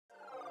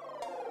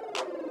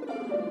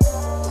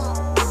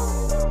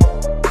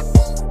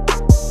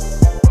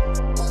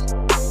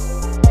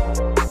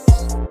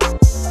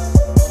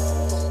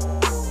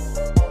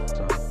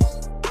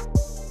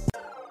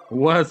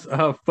What's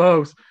up,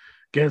 folks?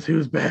 Guess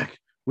who's back?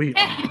 We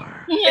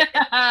are.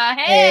 Yeah.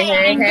 Hey,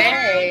 Hey.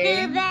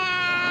 hey.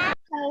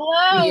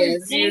 Hello.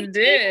 Yes, you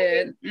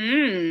did.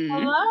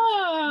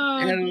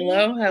 Hello.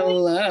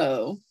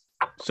 Hello.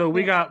 So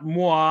we got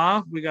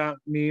moi, we got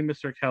me,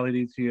 Mr.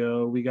 Kelly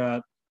DTO, we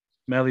got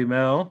Melly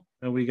Mel,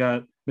 and we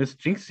got Miss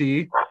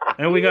Jinxie,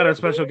 and we got our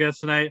special guest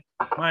tonight,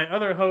 my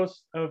other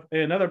host of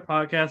another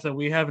podcast that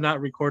we have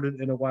not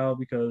recorded in a while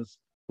because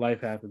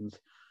life happens.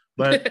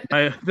 But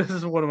this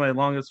is one of my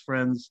longest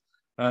friends,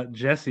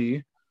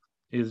 Jesse,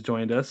 has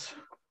joined us.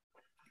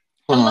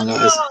 Hold on,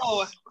 guys.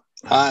 Hello.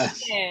 Hi.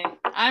 Okay.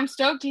 I'm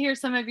stoked to hear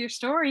some of your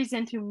stories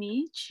and to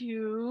meet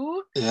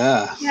you.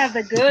 Yeah. You have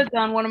the goods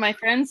on one of my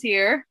friends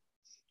here,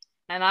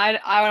 and I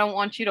don't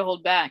want you to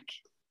hold back.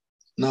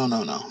 No.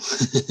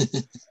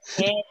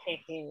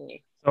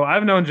 So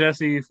I've known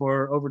Jesse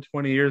for over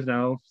 20 years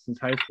now, since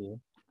high school.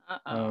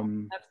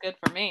 That's good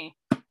for me.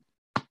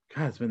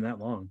 God, it's been that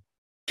long.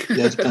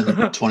 Yeah, it's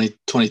been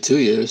 22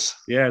 years.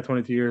 Yeah,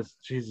 22 years.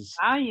 Jesus.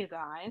 Wow, you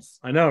guys.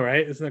 I know,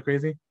 right? Isn't that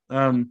crazy?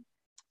 And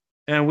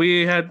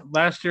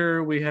last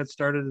year we had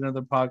started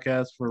another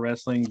podcast for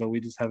wrestling, but we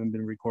just haven't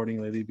been recording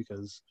lately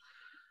because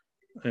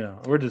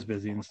we're just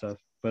busy and stuff.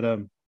 But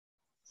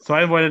so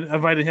I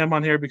invited him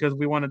on here because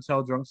we want to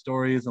tell drunk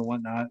stories and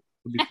whatnot.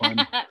 It'd be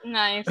fun.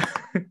 Nice.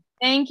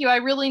 Thank you. I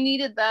really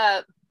needed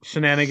that.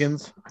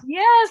 Shenanigans.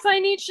 Yes, I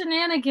need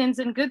shenanigans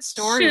and good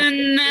stories.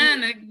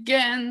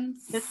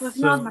 Shenanigans. This was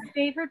not my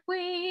favorite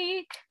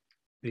week.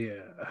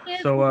 Yeah.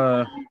 It So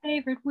was my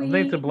favorite week. I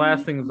think to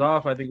blast things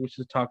off, I think we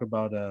should talk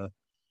about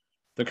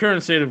the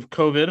current state of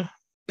COVID.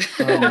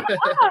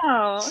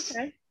 Oh,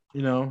 okay.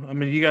 I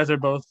mean, you guys are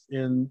both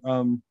in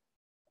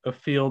a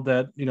field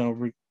that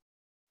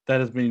that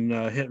has been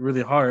hit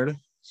really hard.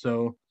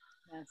 So,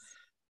 Yes.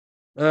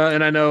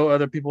 And I know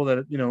other people that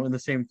in the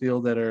same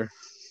field that are.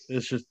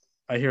 It's just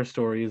I hear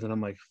stories and I'm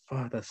like,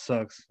 fuck, that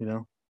sucks.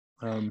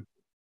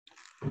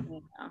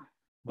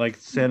 Like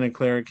Santa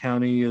Clara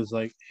County is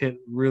like hit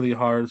really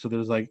hard. So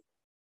there's like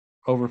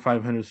over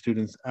 500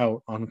 students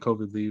out on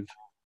COVID leave.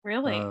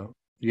 Really?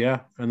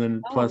 Yeah, and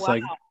then plus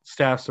like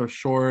staffs are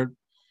short.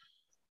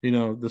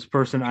 This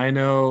person I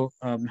know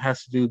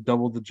has to do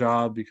double the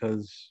job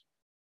because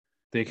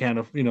they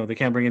can't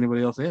bring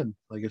anybody else in.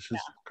 Like it's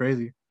just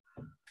crazy.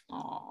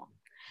 Oh,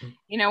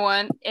 you know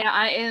what?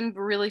 I am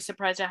really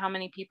surprised at how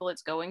many people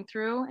it's going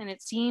through, and it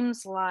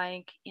seems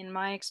like, in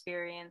my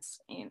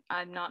experience, and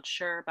I'm not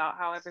sure about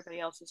how everybody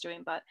else is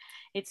doing, but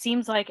it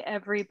seems like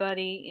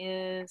everybody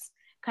is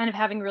kind of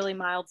having really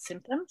mild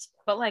symptoms,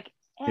 but like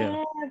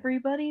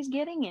everybody's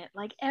getting it.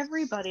 Like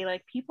everybody,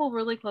 like people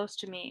really close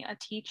to me. A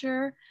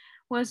teacher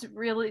was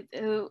really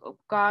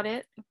got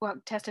it,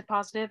 tested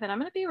positive, and I'm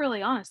gonna be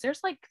really honest.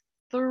 There's like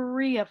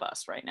 3 of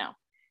us right now.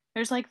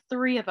 There's like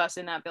 3 of us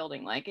in that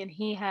building, like, and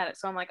he had it.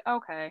 So I'm like,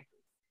 okay.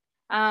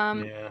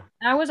 I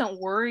wasn't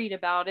worried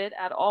about it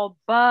at all,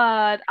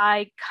 but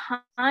I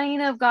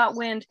kind of got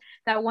wind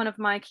that one of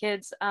my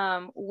kids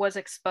was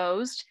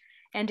exposed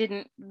and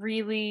didn't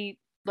really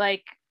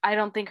like. I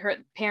don't think her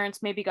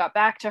parents maybe got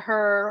back to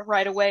her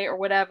right away or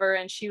whatever,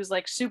 and she was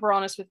like super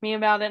honest with me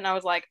about it, and I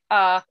was like,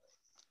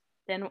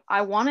 then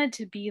I wanted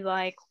to be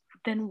like,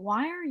 then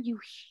why are you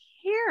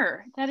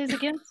here? That is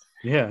against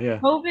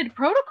COVID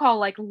protocol,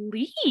 like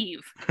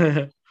leave.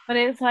 But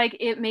it's like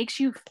it makes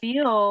you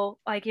feel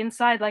like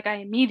inside, like I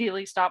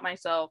immediately stopped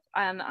myself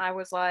and I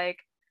was like,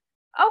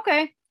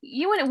 okay,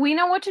 we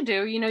know what to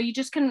do. You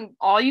just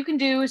all you can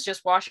do is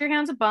just wash your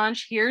hands a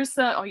bunch. Here's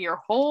your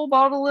whole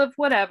bottle of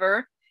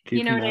whatever.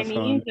 You know what I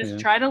mean? Just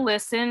try to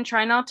listen,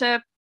 try not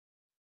to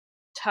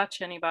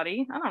touch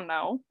anybody. I don't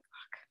know.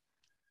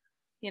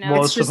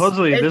 Well,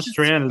 supposedly this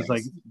strand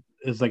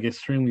is like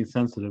extremely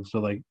sensitive, so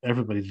like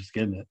everybody's just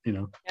getting it,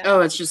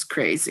 Oh, it's just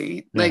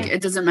crazy. Like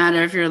it doesn't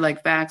matter if you're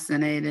like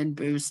vaccinated,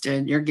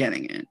 boosted, you're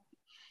getting it.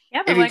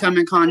 Yeah, if you come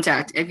in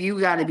contact, if you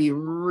got to be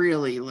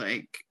really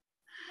like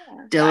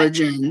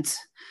diligent.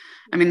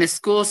 I mean, the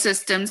school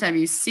systems, have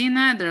you seen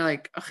that? They're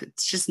like,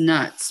 it's just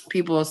nuts.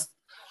 Let's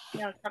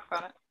talk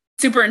about it.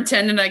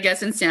 Superintendent, I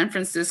guess, in San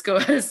Francisco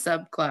has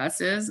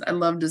subclasses. I'd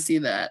love to see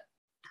that.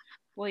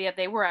 Well, yeah,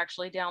 they were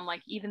actually down,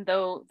 like, even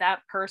though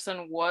that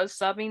person was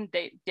subbing,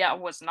 that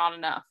was not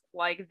enough.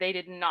 Like, they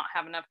did not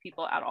have enough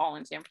people at all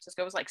in San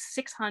Francisco. It was like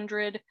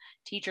 600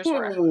 teachers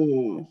were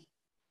out.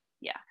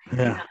 Yeah. In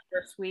that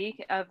first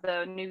week of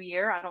the new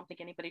year, I don't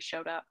think anybody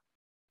showed up.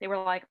 They were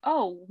like,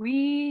 oh,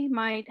 we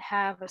might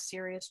have a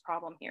serious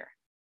problem here.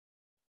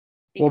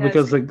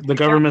 Because the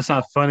government's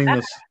not funding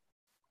this.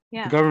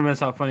 Yeah. The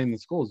government's not funding the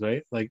schools,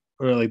 right? Like,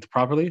 or like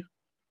properly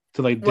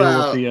to like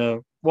deal with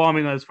the, I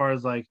mean, as far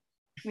as like,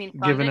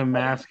 giving a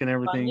mask and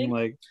everything, funding?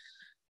 Like,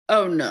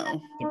 oh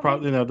no,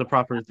 the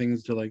proper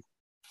things to like.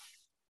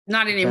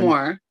 Not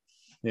anymore.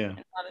 Yeah.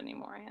 Not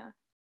anymore.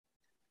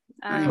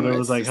 Yeah. So there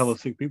was like hella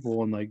sick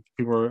people, and like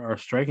people are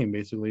striking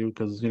basically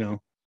because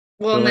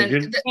Well, and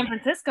then San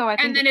Francisco, I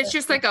think, and then it's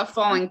just like a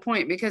falling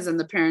point because then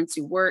the parents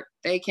who work,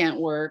 they can't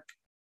work,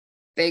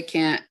 they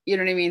can't, you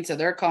know what I mean? So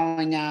they're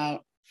calling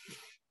out.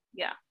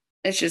 Yeah.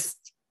 It's just.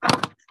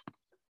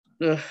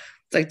 It's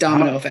like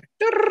domino effect.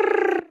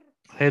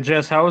 Hey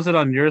Jess, how is it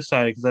on your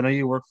side? Because I know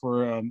you work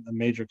for a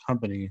major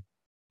company,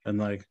 and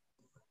like,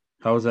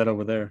 how is that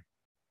over there?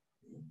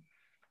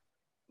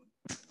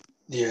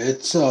 Yeah,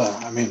 it's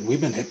I mean,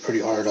 we've been hit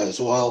pretty hard as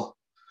well.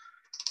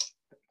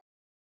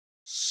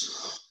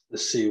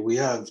 Let's see, we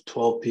have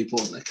 12 people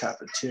in the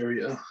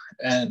cafeteria,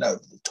 and out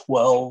of the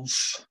 12,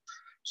 there's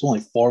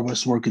only 4 of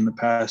us working the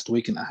past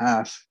week and a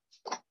half.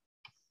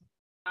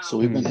 So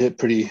we've been hit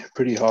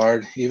pretty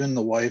hard. Even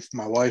my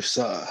wife's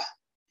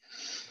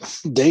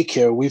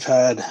daycare, we've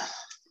had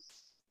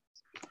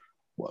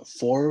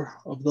 4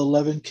 of the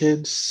 11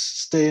 kids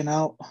staying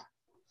out.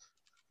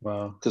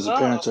 Wow. Because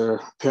the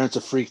parents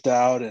are freaked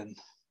out and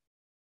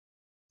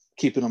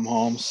keeping them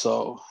home.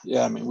 So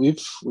yeah, I mean we've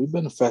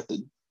been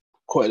affected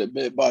quite a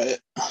bit by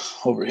it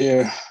over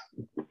here.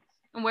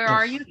 And where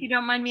are you, if you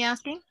don't mind me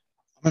asking?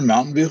 I'm in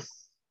Mountain View.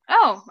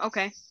 Oh,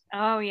 okay.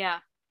 Oh yeah.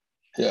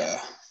 Yeah.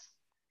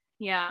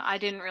 Yeah, I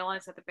didn't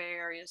realize that the Bay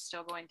Area is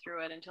still going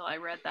through it until I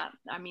read that.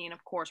 I mean,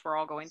 of course, we're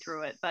all going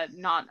through it, but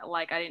not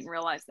like I didn't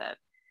realize that,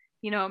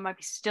 it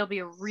might still be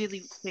a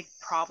really big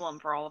problem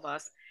for all of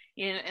us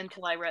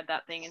until I read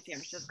that thing in San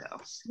Francisco. I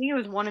think it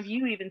was one of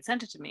you even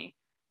sent it to me.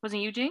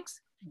 Wasn't you, Jinx?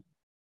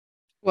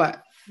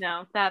 What?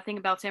 No, that thing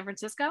about San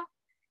Francisco?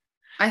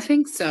 I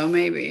think so,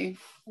 maybe.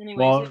 Anyways,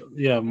 well,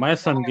 yeah, my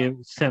son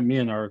sent me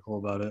an article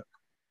about it.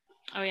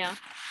 Oh, yeah.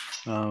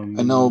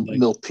 I know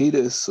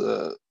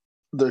Milpitas,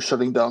 they're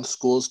shutting down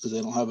schools because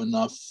they don't have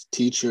enough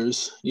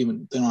teachers.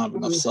 Even they don't have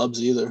enough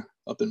subs either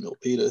up in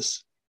Milpitas.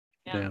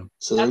 Yeah.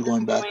 So they're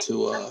going back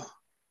to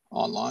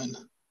online.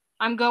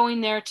 I'm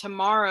going there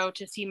tomorrow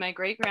to see my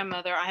great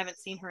grandmother. I haven't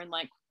seen her in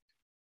like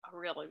a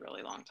really,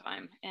 really long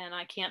time, and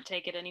I can't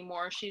take it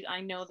anymore.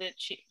 I know that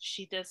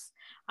she does.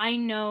 I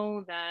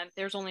know that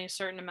there's only a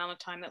certain amount of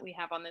time that we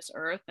have on this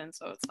earth, and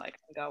so it's like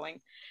I'm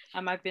going.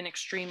 I've been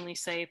extremely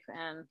safe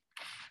and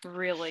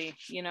really,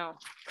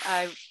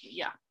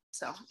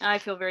 So I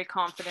feel very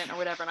confident or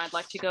whatever, and I'd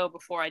like to go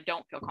before I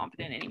don't feel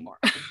confident anymore.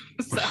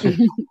 so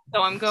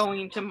I'm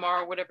going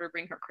tomorrow, whatever,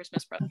 bring her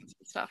Christmas presents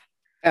and stuff.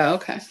 Oh,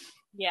 okay.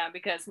 Yeah,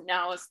 because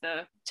now is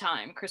the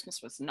time.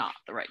 Christmas was not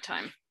the right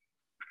time.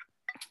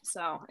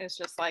 So it's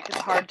just like, it's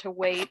hard to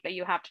wait, but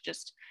you have to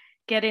just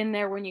get in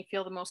there when you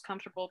feel the most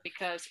comfortable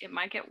because it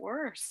might get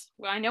worse.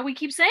 Well, I know we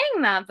keep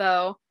saying that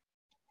though.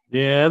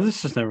 Yeah,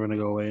 this is never going to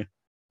go away.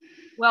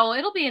 Well,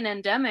 it'll be an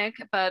endemic,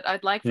 but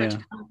I'd like for it to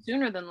come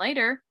sooner than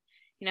later.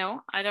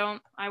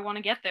 I want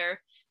to get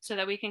there so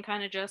that we can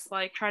kind of just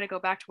like try to go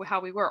back to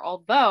how we were.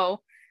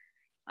 Although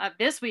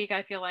this week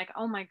I feel like,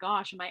 oh my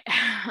gosh, am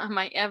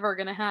I ever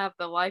going to have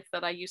the life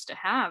that I used to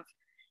have?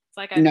 It's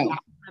like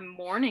I'm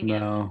mourning it.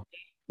 No.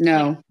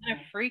 I'm kind of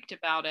freaked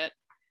about it.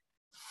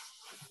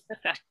 It's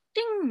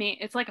affecting me.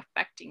 It's like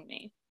affecting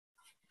me.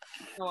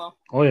 Oh, well.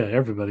 Oh yeah,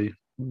 everybody.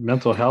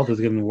 Mental health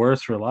is getting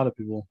worse for a lot of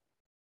people.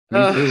 Me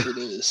too. It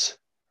is.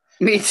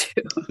 Me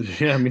too.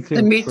 Yeah, me too.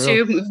 The Me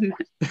Too movement.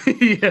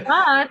 Yeah.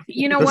 But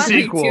you know what?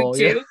 Sequel, Me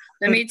Too too.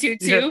 The Me Too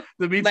too. Yeah,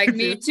 the Me Too like too.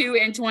 Me Too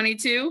in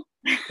 22.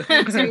 Me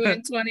Too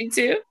in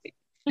 22.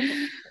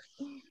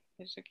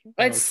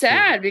 It's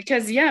sad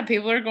because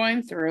people are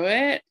going through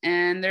it,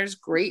 and there's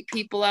great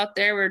people out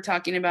there. We're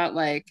talking about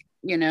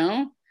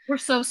we're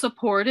so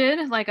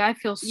supported. Like I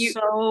feel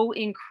so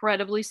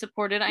incredibly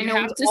supported. I know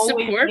have to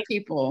support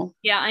people.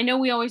 Yeah, I know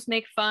we always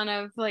make fun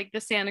of like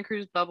the Santa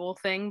Cruz bubble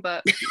thing,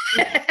 but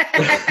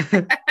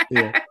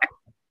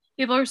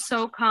people are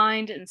so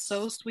kind and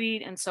so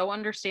sweet and so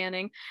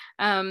understanding.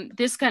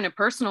 This kind of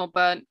personal,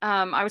 but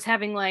I was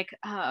having like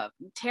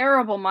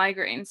terrible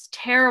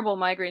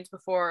migraines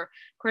before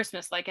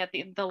Christmas, like at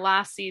the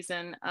last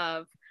season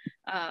of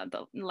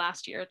the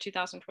last year,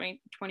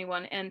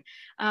 2021, and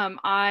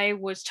I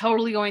was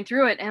totally going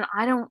through it, and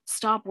I don't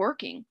stop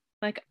working.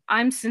 Like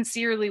I'm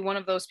sincerely one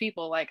of those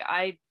people. Like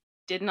I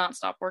did not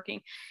stop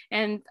working,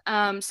 and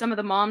some of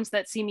the moms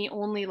that see me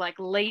only like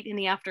late in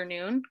the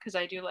afternoon, because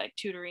I do like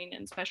tutoring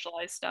and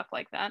specialized stuff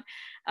like that,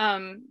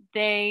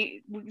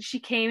 she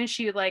came and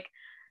she like,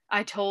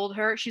 I told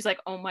her, she's like,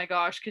 oh my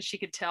gosh, because she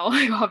could tell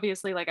like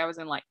obviously like I was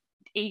in like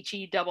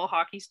HE double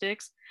hockey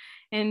sticks,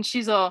 and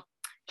she's all,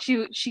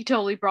 she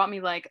totally brought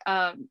me like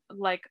a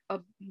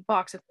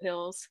box of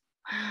pills.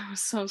 It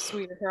was so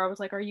sweet of her. I was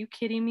like, are you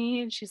kidding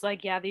me? And she's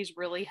like, yeah, these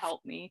really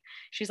help me.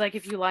 She's like,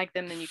 if you like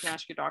them, then you can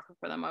ask your doctor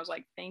for them. I was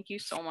like, thank you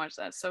so much.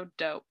 That's so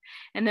dope.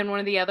 And then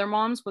one of the other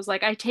moms was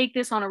like, I take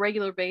this on a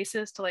regular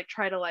basis to like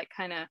try to like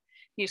kind of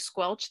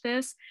squelch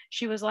this.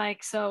 She was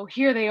like, so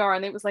here they are,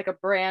 and it was like a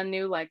brand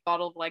new like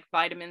bottle of like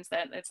vitamins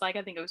that it's like,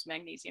 I think it was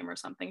magnesium or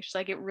something. She's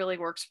like, it really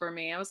works for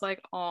me. I was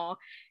like, oh,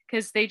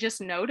 because they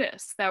just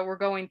notice that we're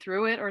going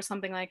through it or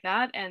something like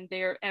that, and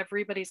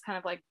everybody's kind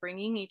of like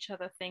bringing each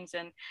other things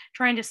and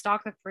trying to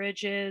stock the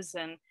fridges,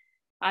 and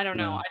I don't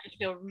know, I just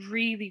feel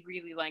really,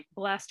 really like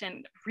blessed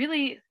and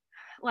really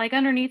like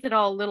underneath it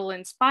all a little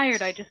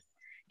inspired. I just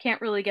can't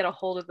really get a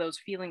hold of those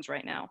feelings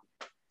right now.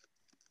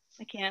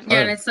 I can't.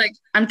 Yeah, and it's like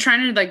I'm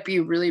trying to like be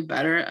really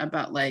better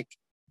about like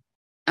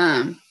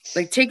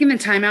taking the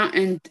time out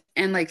and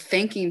and like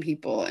thanking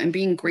people and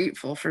being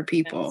grateful for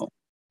people.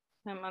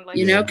 Like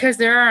you know, because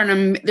there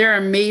are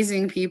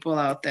amazing people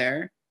out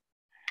there.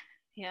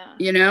 Yeah.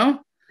 You know,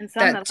 and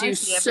some that do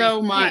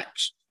so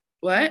much.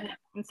 What?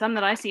 And some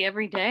that I see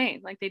every day,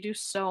 like they do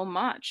so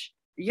much.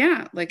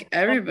 Yeah, like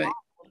everybody.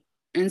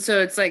 And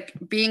so it's like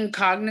being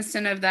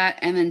cognizant of that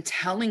and then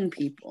telling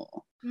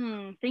people.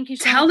 Thank you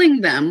so telling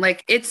much. them,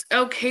 like, it's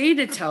okay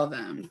to tell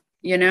them,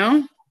 you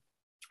know?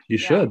 You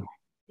should.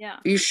 Yeah.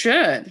 You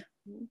should.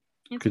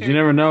 Because you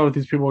never know if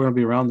these people are going to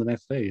be around the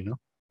next day, you know?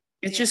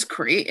 It's just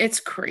it's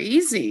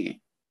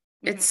crazy.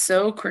 It's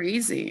so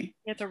crazy.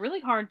 It's a really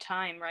hard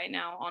time right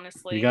now,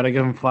 honestly. You got to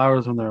give them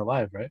flowers when they're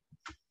alive, right?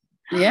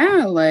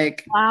 Yeah,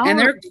 like,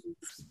 flowers.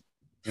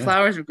 And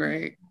flowers are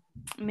great.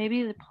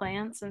 Maybe the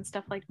plants and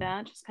stuff like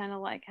that. Just kind of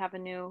like have a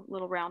new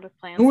little round of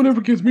plants. No one ever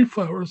gives me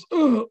flowers.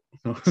 Or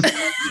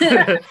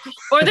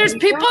there's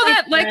people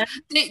that like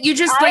you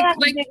just I like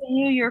haven't given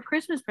you your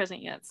Christmas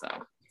present yet, so.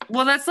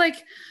 Well, that's like,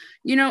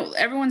 you know,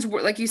 everyone's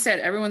like you said,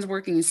 everyone's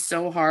working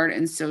so hard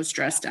and so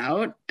stressed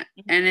out,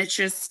 and it's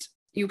just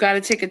you got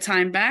to take a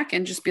time back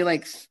and just be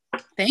like,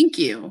 thank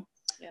you.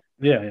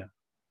 Yeah.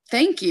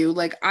 Thank you.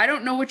 Like, I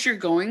don't know what you're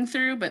going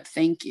through, but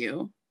thank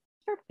you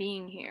for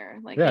being here.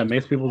 Like, yeah, it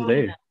makes people's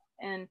day.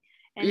 And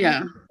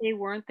yeah, if they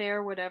weren't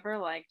there, whatever,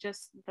 like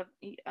just the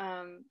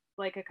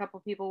like a couple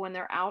people when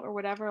they're out or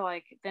whatever,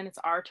 like then it's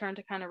our turn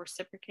to kind of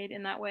reciprocate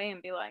in that way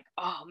and be like,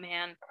 oh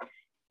man,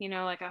 you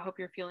know, like I hope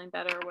you're feeling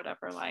better or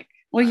whatever. Like,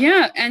 well,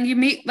 yeah, and you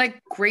meet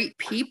like great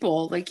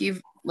people, like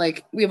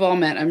we've all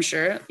met, I'm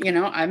sure, you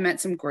know, I've met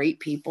some great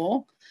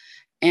people,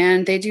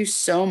 and they do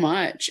so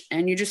much,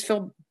 and you just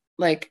feel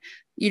like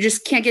you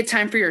just can't get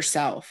time for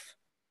yourself.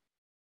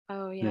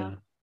 Oh yeah.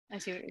 I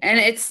see what you're and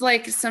saying. It's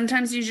like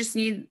sometimes you just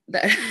need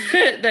that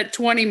that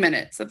 20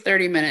 minutes, the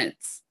 30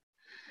 minutes.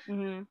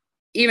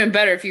 Even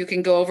better if you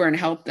can go over and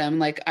help them.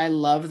 Like, I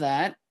love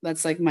that.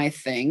 That's like my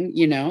thing,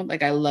 you know,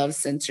 like I love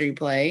sensory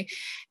play,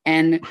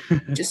 and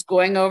just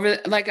going over,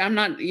 like, I'm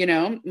not, you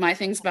know, my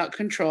thing's about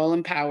control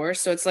and power.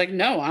 So it's like,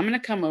 no, I'm going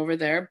to come over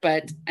there,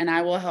 and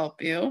I will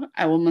help you.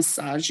 I will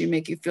massage you,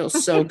 make you feel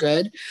so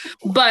good.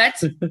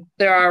 But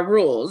there are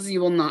rules. You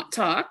will not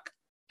talk,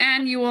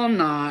 and you will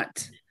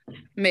not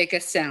make a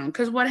sound,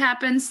 because what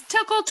happens?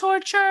 Tickle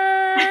torture.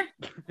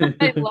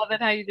 I love it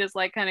how you just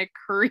like kind of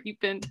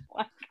creep into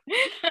like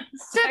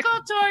tickle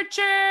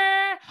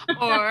torture.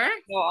 Or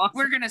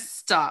we're gonna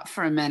stop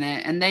for a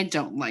minute, and they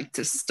don't like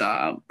to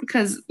stop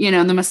because, you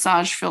know, the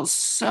massage feels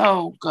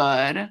so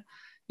good,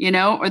 you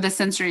know, or the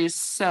sensory is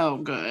so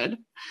good.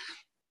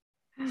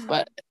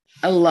 But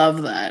I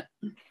love that.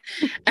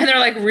 And they're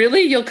like,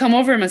 really? You'll come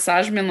over and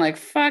massage me? I'm like,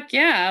 fuck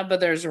yeah, but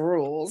there's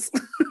rules.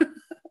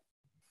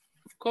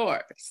 Of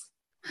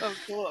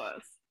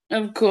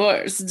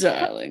course,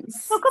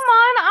 darlings. Oh, come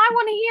on. I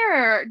want to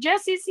hear.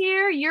 Jesse's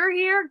here. You're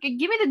here.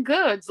 Give me the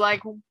goods.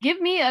 Like,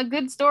 give me a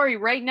good story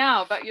right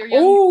now about your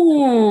young.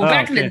 Ooh,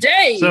 back in the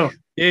day. So,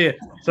 yeah.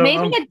 So,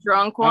 maybe a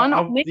drunk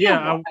one. Maybe a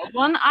wild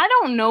one. I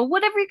don't know.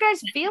 Whatever you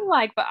guys feel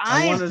like. But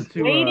I'm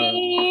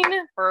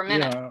waiting for a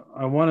minute. Yeah,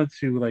 I wanted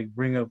to, like,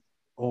 bring up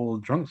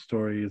old drunk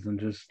stories and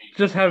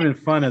just having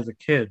fun as a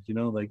kid, you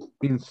know, like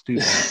being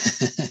stupid.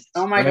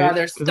 Oh my God,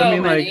 there's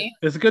so many. Like,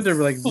 it's good to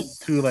reminisce,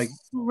 you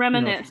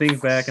know,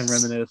 think back and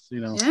reminisce,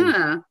 you know.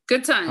 Yeah,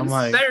 good times,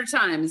 like, better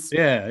times.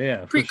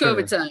 Yeah,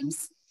 pre-COVID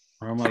times.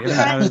 I'm like,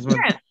 I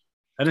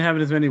didn't have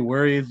as many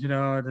worries, you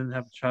know. I didn't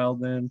have a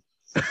child then.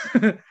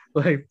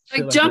 like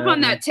jump on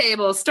that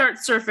table, start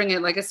surfing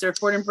it like a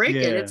surfboard and break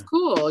it. It's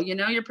cool, you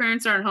know. Your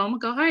parents aren't home,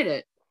 go hide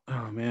it.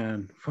 Oh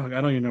man, fuck!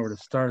 I don't even know where to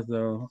start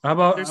though. How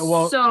about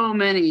so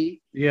many?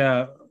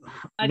 Yeah,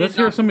 let's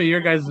hear some of your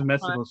guys'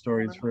 Mexico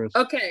stories first.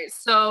 Okay,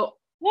 so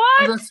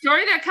what the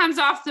story that comes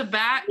off the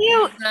bat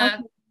is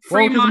the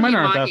free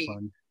mahi.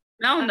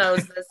 Mel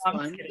knows this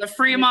one. The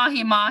free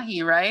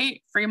mahi,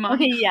 right? Free mahi.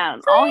 Okay, yeah.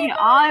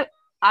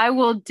 I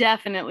will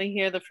definitely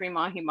hear the free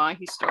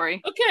mahi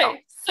story.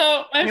 Okay,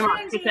 so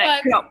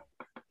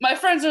my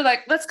friends are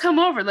like, let's come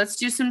over. Let's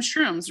do some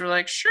shrooms. We're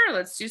like, sure,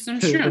 let's do some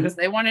shrooms.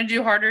 They want to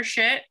do harder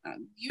shit.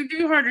 You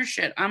do harder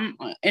shit. I'm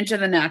into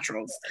the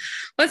naturals.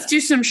 Let's do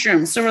some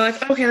shrooms. So we're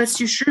like, okay, let's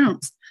do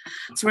shrooms.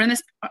 So we're in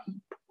this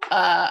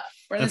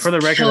for the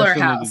record, I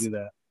still need to do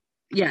that.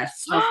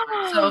 Yes. So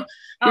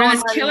we're in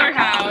this killer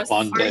house.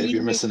 Fun, Dave.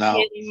 You're missing out.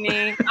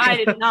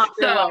 I did not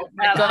know.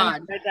 My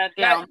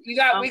God. We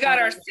got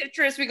our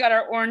citrus, we got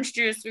our orange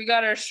juice, we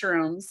got our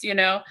shrooms, you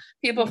know,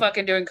 people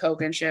fucking doing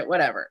coke and shit,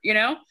 whatever, you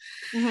know?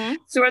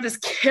 So we're at this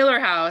killer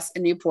house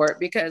in Newport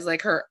because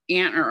like her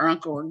aunt or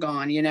uncle were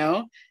gone, you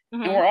know?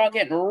 And we're all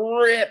getting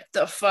ripped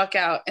the fuck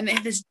out. And they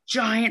had this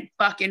giant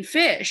fucking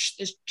fish,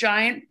 this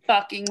giant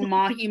fucking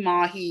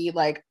mahi,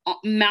 like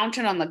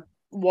mounted on the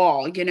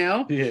wall, you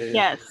know? Yeah.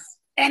 Yes.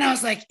 And I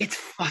was like, it's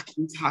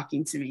fucking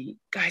talking to me.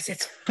 Guys,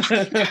 it's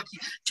fucking talking.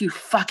 Do you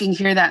fucking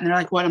hear that? And they're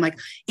like, what? I'm like,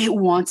 it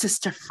wants us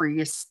to free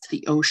us to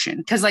the ocean.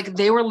 Because like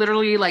they were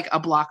literally like a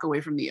block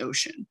away from the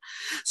ocean.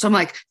 So I'm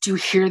like, do you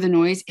hear the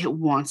noise? It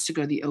wants to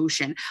go to the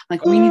ocean.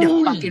 Like, we need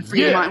to fucking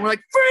free the mahi. We're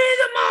like, free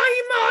the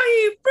mahi.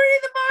 free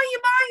the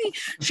mahi.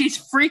 She's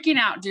freaking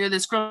out, dude.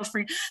 This girl's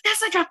freaking.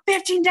 That's like a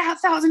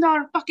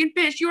 $15,000 fucking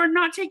fish. You are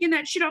not taking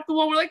that shit off the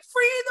wall. We're like,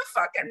 free the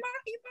fucking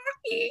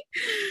mahi.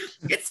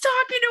 It's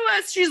talking to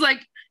us. She's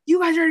like, you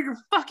guys are in your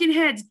fucking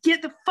heads.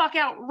 Get the fuck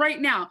out right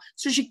now.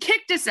 So she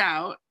kicked us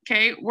out.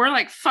 Okay, we're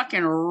like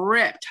fucking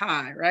ripped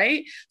high,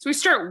 right? So we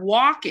start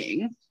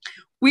walking.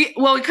 We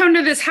come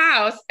to this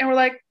house and we're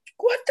like,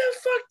 what the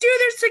fuck, dude?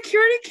 There's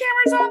security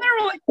cameras on there.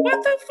 We're like,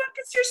 what the fuck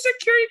is your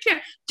security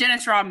camera?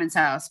 Dennis Rodman's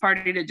house.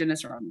 Party to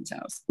Dennis Rodman's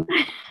house.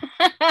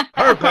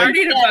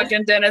 Party to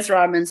fucking Dennis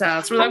Rodman's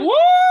house. We're like, what?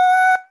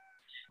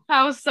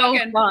 That was so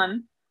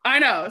fun. I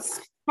know.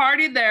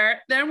 Partied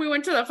there. Then we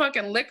went to the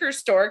fucking liquor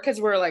store because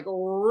we were like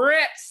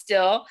ripped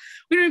still.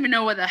 We don't even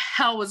know what the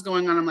hell was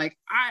going on. I'm like,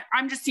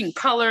 I'm just seeing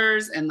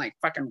colors and like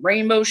fucking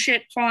rainbow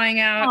shit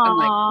flying out. Aww, I'm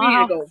like, we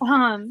need to go.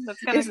 Fun.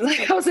 That's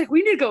I was like,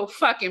 we need to go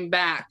fucking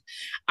back.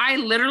 I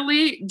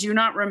literally do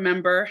not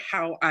remember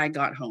how I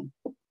got home.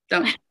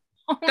 No,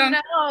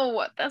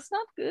 that's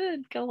not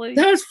good, Kelly.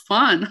 That was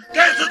fun.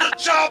 Get to the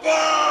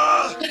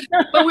chopper!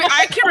 But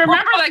I can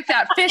remember like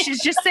that fish is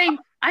just saying,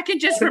 I can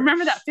just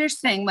remember that fish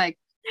saying like,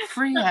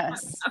 free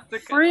us.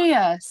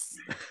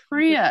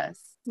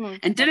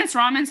 And Dennis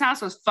Rodman's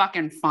house was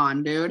fucking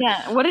fun, dude.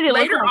 Yeah. What did it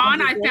later look like?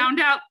 on?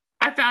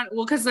 I found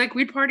because like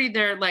we'd partied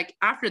there like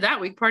after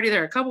that we partied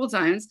there a couple of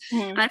times,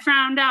 and I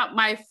found out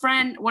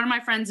one of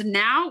my friends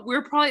now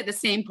we're probably at the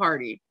same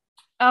party.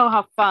 Oh,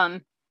 how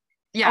fun!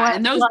 Yeah,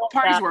 and those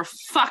parties were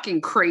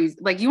fucking crazy.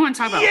 Like, you want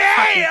to talk about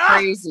fucking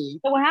crazy.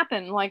 So what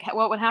happened? Like,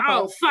 what would happen?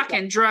 Oh,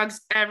 fucking drugs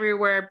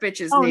everywhere,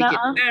 bitches naked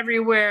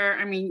everywhere.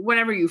 I mean,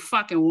 whatever you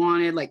fucking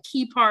wanted. Like,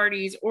 key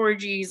parties,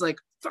 orgies, like,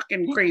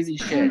 fucking crazy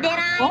shit.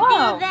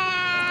 Whoa.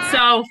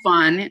 So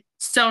fun.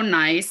 So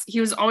nice.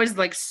 He was always,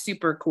 like,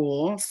 super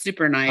cool.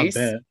 Super nice.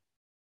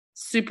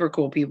 Super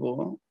cool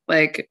people.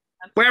 Like,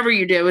 wherever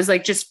you did, it was,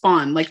 like, just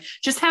fun. Like,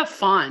 just have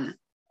fun.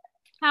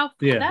 That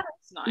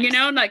is nice. You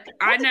know, like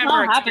I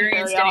never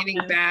experienced anything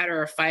bad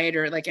or a fight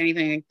or like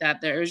anything like that.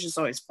 There, it was just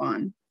always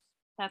fun.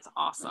 That's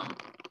awesome.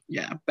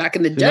 Yeah, back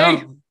in the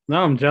day.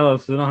 Now I'm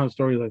jealous. I don't have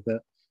stories like that.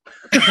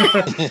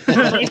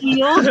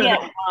 You'll get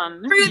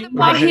one. Free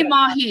the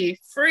mahi.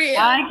 Free.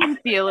 I can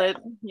feel it.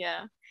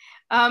 Yeah.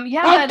 I'm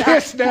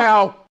pissed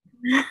now.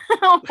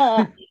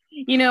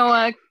 You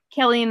know,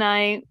 Kelly and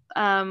I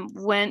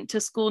went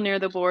to school near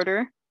the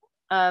border.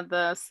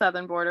 The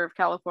southern border of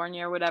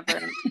California or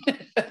whatever.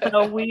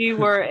 So we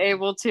were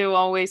able to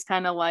always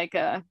kind of like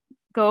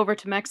go over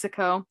to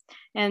Mexico,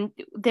 and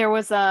there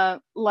was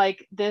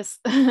like this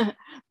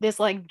this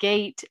like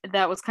gate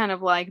that was kind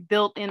of like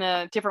built in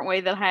a different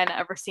way that I hadn't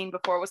ever seen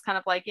before. It was kind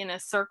of like in a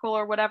circle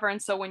or whatever,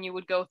 and so when you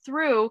would go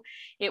through,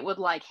 it would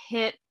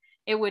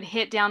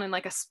hit down in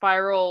like a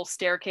spiral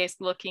staircase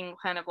looking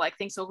kind of like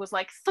thing. So it was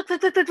like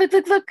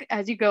look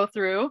as you go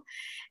through,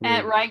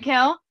 and right,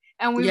 Kel?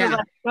 And we would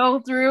like go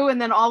through,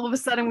 and then all of a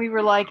sudden we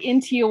were like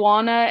in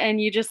Tijuana,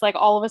 and you just like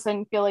all of a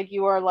sudden feel like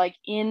you are like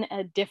in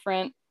a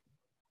different,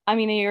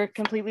 you're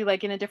completely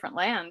like in a different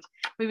land.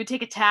 We would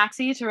take a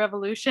taxi to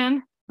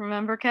Revolution.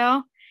 Remember,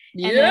 Kel?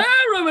 Yeah,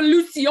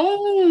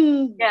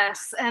 Revolution.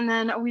 Yes. And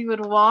then we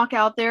would walk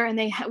out there, and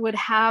they would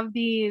have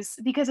these,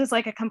 because it's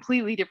like a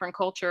completely different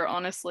culture,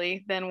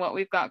 honestly, than what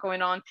we've got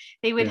going on.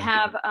 They would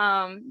have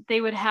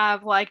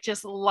like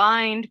just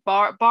lined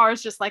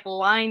bars, just like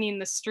lining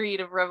the street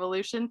of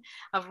Revolution.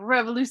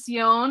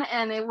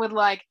 And it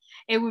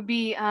would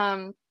be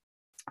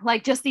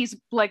like just these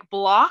like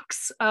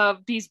blocks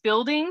of these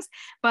buildings,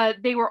 but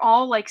they were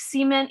all like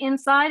cement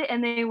inside,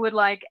 and they would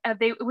like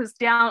it was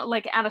down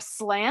like at a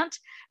slant,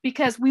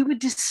 because we would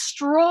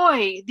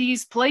destroy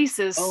these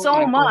places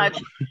so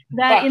much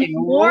that in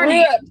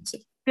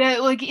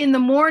the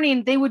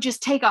morning they would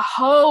just take a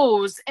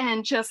hose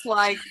and just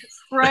like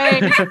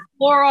spray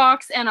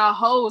Clorox and a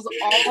hose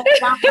all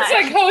down. It's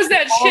like hose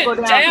that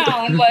shit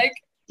down. Like,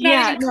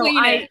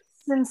 I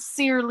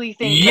sincerely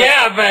think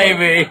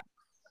baby.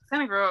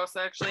 Kind of gross,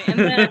 actually. And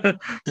then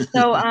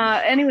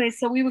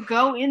so we would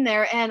go in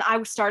there, and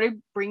I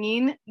started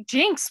bringing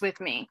Jinx with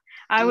me.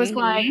 I was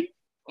like,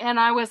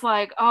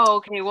 oh,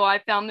 okay, well, I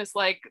found this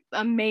like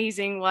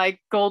amazing like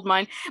gold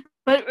mine.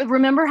 But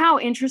remember how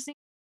interesting,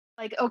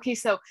 like, okay,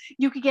 so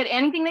you could get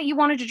anything that you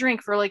wanted to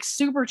drink for like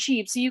super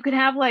cheap. So you could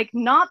have like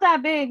not a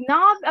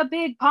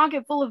big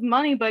pocket full of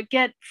money, but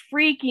get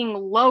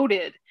freaking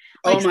loaded.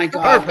 Like, oh my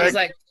God. It was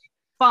like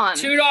fun.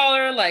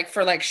 $2 like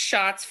for like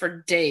shots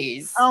for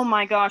days. Oh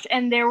my gosh.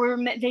 And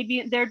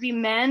there'd be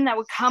men that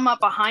would come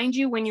up behind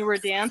you when you were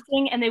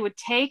dancing, and they would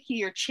take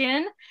your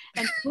chin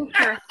and push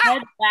your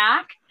head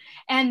back,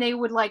 and they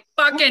would like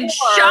fucking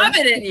shove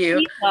it in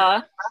you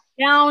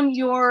down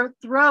your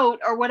throat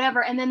or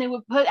whatever. And then they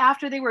would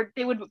they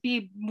would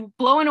be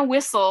blowing a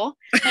whistle,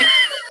 like,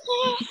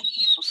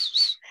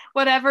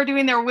 whatever,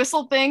 doing their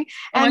whistle thing.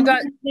 And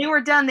when they were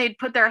done, they'd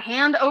put their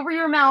hand over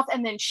your mouth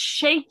and then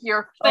shake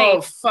your face.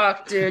 Oh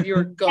fuck, dude,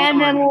 you're gone.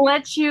 And then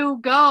let you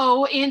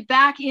go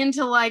back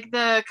into like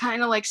the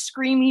kind of like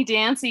screamy,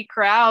 dancey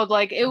crowd.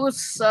 Like, it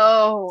was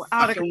so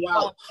out of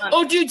control.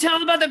 Oh, dude, tell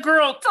them about the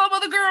girl.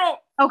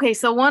 Okay,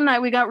 so one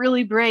night we got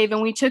really brave and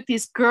we took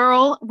this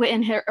girl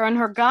and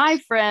her guy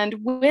friend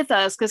with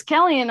us because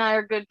Kelly and I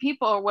are good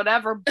people or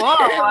whatever. But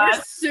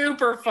we're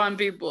super fun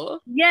people.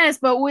 Yes,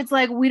 but it's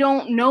like we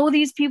don't know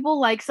these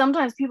people. Like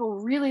sometimes people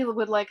really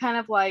would like kind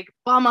of like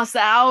bum us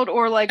out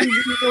or like we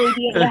wouldn't really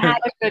be able to have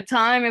a good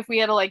time if we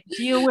had to like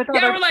deal with.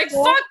 Yeah, we're like,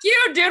 people. Fuck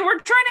you, dude. We're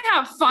trying to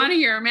have fun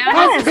here, man.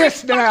 I'm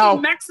pissed now.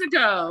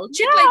 Mexico,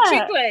 chicle.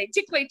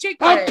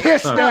 I'm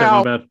pissed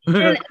now. And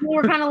they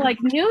were kind of like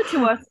new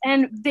to us,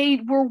 and they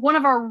were one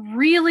of our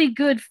really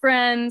good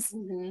friends'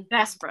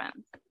 best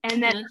friends,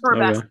 and then her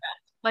best friend.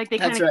 Like they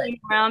kind of came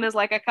around as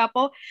like a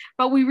couple,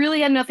 but we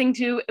really had nothing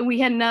to, and we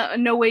had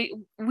no way,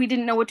 we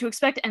didn't know what to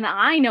expect. And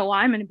I know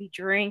I'm going to be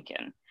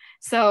drinking.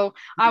 So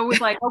I was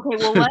like, okay,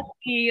 well,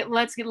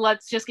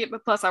 let's just get,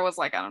 plus I was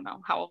like, I don't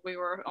know how old we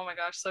were. Oh my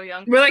gosh, so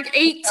young. We're like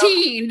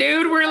 18,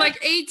 dude. We're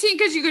like 18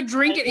 because you could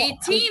drink at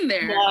 18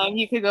 there. Yeah,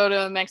 you could go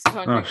to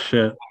Mexico. Oh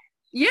shit.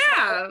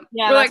 Yeah,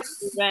 we're like,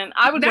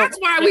 that's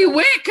why we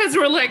went, because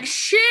we're like,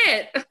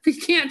 shit, we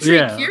can't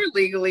drink here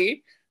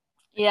legally.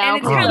 Yeah, and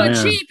it's kind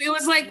of cheap. It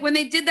was like when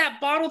they did that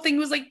bottle thing, it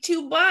was like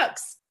 $2.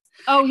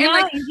 Oh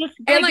yeah, it was just,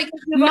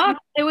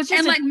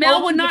 and like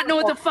Mel would not know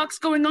what the fuck's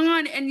going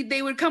on, and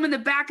they would come in the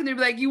back and they'd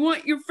be like, "You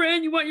want your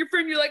friend? You want your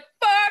friend?" You're like,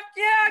 "Fuck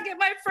yeah, get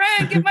my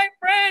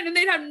friend," and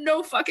they'd have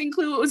no fucking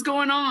clue what was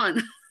going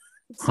on.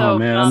 So, oh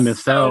man, I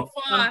missed out.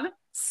 Fun.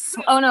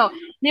 Oh no,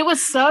 it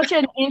was such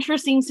an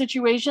interesting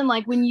situation.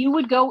 Like when you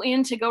would go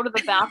to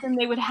the bathroom,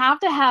 they would have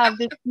to have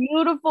this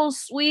beautiful,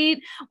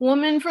 sweet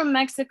woman from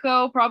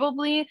Mexico,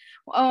 probably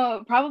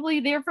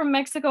they're from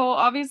Mexico,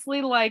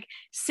 obviously, like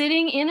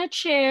sitting in a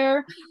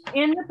chair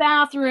in the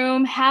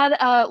bathroom, had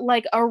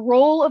a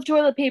roll of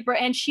toilet paper,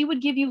 and she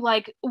would give you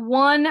like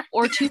 1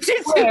 or 2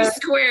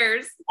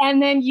 squares. And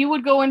then you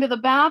would go into the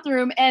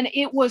bathroom, and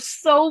it was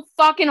so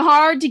fucking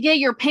hard to get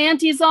your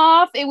panties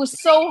off. It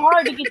was so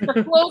hard to get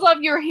the clothes off.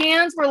 Your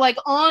hands were like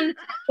on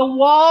the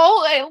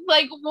wall,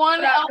 like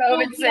one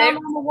elbow down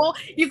on the wall.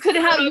 You were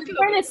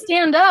trying to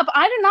stand up.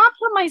 I did not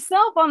put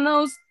myself on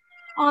those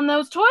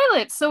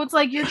toilets. So it's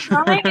like you're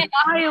trying, and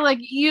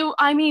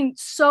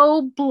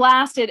so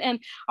blasted. And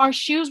our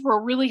shoes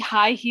were really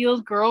high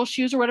heeled girl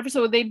shoes or whatever,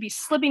 so they'd be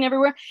slipping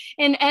everywhere.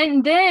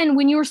 And then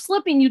when you were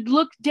slipping, you'd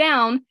look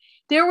down.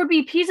 There would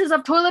be pieces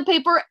of toilet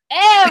paper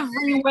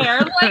everywhere.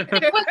 Like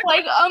it was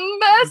like a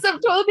mess of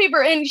toilet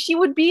paper. And she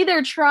would be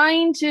there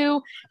trying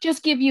to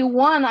just give you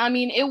one. I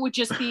mean, it would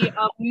just be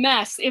a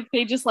mess if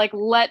they just like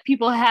let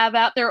people have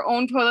out their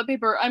own toilet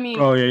paper. I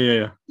mean, oh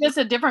yeah. Just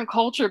a different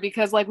culture,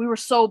 because like we were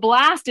so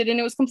blasted and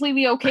it was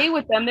completely okay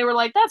with them. They were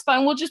like, that's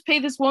fine. We'll just pay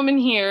this woman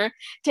here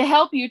to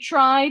help you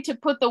try to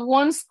put the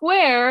 1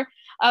 square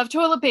of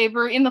toilet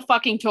paper in the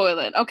fucking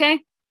toilet. Okay.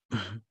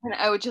 And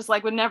I would just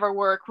like would never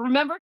work.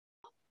 Remember?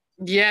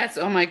 Yes.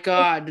 Oh my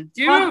God,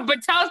 dude. But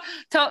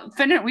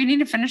we need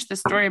to finish the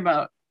story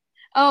about.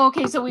 Oh,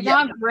 okay. So we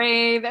got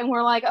brave, and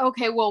we're like,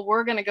 okay, well,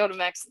 we're gonna go to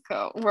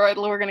Mexico. We're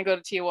gonna go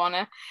to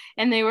Tijuana,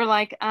 and they were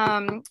like,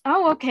 oh,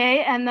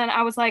 okay. And then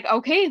I was like,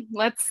 okay,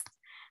 let's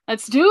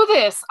do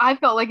this. I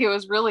felt like it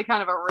was really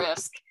kind of a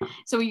risk.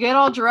 So we get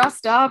all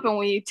dressed up and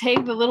we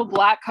take the little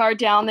black car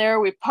down there.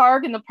 We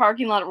park in the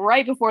parking lot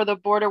right before the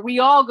border. We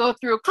all go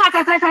through, clack,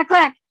 clack, clack, clack,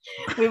 clack.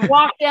 We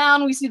walk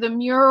down, we see the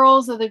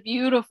murals of the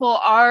beautiful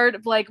art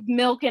of like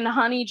Milk and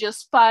Honey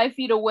just 5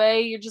 feet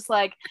away. You're just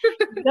like,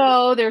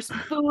 no, there's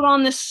food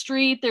on the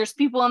street, there's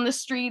people on the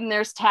street, and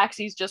there's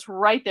taxis just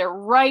right there,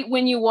 right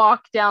when you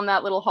walk down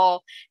that little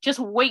hall, just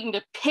waiting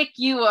to pick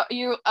you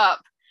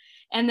up.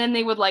 And then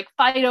they would like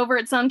fight over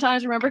it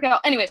sometimes. Remember, Cal?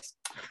 Anyways,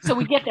 so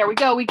we get there. We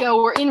go.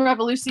 We're in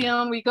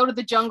Revolucion. We go to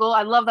the jungle.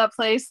 I love that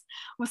place.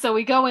 So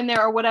we go in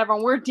there or whatever.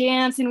 And we're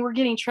dancing. We're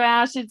getting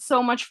trashed. It's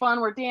so much fun.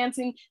 We're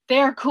dancing.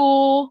 They're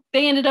cool.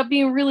 They ended up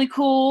being really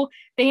cool.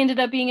 They ended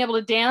up being able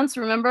to dance.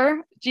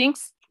 Remember,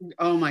 Jinx?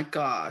 Oh my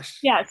gosh.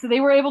 Yeah. So they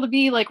were able to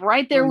be like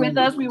right there with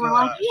us. We were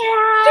like,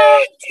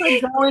 yeah.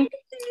 Going.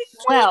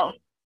 Well.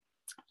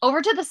 Over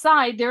to the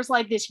side, there's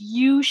like this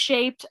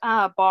U-shaped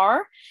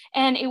bar,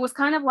 and it was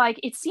kind of like,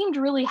 it seemed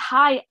really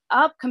high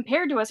up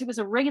compared to us. It was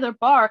a regular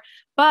bar,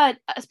 but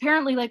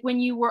apparently like when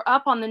you were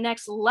up on the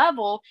next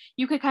level,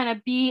 you could kind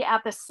of be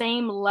at the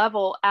same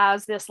level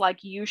as this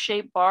like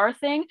U-shaped bar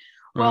thing.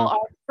 Well,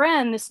 our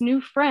friend, this new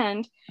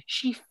friend,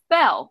 she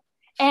fell,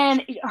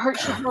 and her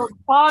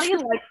body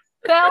like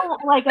fell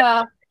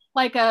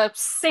like a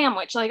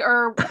sandwich,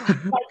 her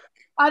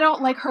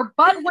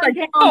butt went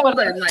down, but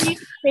her feet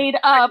stayed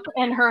up,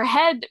 and her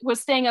head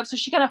was staying up, so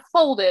she kind of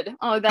folded.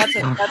 Oh, that's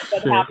what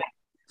happened.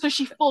 So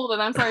she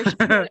folded. I'm sorry.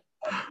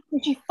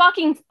 She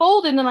fucking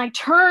folded, and I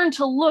turned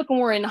to look,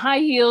 and we're in high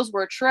heels.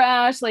 We're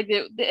trash. Like,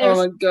 oh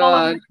my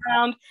God.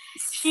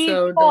 She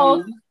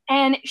falls,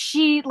 and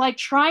she like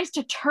tries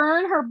to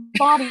turn her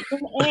body in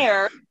the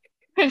air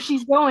because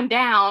she's going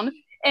down.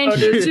 And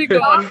she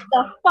got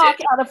the fuck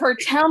out of her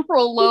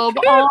temporal lobe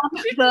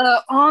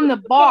on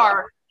the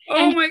bar.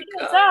 Oh my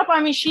god!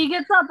 I mean, she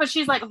gets up, but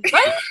she's like, and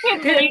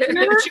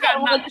there's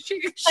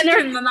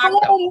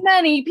so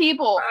many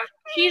people.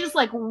 She just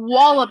like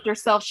walloped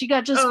herself. She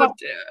got just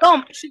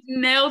thumped. She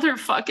nailed her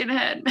fucking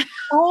head.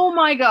 Oh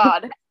my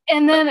god!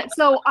 And then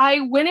so I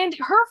went in.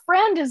 Her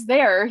friend is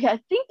there. I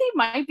think they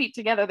might be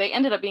together. They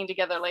ended up being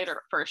together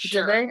later for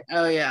sure. Did they?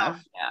 Oh yeah.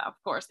 Yeah, of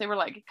course. They were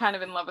like kind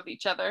of in love with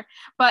each other.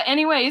 But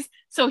anyways,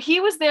 so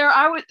he was there.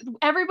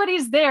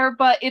 Everybody's there,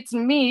 but it's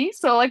me.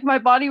 So like my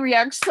body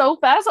reacts so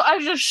fast. So I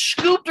just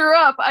scooped her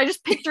up. I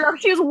just picked her up.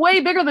 She was way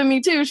bigger than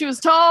me too. She was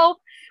tall.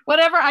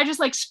 Whatever. I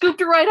just like scooped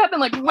her right up and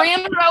like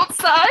ran her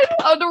outside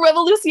of the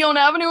Revolucion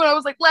Avenue. And I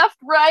was like left,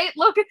 right.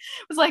 Look, it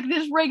was like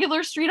this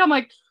regular street. I'm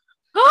like,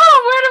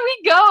 oh, where do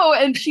we go?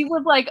 And she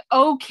was like,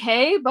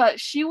 okay, but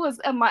she was,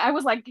 I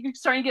was like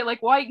starting to get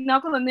like white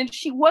knuckle, and then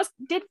she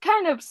did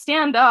kind of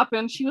stand up,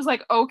 and she was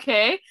like,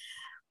 okay,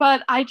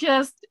 but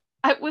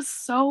it was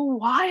so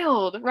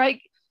wild, right?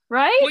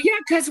 Well, yeah,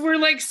 because we're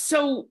like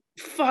so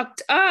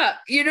fucked up,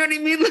 you know what I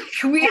mean? Like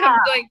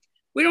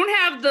we don't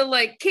have the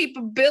like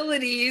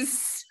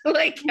capabilities to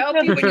like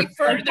help you any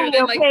further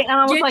than like get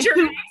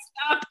your ass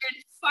up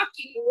and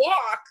fucking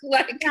walk,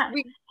 like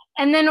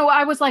And then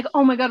I was like,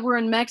 oh my God, we're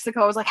in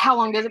Mexico. I was like, how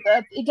long does it?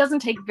 It doesn't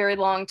take very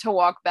long to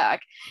walk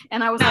back.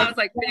 And I was like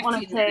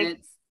 15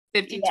 minutes.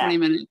 20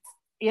 minutes.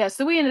 Yeah,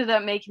 so we ended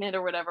up making it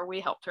or whatever. We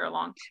helped her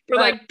along.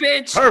 We're like,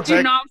 bitch, perfect.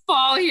 Do not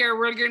fall here.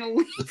 We're going to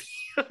leave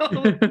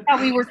you.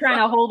 Yeah, we were trying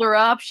to hold her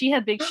up. She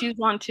had big shoes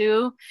on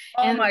too.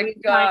 Oh my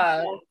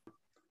God.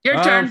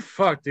 Your turn.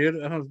 Fuck,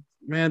 dude.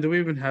 Man, do we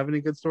even have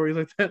any good stories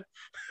like that?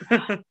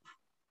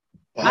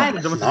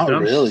 Not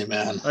really,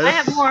 man. I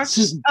have more. It's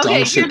just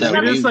dumb shit that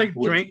we just like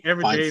drank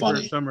every day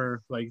for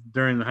summer, like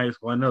during the high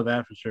school. I know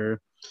that for sure.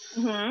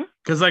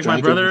 Because like my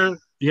brother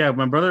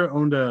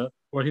owned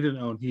he didn't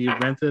own. He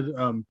rented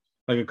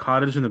like a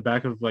cottage in the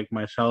back of like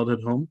my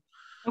childhood home.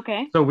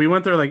 Okay. So we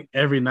went there like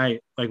every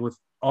night, like with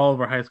all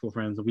of our high school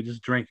friends, and we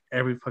just drank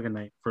every fucking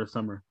night for a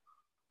summer.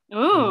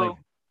 Ooh.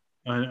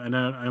 And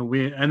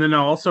then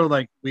also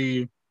like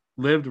we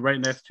lived right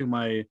next to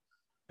my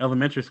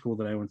elementary school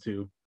that I went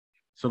to.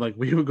 So like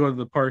we would go to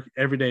the park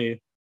every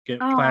day, get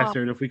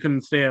plastered. If we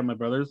couldn't stay at my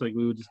brother's, like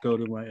we would just go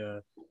to my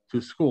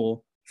to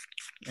school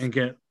and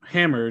get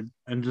hammered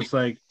and just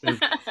like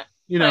just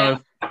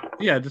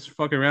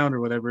fuck around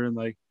or whatever. And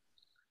like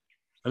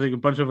I think a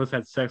bunch of us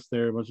had sex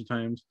there a bunch of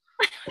times.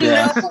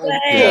 Yeah. No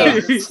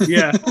way.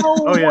 Yeah. No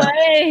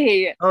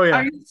way. Oh yeah.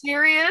 Are you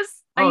serious?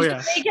 I used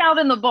to make out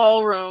in the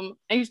ballroom.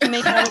 Maybe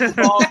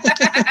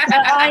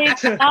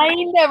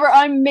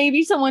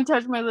someone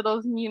touched my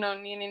little,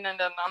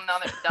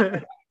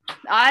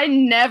 I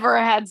never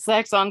had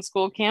sex on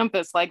school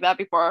campus like that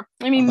before.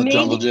 I mean, maybe.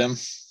 Jungle gym.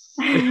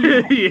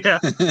 Yeah.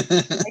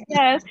 I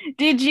guess.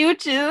 Did you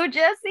too,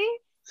 Jesse?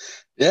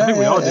 Yeah. I think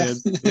we all did.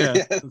 Yeah.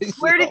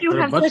 Where did you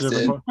have sex?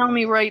 Tell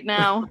me right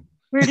now.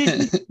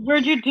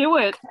 Where'd you do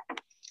it?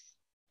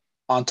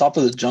 On top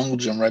of the jungle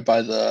gym, right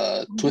by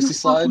the twisty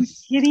slide. Are you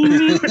kidding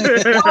me?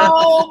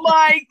 Oh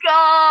my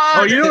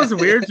God! Oh, you know what's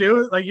weird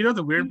too? Like, you know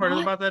the weird part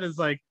about that is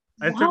like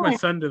I took my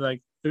son to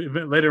like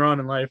later on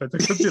in life. I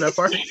took him to that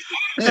party.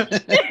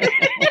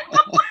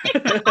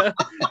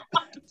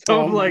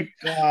 So I'm like,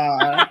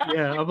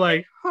 I'm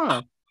like,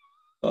 huh.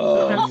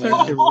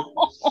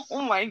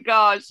 Oh my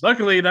gosh!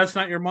 Luckily, that's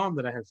not your mom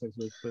that I had sex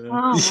with.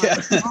 Oh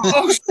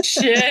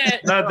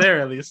shit! Not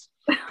there, at least.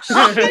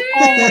 Oh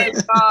my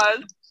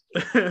God!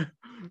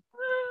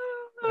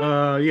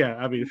 I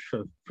mean,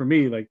 for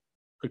me, like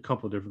a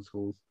couple of different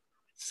schools.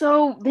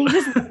 So they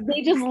just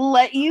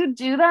let you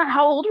do that?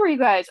 How old were you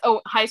guys?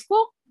 Oh, high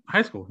school?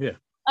 High school, yeah.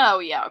 Oh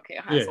yeah, okay,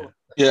 high school.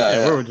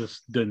 Yeah, we were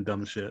just doing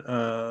dumb shit.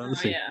 Let's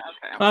see. Yeah,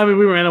 okay. I mean,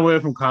 we ran away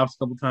from cops a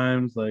couple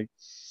times, like.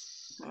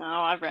 No,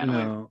 I've ran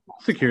away.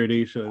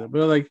 Security, shit.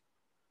 But like,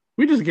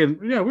 we're just getting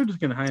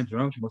high and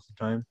drunk most of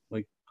the time,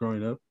 like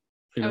growing up.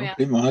 You know?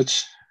 Pretty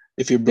much.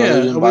 If your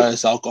brother didn't buy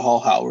us alcohol,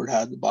 Howard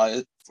had to buy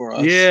it for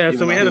us. Yeah,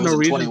 so we had a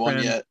Norwegian 21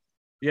 friend. Yet.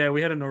 Yeah,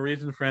 we had a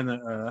Norwegian friend,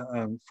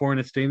 that foreign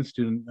exchange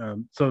student.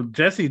 So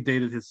Jesse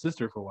dated his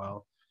sister for a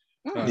while.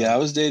 I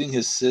was dating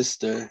his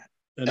sister.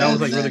 And I was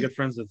like really good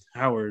friends with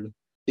Howard.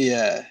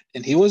 Yeah,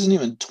 and he wasn't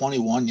even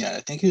 21 yet.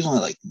 I think he was only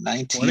like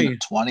 19 or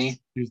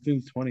 20. He was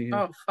doing 20.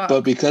 Yeah. Oh, fuck.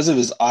 But because of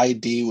his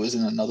ID was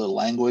in another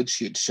language,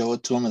 he'd show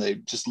it to him and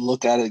they'd just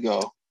look at it and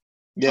go,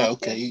 yeah,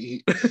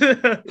 okay.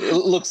 It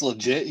looks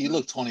legit. You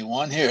look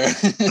 21 here.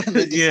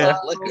 Yeah.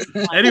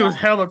 And he was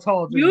hella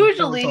tall. Dude.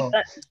 Usually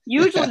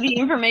the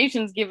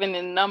information's given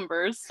in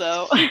numbers,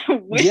 so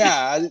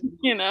yeah.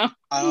 You know.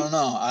 I don't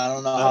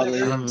know how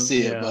they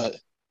see it,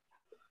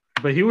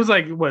 but he was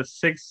like what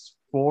 6'4",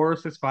 6'5", or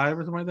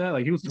something like that.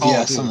 Like he was tall.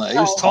 Yeah, he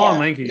was tall and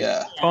lanky.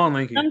 Yeah, tall and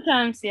lanky.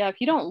 Sometimes, if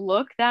you don't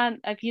look a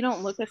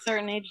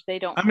certain age, they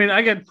don't. I mean,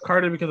 I get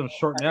carded because I'm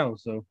short now,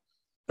 so.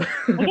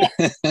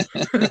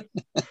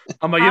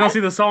 I'm like, you don't see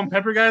the salt and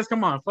pepper guys?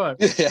 Come on, fuck.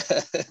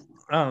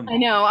 I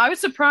know. I was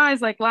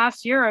surprised. Like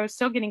last year, I was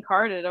still getting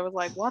carded. I was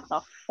like, what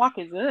the fuck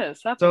is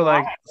this? That's so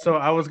wild. So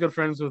I was good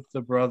friends with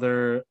the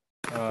brother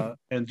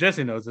and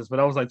Jesse knows this, but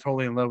I was like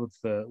totally in love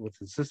with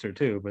his sister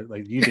too. But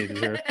like you dated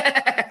her.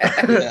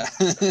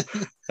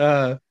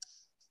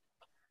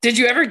 Did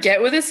you ever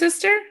get with his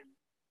sister?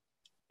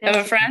 Have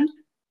a friend?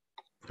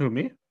 Who,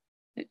 me?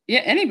 Yeah,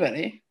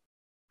 anybody.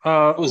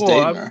 I was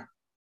dating her.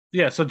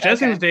 Yeah, so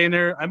Jesse was dating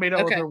her. I made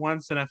out with her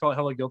once, and I felt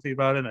hella guilty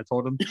about it. And I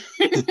told him.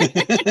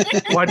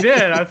 Well, I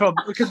did. I felt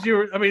because he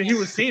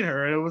was seeing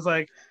her, and it was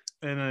like,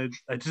 and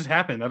it just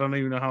happened. I don't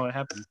even know how it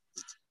happened.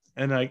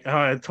 And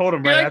I told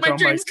him right after. My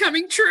dream's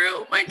coming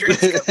true. My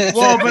dream's coming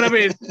well,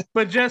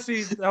 but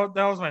Jesse, that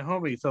was my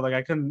homie, so like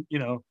I couldn't,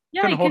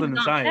 couldn't hold it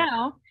inside.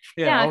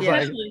 Yeah, I was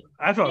like,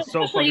 I felt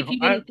so fucking.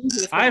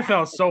 I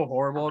felt so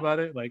horrible about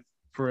it, like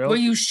for real. Well,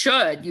 you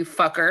should, you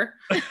fucker.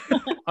 Hey,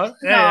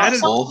 I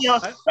didn't.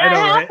 That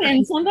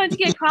happens. Sometimes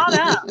you get caught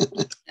up.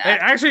 Hey,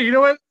 actually, you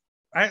know what?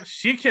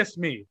 She kissed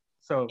me,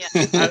 so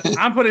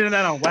I'm putting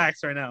that on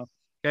wax right now.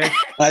 Okay.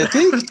 I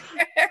think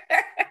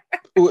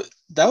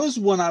that was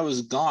when I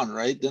was gone,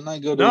 right? Didn't I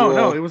go to?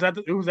 No, it was at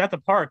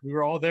the park. We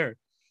were all there.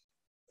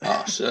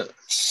 Oh shit!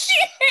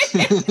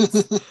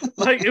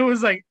 Like it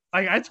was like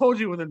I told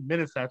you within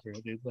minutes after,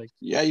 dude. Like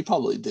yeah, you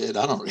probably did.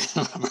 I don't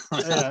remember.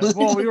 Yeah,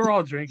 well, we were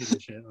all drinking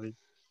and shit. Like,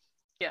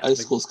 high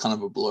school's kind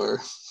of a blur.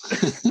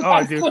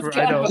 Oh, dude,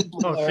 I know.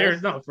 No,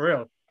 serious, no, for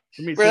real.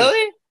 For me too.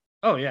 Really?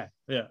 Oh yeah.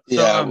 Yeah,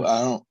 So,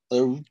 I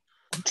don't.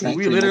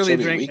 We literally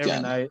drank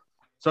every night.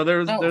 So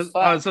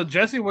so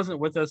Jesse wasn't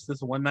with us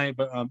this one night,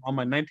 but on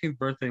my 19th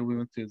birthday, we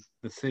went to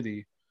the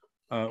city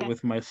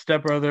with my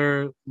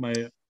stepbrother, my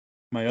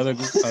other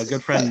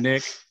good friend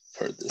Nick.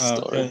 Heard this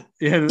story.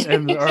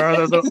 And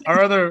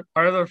our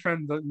other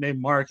friend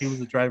named Mark. He was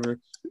the driver.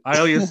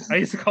 I used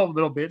to call him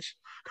little bitch.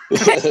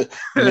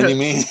 Mini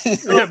me.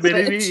 Yeah,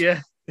 mini me.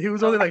 Yeah. He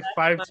was only like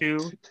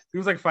 5'2". He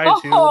was like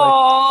 5'2".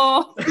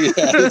 Oh, like,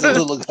 yeah, he's a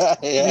little guy.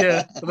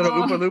 Yeah, a little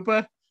Oompa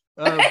Loompa.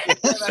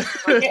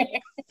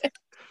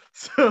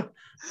 So,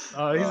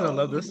 he's gonna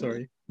love this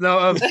story.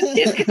 No,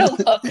 he's gonna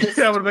love this.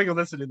 Yeah, I'm gonna make him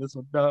listen to this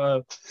one.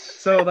 No,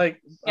 so like,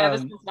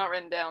 this one's not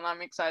written down.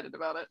 I'm excited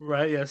about it.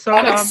 Right? Yeah. So,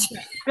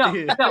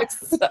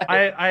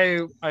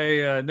 I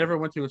never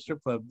went to a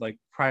strip club like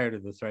prior to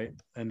this, right?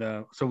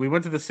 And so we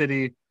went to the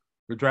city.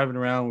 We're driving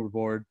around. We're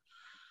bored,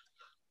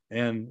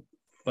 and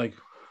like,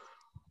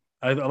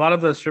 a lot of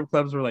the strip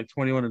clubs were like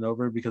 21 and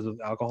over because of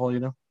alcohol,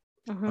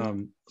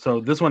 Mm-hmm. So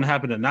this one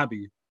happened to not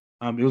be.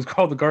 It was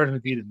called the Garden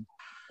of Eden.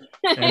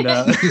 And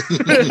of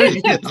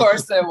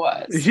course it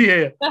was.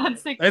 Yeah.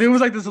 And it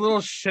was like this little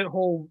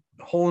shithole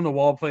hole in the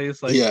wall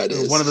place, like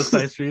one of the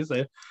side streets.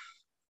 Like,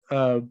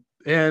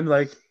 and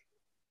like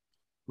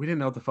we didn't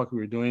know what the fuck we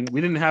were doing.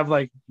 We didn't have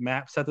like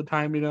maps at the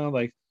time,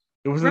 like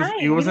it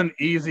wasn't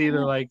easy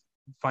to like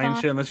find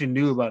shit unless you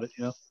knew about it,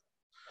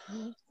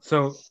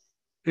 So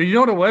you know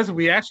what it was?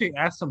 We actually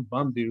asked some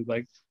bum dude,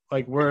 like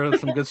where are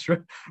some good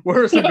strip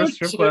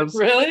clubs?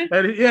 Really?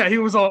 And he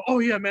was all, oh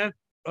yeah, man.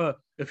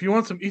 If you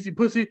want some easy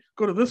pussy,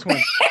 go to this one.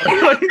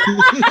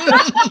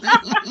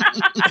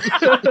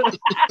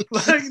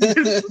 Like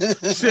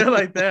shit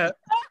like that.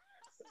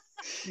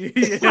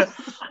 Yeah.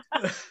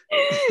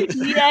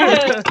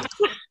 Yeah.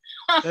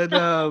 And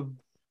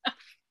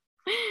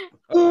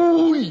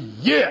oh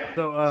yeah.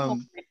 So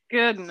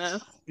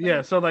goodness.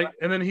 Yeah, so like,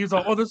 and then he's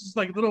like, "Oh, this is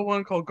like a little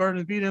one called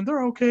Garden of Eden.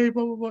 They're okay,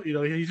 blah blah blah."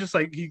 He just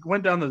like he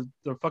went down the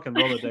fucking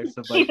Rolodex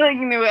of like he like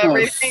knew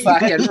everything.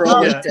 Fucking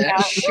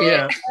Rolodex.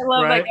 Yeah, I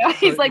love that guy.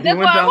 He's like, "That's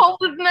why I'm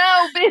holding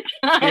now, bitch."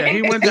 Yeah,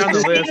 he went down the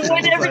list.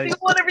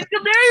 Whatever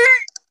today.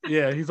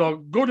 Yeah, he's all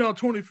go down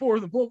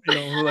 24th and we're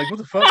like, what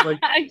the fuck? Like,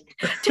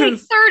 take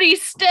 30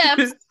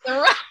 steps.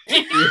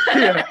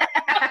 Yeah.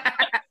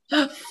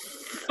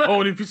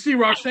 Oh, and if you see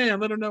Roxanne,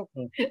 let her know.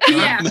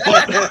 Yeah.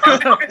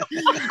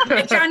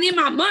 Bitch, I need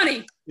my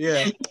money.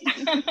 Yeah.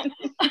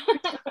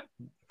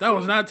 That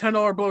was not $10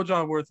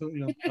 blowjob worth.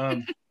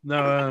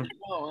 No.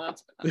 Oh,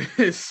 that's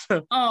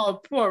bad. Oh,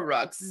 poor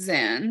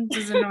Roxanne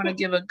doesn't want to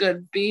give a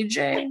good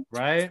BJ.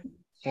 Right.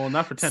 Well,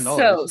 not for $10.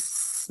 So,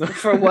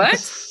 for what?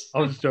 I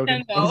was just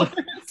joking.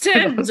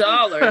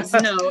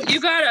 $10. No, you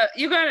gotta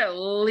at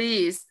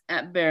least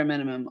at bare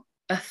minimum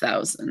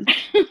 1,000.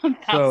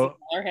 So,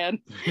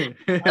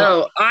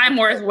 oh, I'm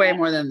worth way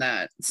more than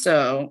that,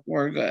 so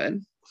we're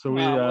good. So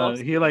he ended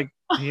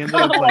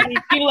up like,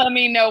 you let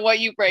me know what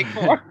you break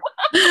for.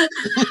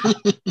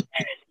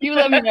 You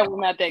let me know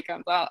when that day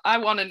comes out. I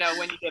want to know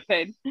when you get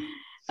paid.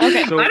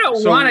 Okay, so, I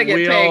don't want to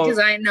get paid because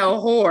I know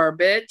whore,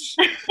 bitch.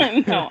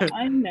 No,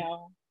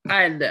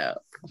 I know.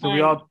 So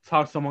we all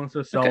talked amongst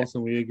ourselves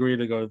and we agreed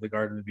to go to the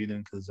Garden of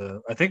Eden because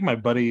I think my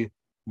buddy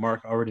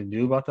Mark already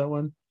knew about that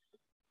one.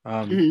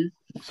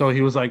 So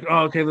he was like,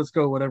 "Oh, okay, let's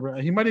go." Whatever.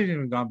 He might have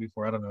even gone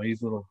before. I don't know.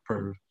 He's a little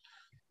perv,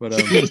 but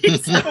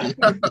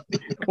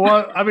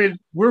well, I mean,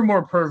 we're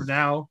more perv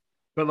now,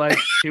 but like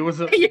he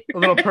was a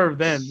little perv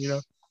then,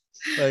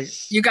 Like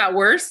you got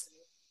worse.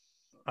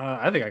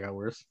 I think I got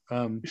worse.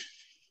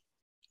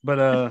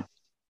 But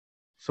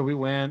so we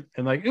went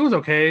and like it was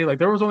okay. Like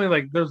there's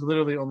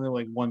literally only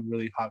like one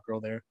really hot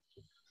girl there.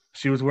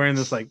 She was wearing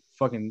this like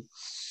fucking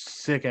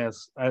sick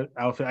ass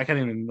outfit. I can't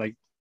even like.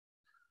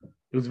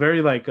 It was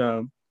very like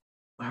I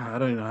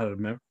don't even know how to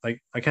remember.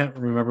 Like I can't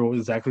remember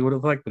exactly what it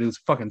was like, but it was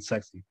fucking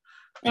sexy.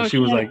 And she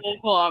was like, a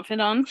cool outfit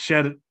on. She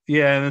had, and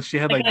then she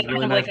had like this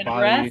really nice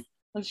body.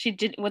 Was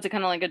it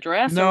kind of like a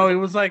dress? No, it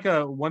was like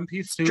a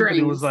one-piece suit, and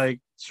it was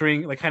like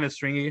string, like kind of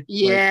stringy.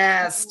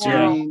 Yeah, like,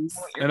 strings.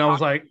 Yeah. And I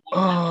was like,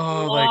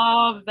 oh,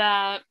 love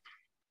that.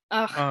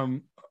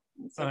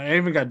 I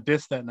even got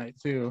dissed that night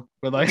too,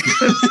 but like,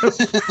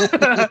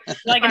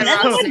 like by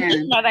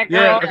that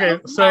girl. Yeah, okay,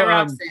 so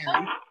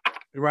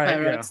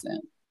right, yeah.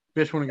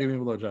 Bitch, want to give me a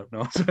blowjob?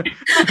 No,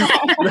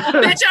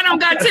 bitch, I don't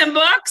got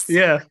 $10.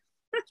 Yeah,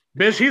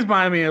 bitch, he's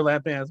buying me a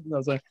lap dance. I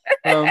was like,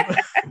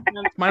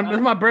 it's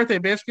my birthday,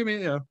 bitch. Give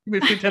me a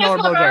 $10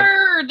 blowjob.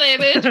 Birthday,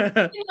 bitch.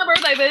 It's my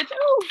birthday,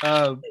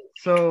 bitch.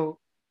 So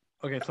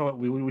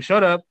we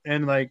showed up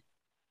and like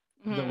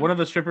one of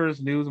the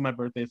strippers knew it was my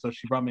birthday, so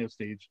she brought me up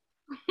stage.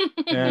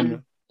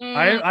 And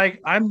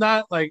I'm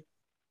not like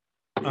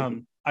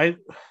I've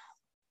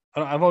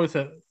always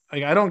said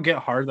like I don't get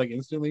hard like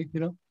instantly,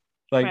 you know,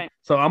 like right.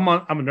 So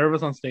I'm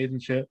nervous on stage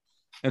and shit,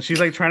 and she's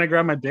like trying to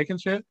grab my dick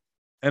and shit,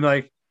 and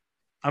like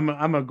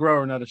I'm a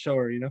grower, not a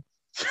shower, you know.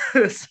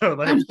 So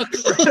like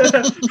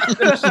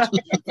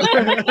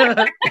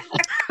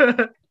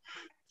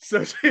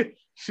so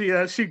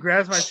she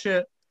grabs my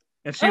shit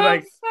and she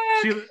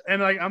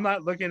I'm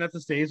not looking at the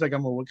stage, like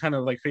I'm kind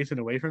of like facing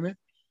away from it.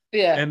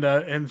 Yeah.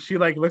 And she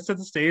like looks at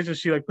the stage and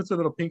she like puts her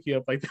little pinky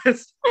up like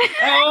this.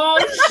 Oh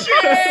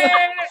shit!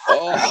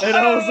 And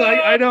I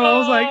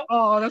was like,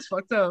 oh, that's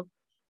fucked up.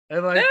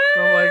 And like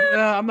I'm like,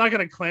 I'm not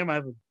gonna claim I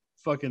have a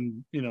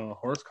fucking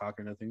horse cock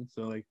or nothing.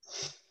 So like,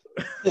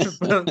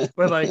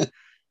 but like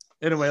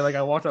anyway, like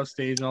I walked off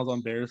stage and I was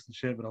embarrassed and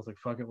shit, but I was like,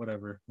 fuck it,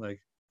 whatever. Like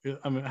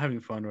I'm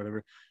having fun, or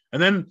whatever. And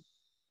then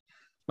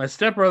my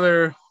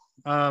stepbrother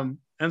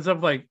ends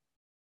up like.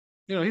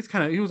 He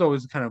was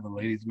always kind of a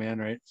ladies' man,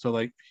 right? So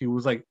like he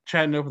was like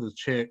chatting up with this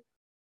chick,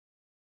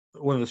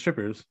 one of the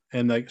strippers,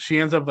 and like she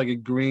ends up like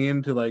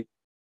agreeing to like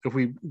if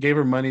we gave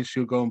her money, she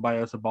would go and buy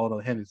us a bottle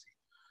of Hennessy.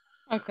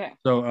 Okay.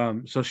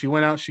 So she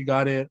went out, she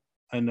got it,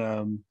 and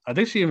I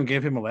think she even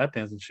gave him a lap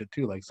dance and shit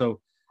too. Like so,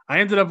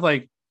 I ended up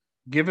like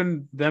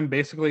giving them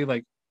basically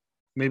like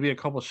maybe a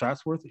couple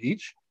shots worth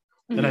each,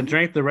 and I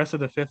drank the rest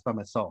of the fifth by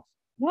myself.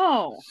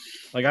 Whoa.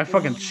 Like I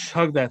fucking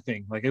chugged that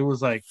thing. Like it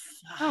was like,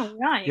 oh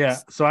nice. Yeah.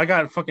 So I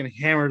got fucking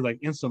hammered like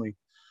instantly.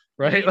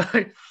 Right?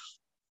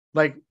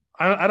 Like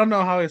I don't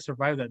know how I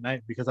survived that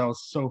night because I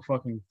was so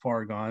fucking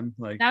far gone.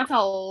 Like that's a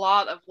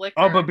lot of liquor.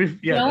 Oh, but it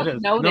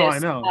is. No, I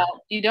know.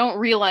 You don't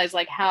realize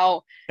like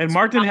how. And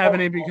Mark didn't have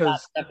any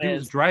because he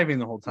was driving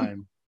the whole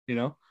time, you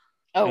know?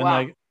 Oh and wow.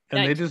 Like,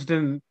 and they just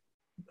didn't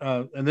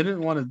and they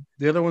didn't want to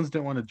the other ones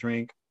didn't want to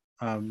drink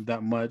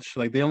that much.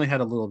 Like they only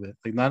had a little bit.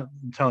 Like not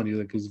I'm telling you,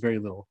 like it was very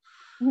little.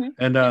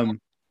 And and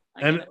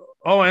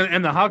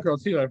the hot girl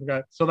too, I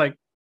forgot. So like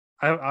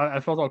I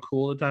felt all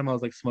cool at the time. I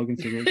was like smoking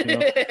cigarettes, you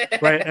know?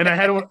 Right? And I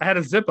had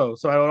a Zippo,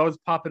 so I would always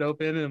pop it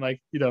open and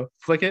like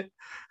flick it.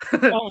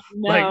 Oh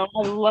no, like,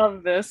 I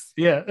love this.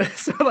 Yeah.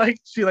 So like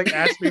she like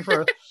asked me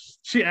for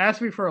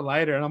a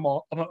lighter, and I'm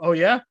like, oh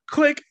yeah,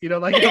 click, like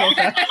like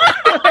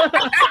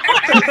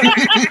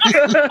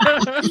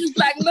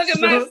look at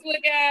my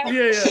slick ass.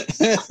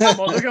 Yeah.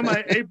 Well, look at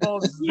my 8-ball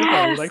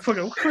Zippo, like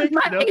fucking click,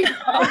 my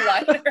 8-ball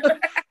lighter.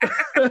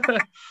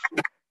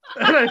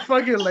 And I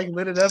fucking like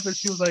lit it up, and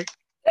she was like,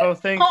 "Oh,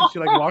 thanks," and she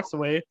like walks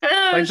away.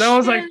 Like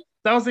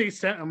that was the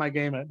extent of my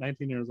game at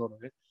 19 years old,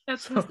 right?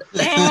 That's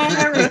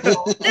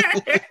hysterical.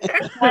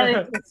 That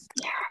is hysterical.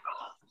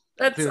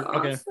 That's Dude, awesome.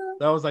 Okay.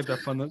 That was like the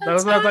fun. That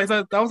was like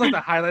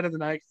the highlight of the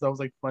night because that was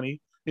like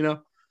funny, Yeah.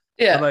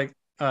 But, like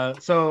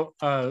so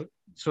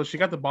she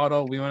got the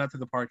bottle. We went out to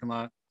the parking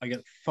lot. I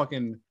get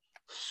fucking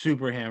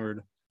super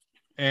hammered,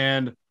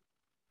 and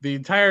the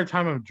entire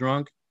time I'm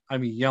drunk,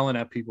 I'm yelling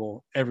at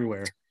people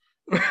everywhere.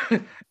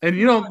 And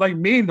like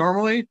me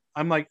normally,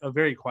 I'm like a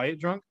very quiet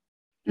drunk.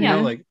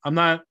 Like I'm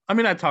not. I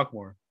mean, I talk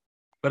more,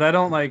 but I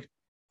don't like.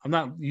 I'm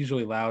not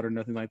usually loud or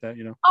nothing like that.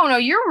 Oh no,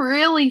 you're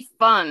really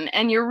fun,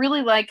 and you're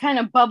really like kind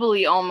of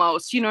bubbly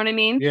almost. You know what I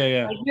mean?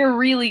 Yeah. Like, you're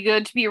really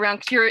good to be around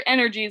because your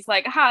energy is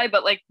like high,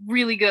 but like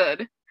really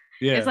good.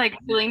 Yeah, it's like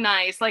really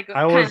nice. Like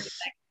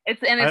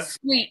it's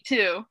sweet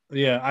too.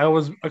 Yeah, I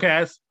was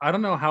okay. I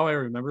don't know how I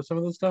remember some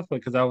of this stuff,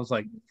 because I was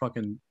like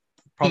fucking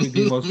probably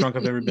the most drunk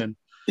I've ever been.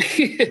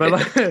 But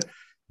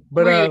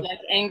were you like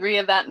angry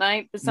of that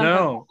night?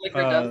 No,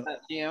 liquor does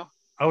that to you.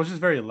 I was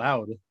just very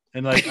loud,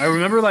 and like I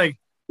remember like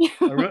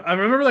I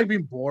remember like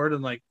being bored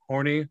and like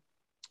horny,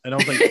 and I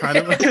was like trying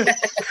to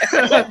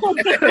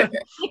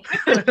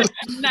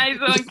nice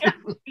one.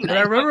 And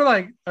I remember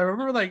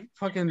like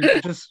fucking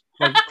just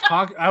like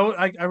talk.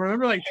 I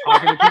remember like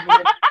talking to people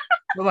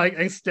for like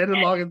extended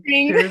long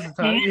periods of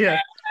time. Yeah.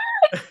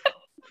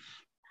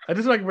 I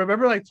just like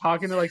remember like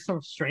talking to like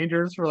some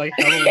strangers for like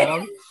hella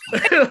long,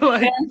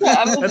 like,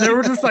 and they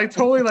were just like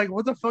totally like,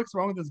 what the fuck's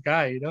wrong with this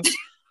guy?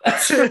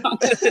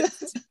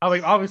 I'm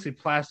like obviously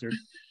plastered,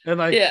 and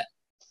like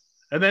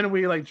and then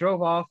we like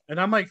drove off, and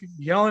I'm like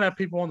yelling at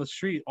people on the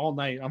street all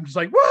night. I'm just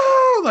like,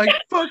 whoa, like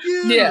fuck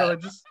you,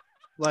 just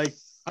like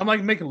I'm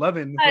like making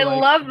loving. I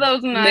love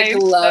those nights.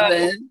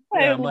 McLovin.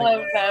 I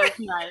love those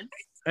nights.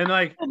 And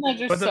like,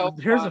 but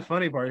here's the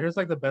funny part. Here's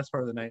like the best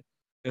part of the night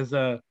is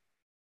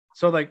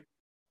so like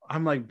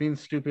I'm like being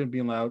stupid,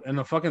 being loud, and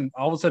the fucking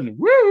all of a sudden,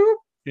 woo,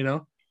 you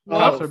know,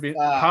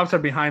 cops are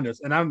behind us,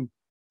 and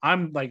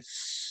I'm like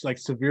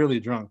severely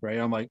drunk, right?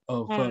 I'm like,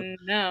 oh fuck. Oh,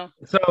 no.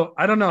 So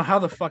I don't know how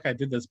the fuck I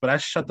did this, but I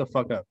shut the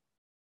fuck up.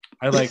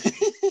 I like,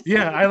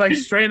 I like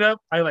straight up.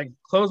 I like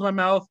closed my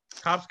mouth.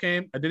 Cops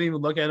came. I didn't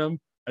even look at them.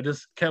 I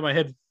just kept my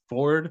head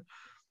forward.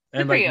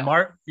 And like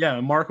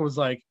Mark was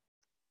like,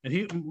 and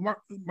he's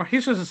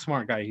just a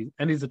smart guy,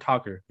 and he's a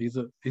talker. He's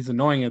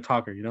annoying and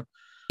talker, you know.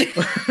 It's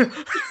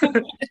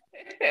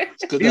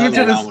good to have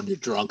him around when you're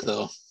drunk,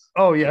 though.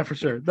 Oh yeah, for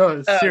sure.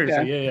 No,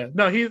 seriously, yeah.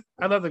 No,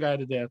 I love the guy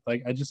to death.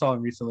 Like I just saw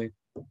him recently.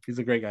 He's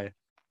a great guy.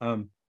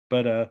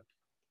 But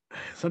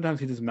sometimes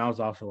he just mouths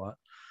off a lot.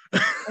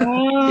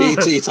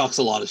 He talks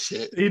a lot of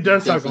shit. He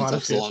does talk a lot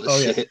of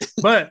shit.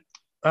 But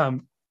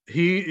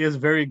he is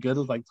very good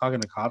with like talking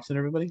to cops and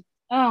everybody.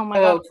 Oh my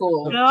god,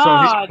 cool.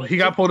 So he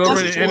got pulled over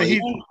and he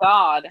thank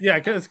God. Yeah,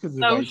 because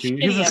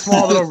he's a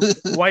small little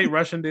white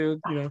Russian dude,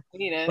 you know.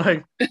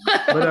 Like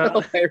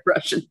white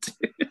Russian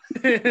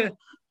dude.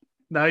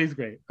 No, he's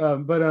great.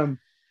 So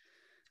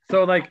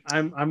like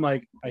I'm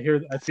like I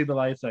see the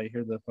lights, I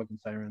hear the fucking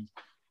sirens.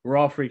 We're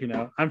all freaking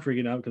out. I'm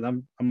freaking out because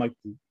I'm like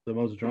the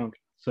most drunk.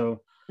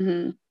 So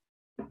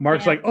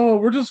Mark's like, oh,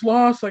 we're just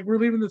lost. Like we're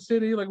leaving the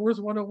city. Like where's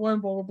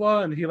 101? Blah blah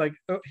blah. And he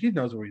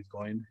knows where he's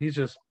going.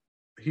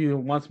 He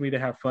wants me to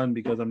have fun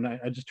because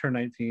I just turned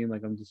 19.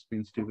 Like I'm just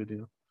being stupid, you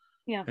know.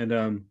 Yeah.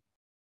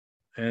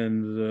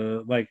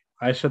 And like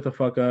I shut the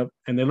fuck up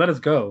and they let us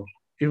go.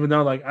 Even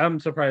though like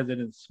I'm surprised they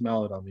didn't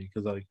smell it on me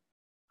because like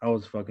I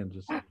was fucking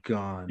just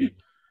gone.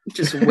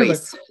 Just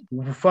wasted.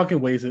 Like, fucking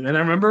wasted. And I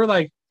remember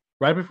like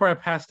right before I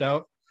passed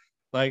out,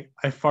 like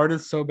I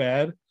farted so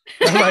bad.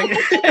 Like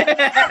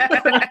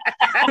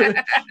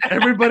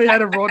everybody had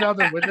to roll down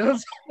their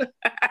windows. That's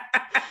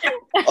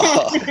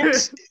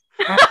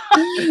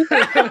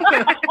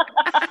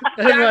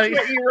like,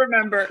 what you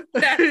remember.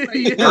 That's what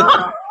you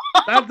remember.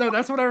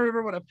 That's what I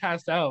remember when I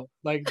passed out.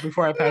 Like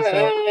before I passed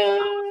out,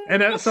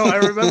 and so I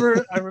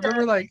remember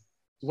like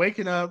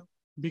waking up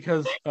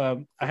because I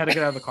had to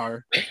get out of the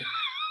car,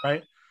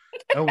 right?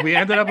 And we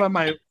ended up at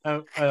my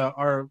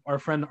our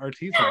friend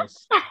RT's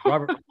house,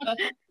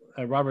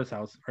 Robert's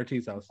house,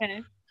 RT's house,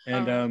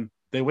 and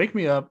they wake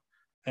me up,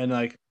 and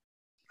like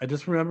I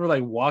just remember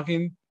like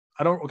walking.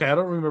 I don't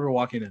remember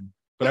walking in,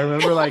 but I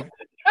remember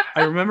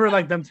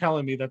like them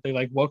telling me that they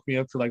like woke me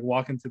up to like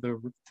walk into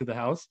the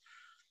house,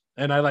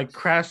 and I like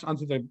crashed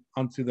onto the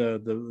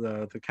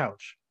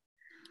couch,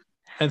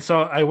 and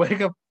so I wake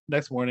up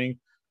next morning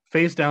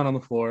face down on the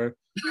floor.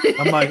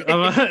 I'm like,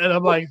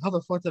 how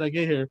the fuck did I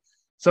get here?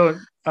 So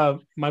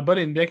my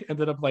buddy Nick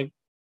ended up like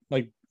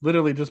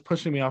literally just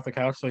pushing me off the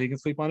couch so he can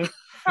sleep on it.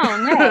 Oh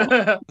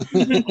no!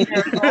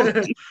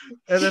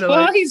 And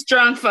then he's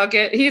drunk. Fuck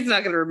it, he's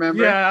not gonna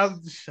remember. Yeah,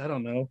 I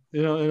don't know.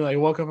 You know, and I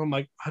woke up. I'm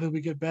like, how did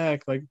we get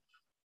back? Like,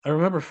 I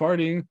remember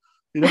farting.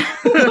 You know,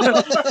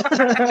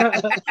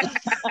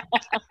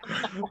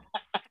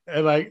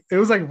 and like it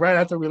was like right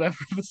after we left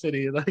from the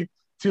city, like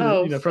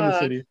from the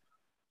city,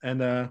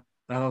 and that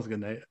was a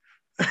good night.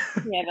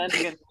 Yeah, that's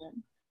a good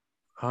one.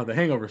 Oh, the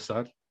hangover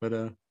sucked, but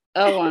yeah.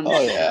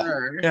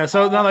 Yeah,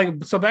 so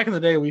not back in the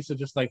day we used to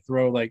just like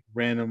throw like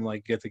random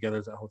like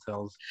get-togethers at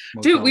hotels.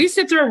 Dude, we used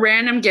to throw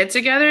random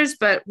get-togethers,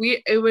 but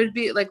it would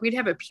be like we'd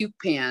have a puke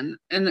pan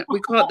and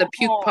we call it the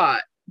puke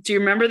pot. Do you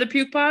remember the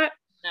puke pot?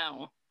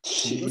 No.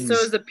 Jeez. So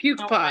it was the puke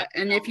pot,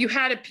 and if you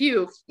had a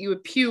puke, you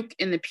would puke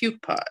in the puke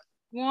pot.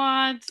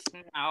 What?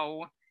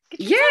 No.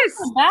 Yes.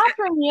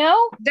 Bathroom, yo.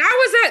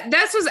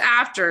 That was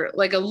after,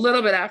 like a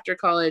little bit after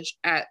college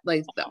at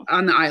like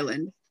on the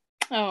island.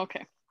 Oh,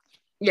 okay.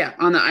 Yeah,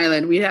 on the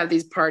island we'd have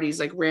these parties,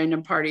 like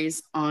random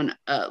parties on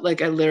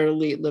like I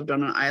literally lived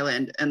on an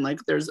island, and like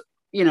there's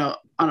on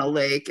a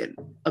lake and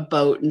a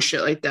boat and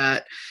shit like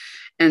that,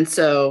 and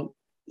so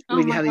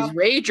we'd have these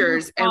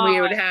ragers, and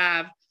we would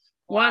have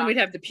one, we'd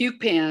have the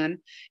puke pan,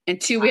 and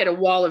two, we had a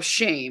wall of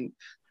shame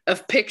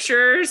of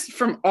pictures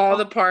from all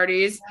the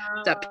parties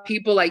that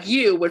people like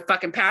you would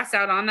fucking pass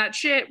out on that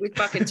shit. We'd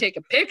fucking take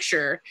a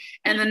picture,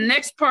 and the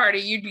next party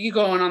you'd be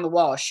going on the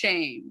wall of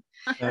shame.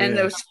 And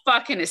those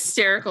fucking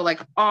hysterical, like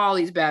all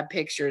these bad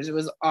pictures. It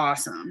was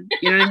awesome.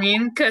 You know what I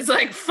mean? Because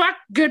like fuck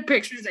good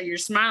pictures that you're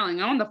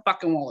smiling. I want the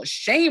fucking wall of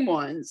shame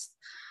ones.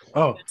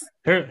 Oh,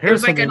 here's it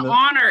was like an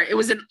honor. It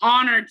was an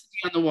honor to be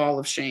on the wall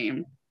of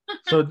shame.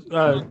 So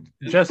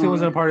Jesse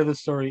wasn't a part of this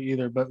story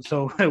either, but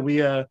so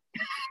we it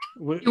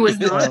was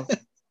not.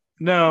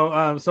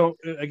 No, so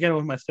again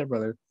with my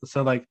stepbrother.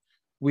 So like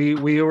we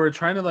were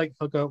trying to like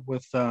hook up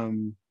with a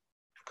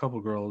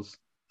couple girls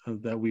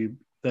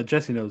that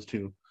Jesse knows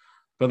too.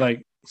 But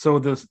like, so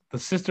the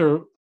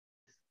sister,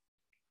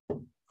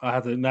 I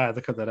have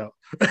to cut that out.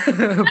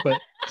 But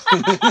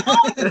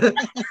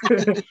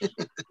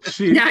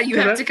now you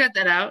have to cut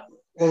that out.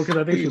 Well, because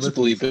I think she listens.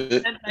 Bleep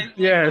it.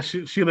 Yeah, she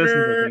listens.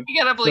 I think.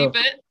 You gotta bleep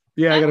it.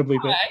 Yeah, I gotta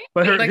bleep it.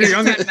 But her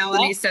younger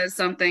Melanie says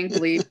something,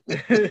 bleep.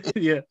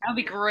 Yeah, that'd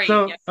be great.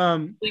 So yeah.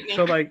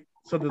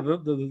 so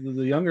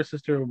the younger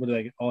sister would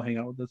like all hang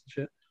out with us and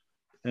shit,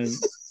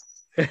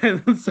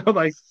 and so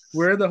like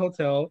we're in the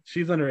hotel.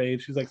 She's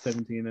underage. She's like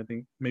 17, I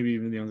think, maybe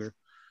even younger.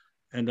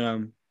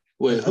 And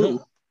wait,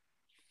 who?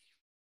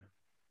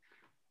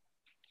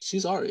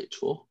 She's our age,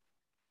 fool.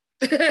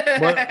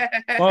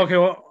 Okay,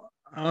 well.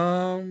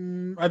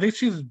 I think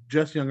she's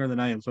just younger than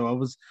I am. So I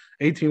was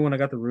 18 when I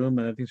got the room,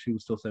 and I think she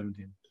was still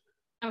 17.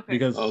 Okay.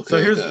 Because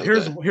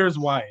here's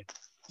why.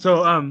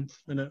 So and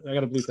I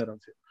gotta bleep that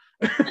out too.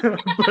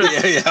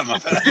 Yeah, my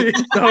bad.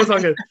 No, it's all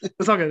good.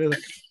 It's all good.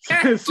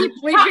 Keep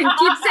bleeping.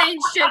 Keep saying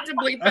shit to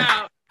bleep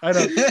out. I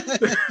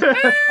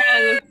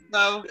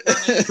know.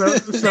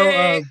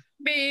 So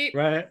beep,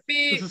 right.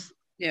 Beep.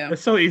 Yeah.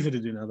 It's so easy to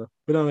do now though.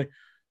 But anyway,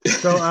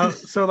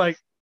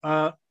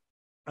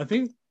 I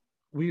think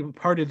we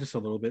partied just a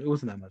little bit. It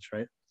wasn't that much,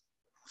 right?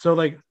 So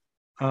like,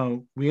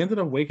 we ended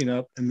up waking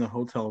up in the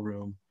hotel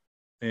room,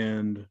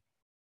 and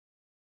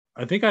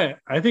I think I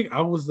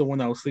was the one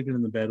that was sleeping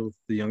in the bed with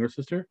the younger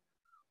sister,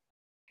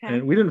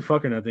 and we didn't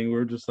fuck or nothing. We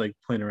were just like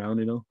playing around,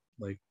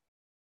 like.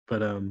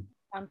 But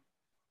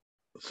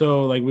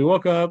so like we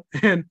woke up,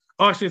 and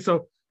actually,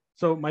 so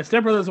my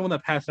stepbrother's the one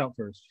that passed out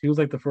first. He was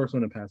like the first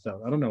one to pass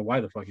out. I don't know why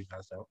the fuck he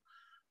passed out,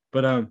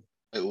 but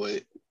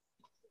Wait.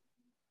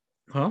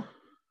 Huh?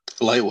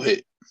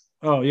 Lightweight.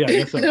 Oh yeah, I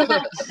guess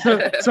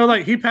so. So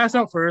like he passed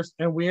out first,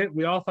 and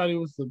we all thought it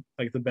was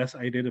the best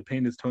idea to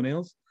paint his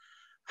toenails.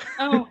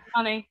 Oh,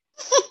 funny.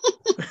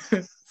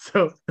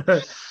 So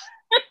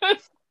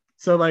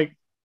like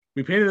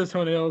we painted his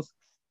toenails,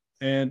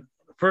 and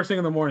first thing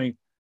in the morning,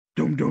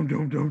 doom doom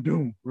doom doom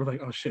doom. We're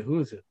like, oh shit, who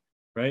is it?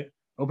 Right?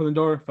 Open the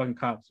door, fucking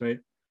cops, right?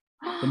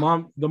 The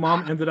mom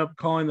ended up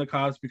calling the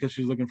cops because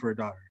she was looking for her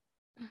daughter.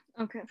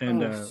 Okay.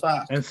 And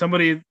and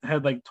somebody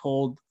had like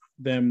told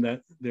them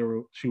that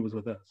she was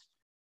with us.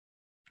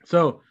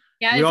 So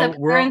yeah, it's a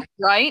parent's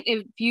right.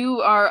 If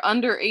you are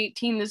under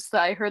 18,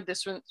 I heard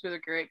this through the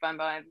grapevine,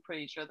 but I'm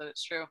pretty sure that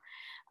it's true.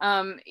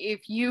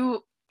 If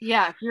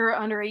you're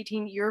under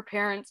 18, your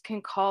parents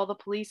can call the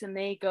police and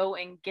they go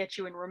and get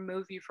you and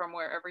remove you from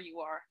wherever you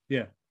are.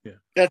 Yeah.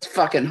 That's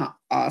fucking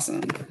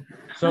awesome.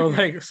 So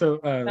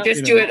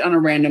just do it on a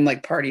random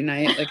like party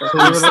night, like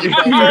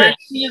I'd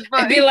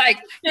be like,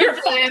 "You're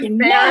fucking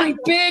naughty,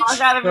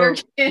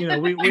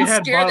 bitch!" We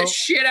had scare the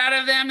shit out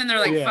of them, and they're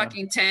like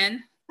fucking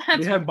 10.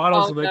 We had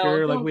bottles of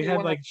liquor, like we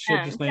had like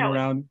shit just laying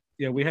around.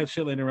 Yeah, we had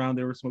shit laying around.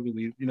 They were smoking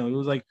weed. It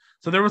was like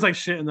there was like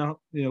shit in the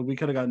we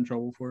could have gotten in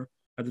trouble for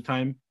at the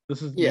time.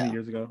 This is many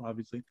years ago,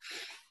 obviously.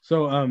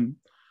 So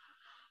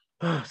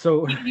you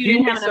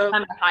didn't have enough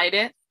time to hide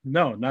it.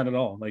 No, not at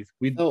all. Like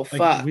we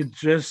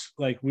just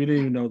like we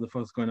didn't even know the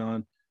fuck's going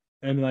on,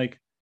 and like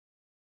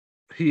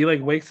he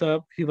like wakes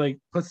up, he like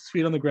puts his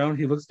feet on the ground,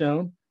 he looks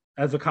down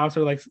as the cops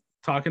are like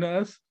talking to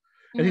us,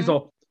 and he's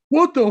all,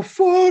 "What the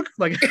fuck?"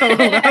 Like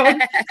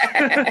loud.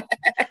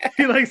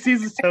 He like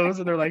sees his toes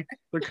and they're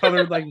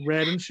colored like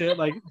red and shit,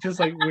 like just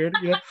like weird,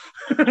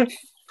 and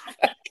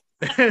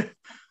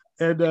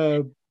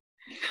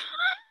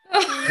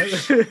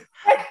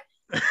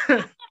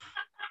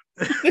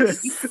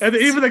and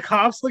even the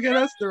cops look at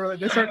us.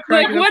 They start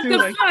cracking like, up what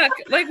the fuck?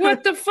 Like,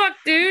 what the fuck,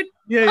 dude?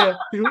 Yeah.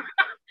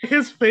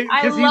 His face.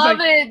 I love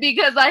it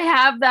because I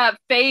have that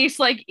face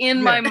like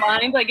in my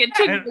mind. Like it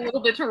took a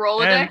little bit to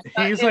Rolodex.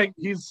 He's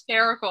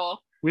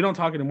hysterical. We don't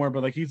talk anymore,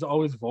 but like he's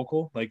always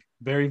vocal, like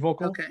very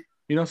vocal. Okay.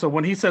 So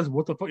when he says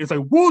 "what the fuck," it's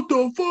like "what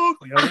the fuck."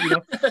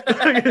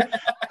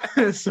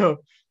 So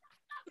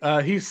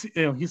he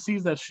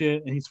sees that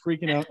shit and he's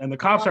freaking out, and the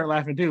cops start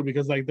laughing too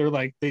because like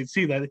they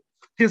see that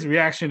his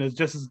reaction is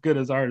just as good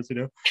as ours,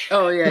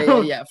 Oh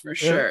yeah, for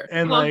sure.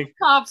 And like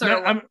cops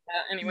are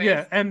anyway.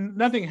 Yeah, and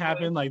nothing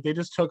happened. Like they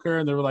just took her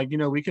and they were like,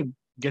 we could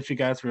get you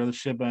guys for other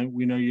shit, but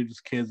we know you're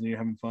just kids and you're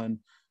having fun.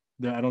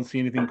 I don't see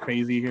anything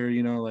crazy here,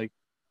 like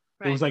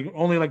it was like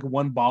only like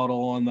one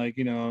bottle and like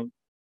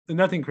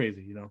nothing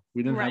crazy,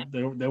 we didn't have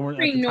they weren't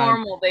pretty at the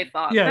normal. Time, they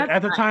thought. Yeah,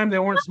 at the time they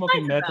weren't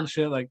smoking meth and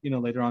shit like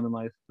later on in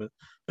life, but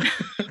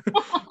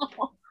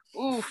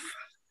oof.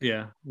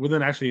 Yeah,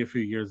 within actually a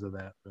few years of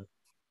that, but.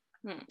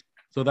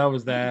 So that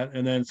was that,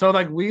 and then so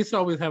like we used to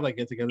always have like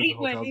get-togethers at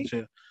hotels and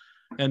shit,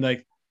 and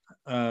like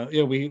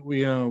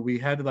we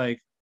had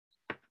like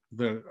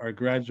our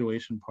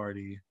graduation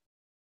party,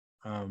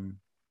 and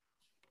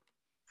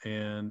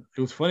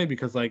it was funny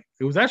because like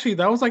it was actually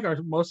that was like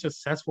our most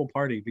successful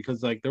party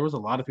because like there was a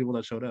lot of people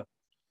that showed up.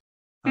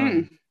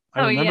 I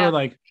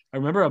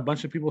remember a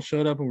bunch of people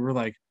showed up and we were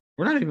like,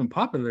 we're not even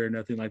popular or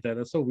nothing like that.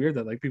 That's so weird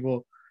that like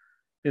people,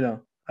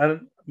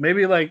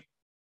 maybe like.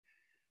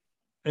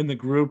 In the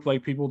group,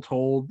 like people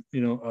told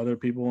other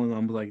people, and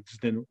I'm like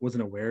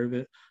wasn't aware of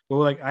it. But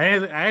like I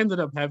ended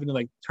up having to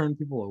like turn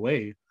people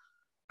away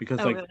because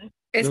really?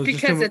 It's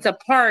because it's a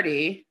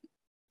party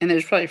and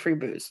there's probably free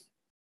booze.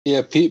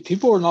 Yeah,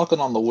 people were knocking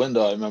on the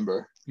window. I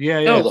remember.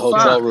 Yeah. The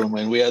hotel room,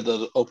 and we had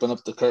to open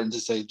up the curtain to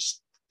say,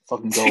 "Just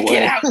fucking go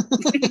away."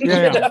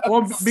 Yeah.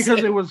 Well,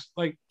 because it was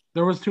like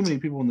there was too many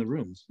people in the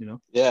rooms, you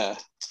know. Yeah.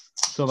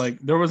 So like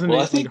there wasn't.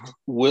 Well, I think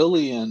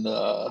Willie and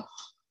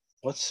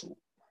what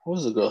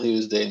was the girl he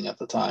was dating at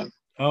the time?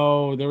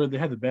 Oh, they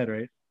had the bed,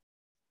 right?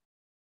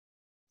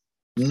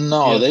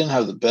 No, they didn't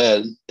have the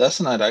bed. That's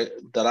the night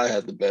I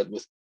had the bed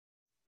with.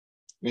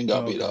 We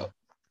got beat up.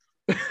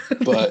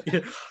 But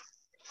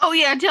oh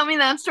yeah, tell me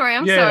that story.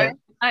 I'm sorry.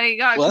 I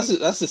got. Well,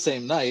 that's the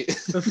same night.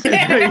 All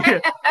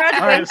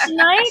right,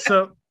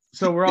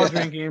 so we're all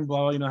drinking,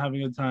 blah, you know,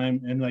 having a good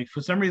time, and like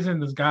for some reason,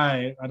 this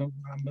guy, I don't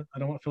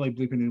feel like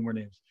bleeping any more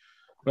names.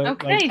 But,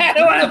 okay, like, I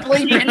don't want to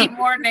bleep any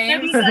more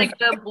names. Like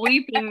the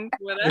bleeping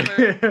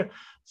whatever.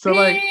 So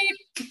like.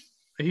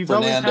 He's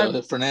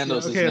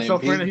Fernando's his name.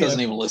 He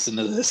doesn't even listen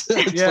to this.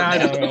 Yeah, I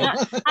know. Right?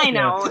 I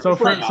know. Yeah. So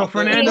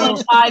Fernando,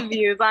 5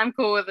 views. I'm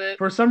cool with it.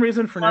 For some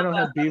reason, Fernando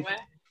had beef.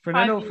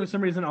 Fernando, for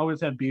some reason,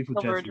 always had beef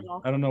with Jesse.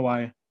 I don't know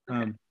why.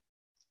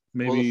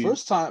 Maybe well,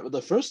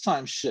 the first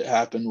time shit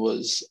happened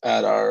was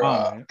at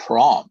our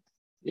prom.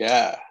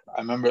 Yeah, I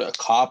remember a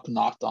cop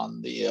knocked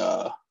on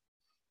the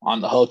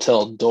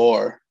hotel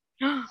door,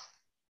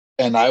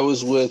 and I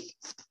was with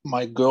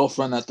my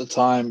girlfriend at the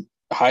time,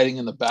 hiding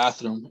in the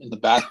bathroom in the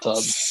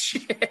bathtub,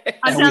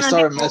 and we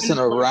started messing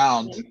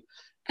around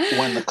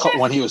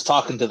when he was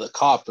talking to the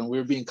cop, and we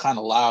were being kind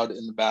of loud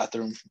in the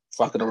bathroom,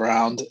 fucking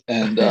around.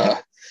 And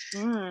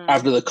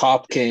after the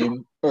cop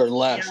came or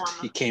left,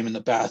 he came in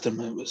the bathroom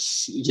and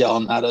was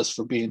yelling at us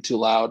for being too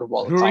loud.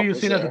 While who were you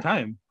seeing at the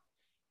time?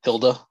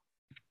 Hilda.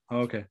 Oh,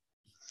 okay.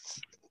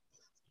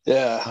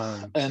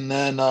 Yeah, and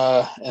then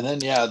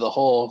the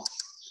whole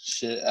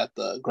shit at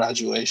the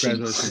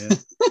graduation. Yeah.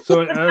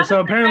 So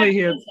apparently he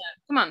had.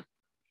 Come on.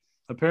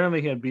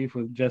 Apparently he had beef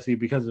with Jesse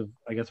because of,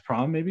 I guess,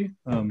 prom, maybe.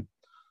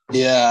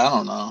 Yeah, I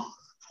don't know.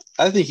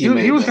 I think he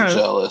was kind of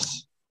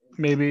jealous.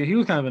 Maybe he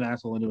was kind of an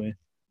asshole anyway.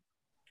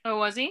 Oh,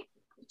 was he?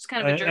 It's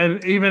kind of a jerk.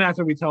 And even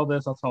after we tell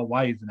this, I'll tell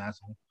why he's an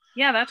asshole.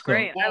 Yeah, that's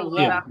great. I love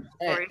that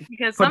story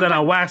because put that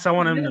on wax. I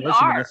want him to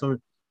listen to this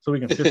so we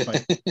can fist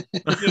fight.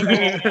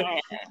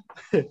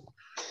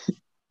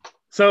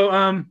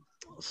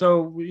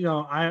 So you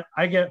know,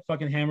 I get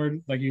fucking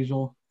hammered like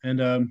usual,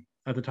 and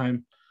at the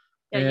time,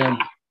 and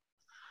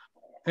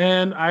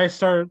I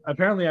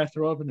apparently I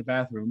throw up in the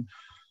bathroom,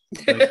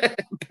 like,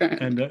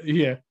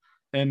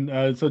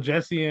 and so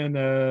Jesse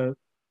and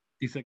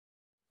he's like,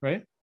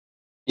 right?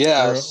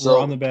 Yeah, we're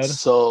on the bed.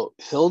 So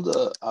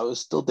Hilda, I was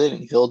still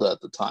dating Hilda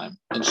at the time,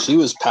 and she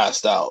was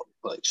passed out,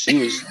 like she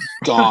was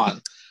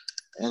gone,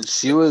 and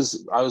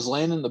I was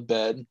laying in the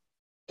bed,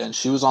 and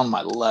she was on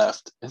my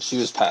left, and she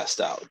was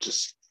passed out,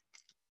 just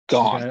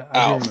gone I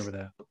out. remember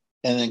that.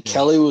 And then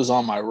Kelly was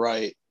on my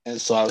right, and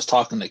so I was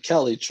talking to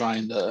Kelly,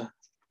 trying to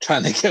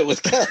get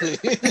with Kelly.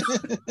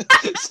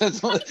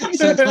 since my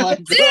girl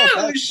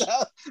passed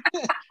out.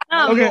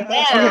 Okay.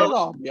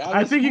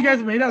 I think you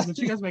guys made out. Did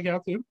you guys make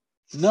out too?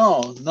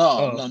 No,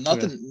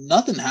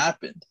 nothing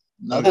happened.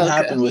 Nothing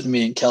happened with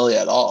me and Kelly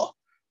at all.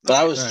 But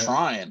I was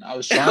trying. I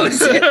was trying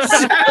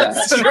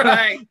to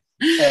trying.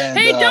 And,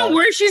 hey, don't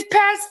worry, she's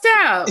passed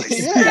out.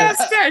 She's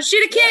passed out.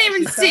 She can't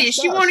even see.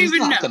 She won't even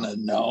know. She's not gonna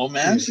know,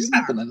 man. She's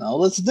not gonna know.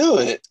 Let's do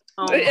it.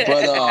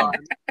 But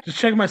just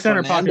check my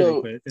center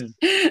pocket.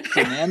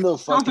 Fernando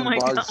fucking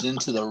barged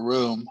into the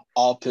room,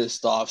 all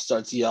pissed off,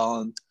 starts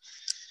yelling,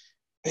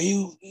 "Hey,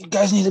 you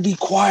guys need to be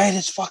quiet.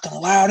 It's fucking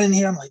loud in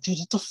here." I'm like, dude,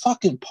 it's a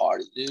fucking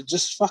party, dude.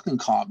 Just fucking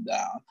calm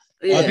down.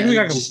 Yeah. I think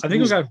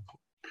we got.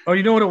 Oh,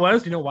 you know what it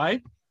was? You know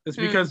why? It's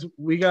because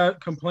we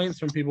got complaints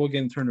from people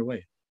getting turned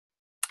away.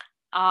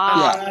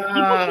 People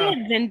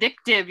get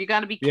vindictive. You got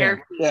to be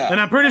careful. Yeah. And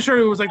I'm pretty sure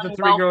it was like the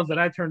three girls that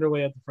I turned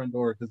away at the front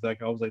door because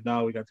like I was like,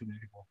 no, we got too many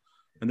people,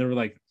 and they were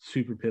like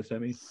super pissed at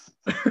me.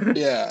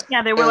 Yeah,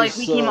 they were like,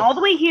 we came all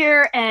the way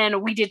here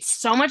and we did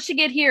so much to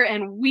get here,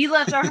 and we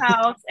left our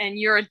house, and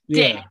you're a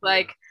dick.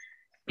 Like,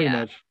 pretty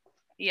much.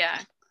 Yeah,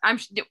 I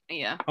was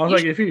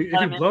like, if you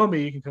blow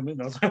me, you can come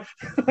in. I was like,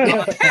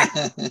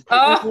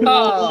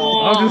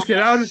 I'll just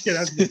kidding.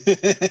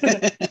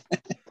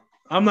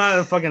 I'm not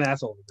a fucking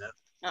asshole with that.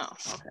 Oh,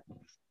 okay.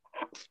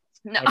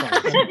 No. All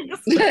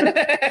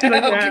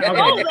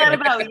that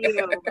about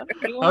you.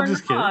 I'm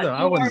just kidding. No,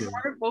 I wouldn't. You're a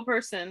wonderful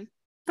person.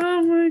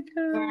 Oh my god.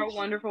 You're a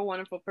wonderful,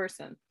 wonderful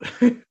person.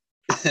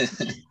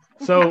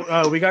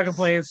 So we got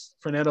complaints.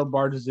 Fernando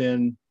barges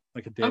in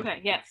like a dick.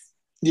 Okay, yes.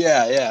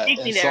 Yeah.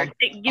 Take me there.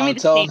 I'm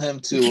telling him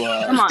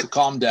to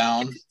calm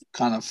down,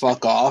 kind of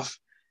fuck off.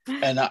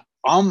 And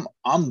I'm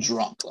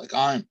drunk. Like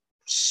I'm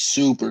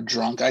super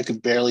drunk. I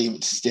could barely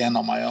even stand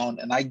on my own.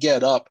 And I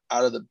get up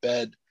out of the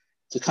bed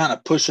to kind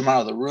of push him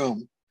out of the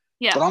room.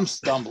 Yeah. But I'm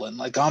stumbling.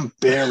 Like I'm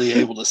barely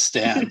able to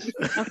stand.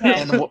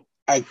 Okay. And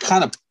I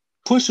kind of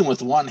push him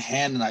with one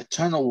hand, and I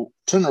turn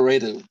away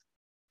to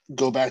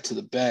go back to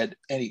the bed.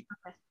 And he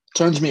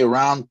turns me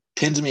around,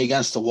 pins me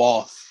against the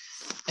wall,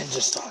 and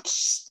just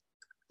starts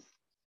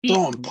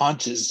throwing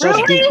punches.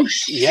 Really?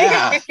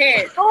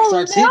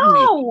 Starts hitting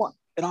me.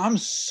 And I'm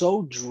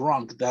so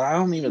drunk that I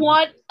don't even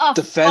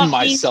defend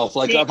myself.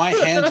 Like my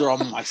hands are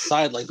on my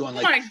side, like going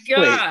like, "Oh my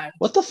god, wait,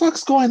 what the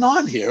fuck's going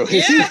on here?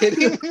 Is he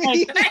hitting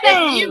me?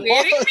 Are you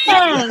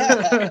hitting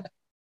me?"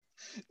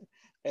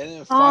 And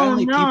then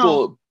finally,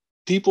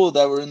 people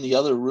that were in the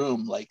other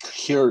room like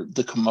hear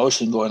the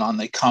commotion going on.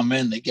 They come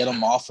in, they get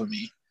them off of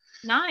me.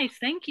 Nice,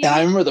 thank you. And I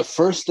remember the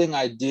first thing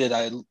I did,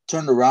 I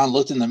turned around,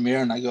 looked in the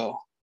mirror, and I go,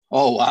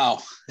 "Oh wow!"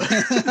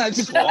 I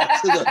just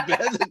walked to the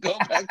bed to go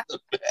back to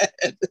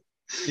bed.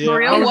 Yeah,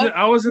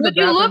 I was in the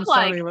bathroom.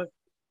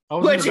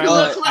 What did you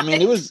look like? I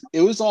mean,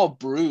 it was all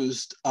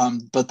bruised.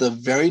 But the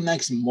very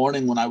next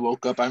morning when I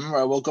woke up, I remember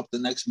I woke up the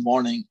next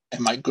morning,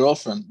 and my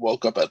girlfriend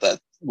woke up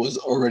was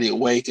already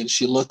awake, and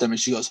she looked at me, and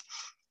she goes,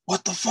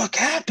 "What the fuck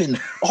happened?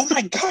 Oh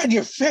my God,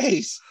 your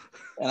face!"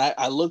 And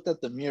I looked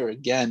at the mirror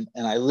again,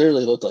 and I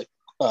literally looked like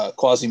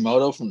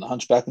Quasimodo from The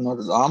Hunchback of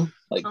Notre Dame,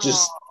 like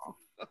just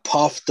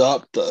puffed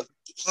up. The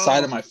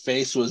side of my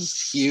face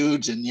was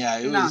huge, and yeah,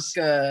 it not was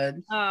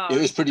good. It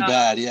was pretty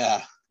bad.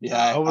 Yeah.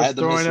 I was I had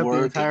to throwing miss up the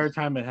work entire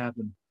time it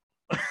happened.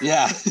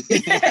 Yeah.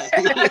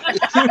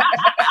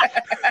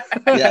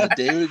 Yeah,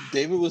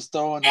 David was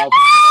throwing up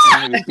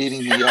when he was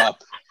beating me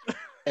up.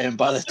 And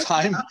by the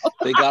time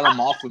they got him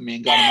off of me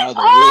and got him out of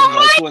the room,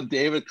 that's when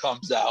David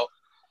comes out.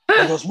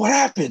 He goes, "What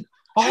happened?"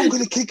 "Oh, I'm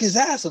going to kick his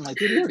ass." I'm like,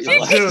 "Dude, you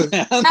already left."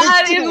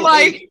 That is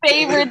my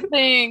favorite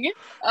thing.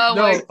 Oh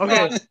no, my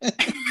okay. God.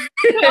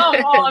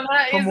 Come on,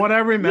 From what I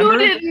remember,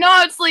 you did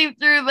not sleep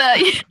through that.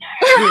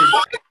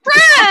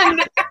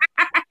 Friend!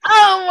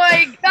 Oh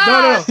my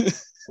God. No.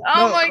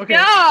 Oh No, my okay.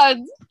 God.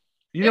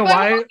 You know if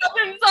I why? woke up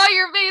and saw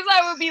your face,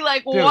 I would be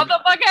like, what the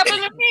fuck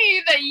happened to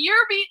me that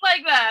you're beat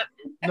like that?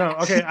 No,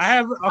 okay,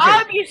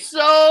 I'd be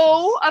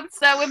so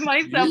upset with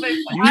myself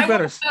if I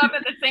better woke up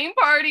at the same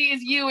party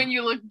as you and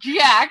you look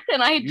jacked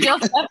and I had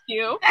just left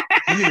you.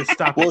 You need to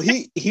stop. Well,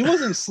 he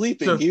wasn't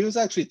sleeping. He was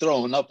actually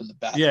throwing up in the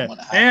bathroom. Yeah, when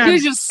it happened. He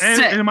was just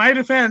sick. in my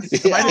defense,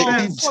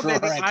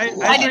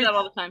 I do that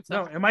all the time.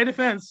 So. No, in my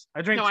defense,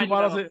 I drank two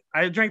bottles.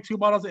 I drank 2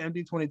 bottles of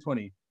MD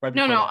 2020. Right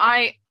before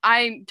that.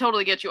 I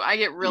totally get you. I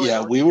get really.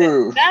 Yeah, we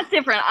were. That's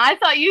different. I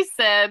thought you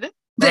said.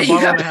 That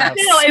you got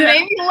Still, it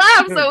made me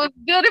laugh, so it was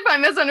good if I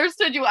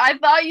misunderstood you. I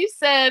thought you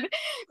said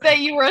that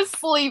you were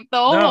asleep the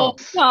whole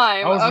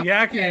time. I was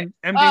yakking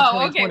MD 2020.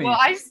 Oh, okay. Well,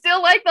 I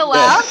still like the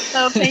laugh,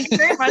 so thank you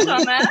very much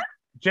on that.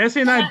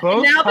 Jesse and I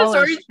both. Now the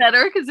story's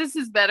better because this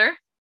is better.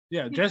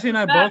 Yeah, Jesse and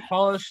I both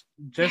polished.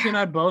 Jesse and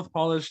I both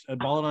polished a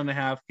bottle and a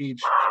half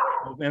each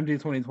of MD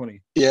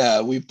 2020.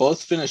 Yeah, we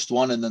both finished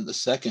one, and then the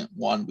second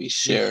one we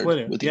shared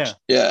with each.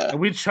 Yeah, and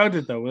we chugged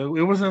it though.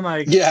 It wasn't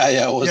like. Yeah,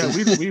 it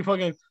wasn't. Yeah, we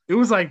fucking. It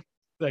was like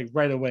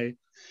right away,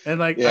 and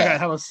like I got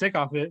hella sick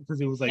off it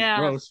because it was like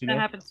gross. You know,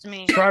 that happens to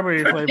me.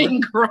 Strawberry flavor.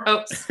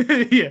 Gross.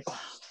 Yeah.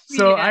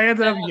 So I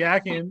ended up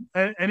yakking,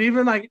 and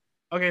even like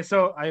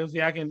so I was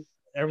yakking.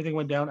 Everything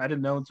went down. I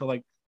didn't know until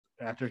like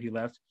after he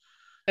left.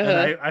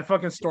 And I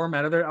fucking stormed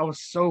out of there. I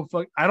was so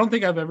I don't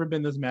think I've ever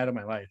been this mad in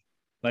my life.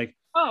 Like,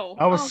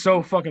 I was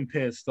so fucking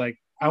pissed. Like,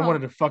 I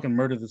wanted to fucking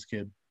murder this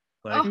kid.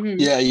 Like,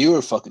 yeah, you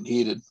were fucking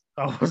heated.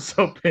 I was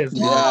so pissed.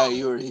 Yeah,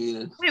 you were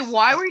heated. Wait,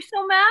 why were you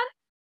so mad?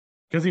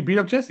 Because he beat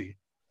up Jesse.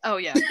 Oh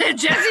yeah,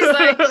 Jesse's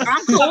like,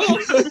 I'm cool.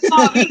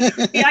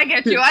 Yeah, I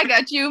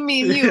got you.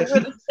 Me and you, we're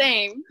the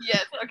same.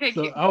 Yes. Okay.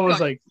 So I was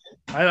like,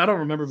 I don't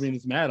remember being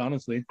this mad,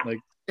 honestly. Like,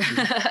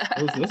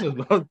 this is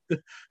about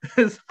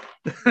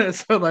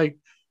so like.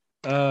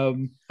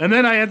 And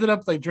then I ended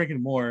up like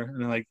drinking more,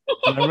 and like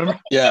I remember,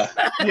 yeah,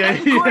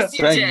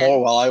 drank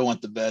more while I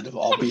went to bed,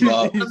 all beat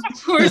up. Of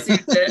course you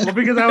did. Well,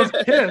 because I was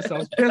pissed,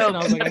 and I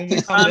was like, I need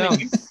to calm down.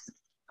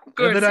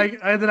 And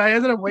then I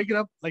ended up waking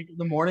up like in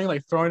the morning,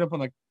 like throwing up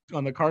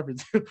on the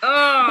carpet.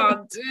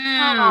 Oh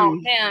damn! Oh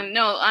man,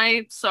 no,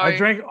 I'm sorry. I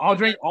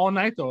drank all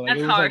night though. Like,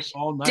 That's it was harsh.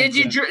 like all night. Did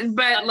you drink?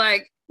 But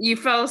like you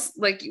fell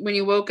like when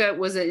you woke up,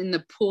 was it in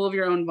the pool of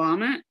your own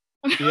vomit?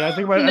 Yeah, I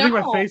think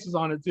my face was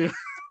on it too.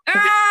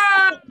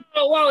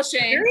 Oh, wall of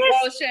shame.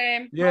 Wall of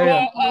shame.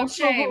 Yeah. Wall of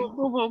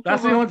shame.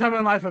 That's the only time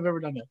in life I've ever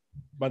done that,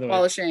 by the way.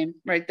 Wall of shame,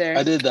 right there.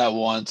 I did that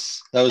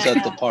once. That was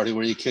at the party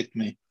where you kicked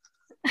me.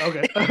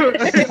 Okay.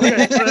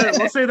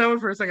 We'll say that one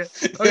for a second.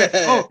 Okay.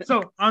 Oh,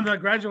 so on the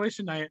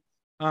graduation night,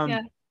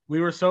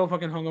 we were so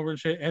fucking hungover and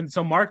shit, and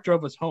so Mark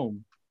drove us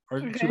home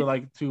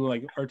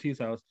to RT's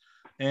house,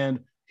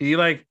 and he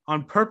like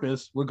on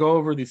purpose would go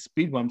over these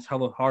speed bumps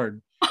hella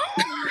hard.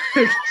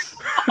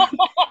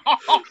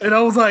 And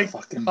I was like,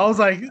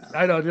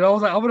 I know, dude. I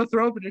was like, I'm gonna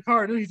throw up in your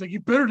car, dude. He's like, you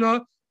better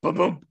not. Boom,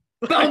 boom.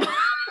 I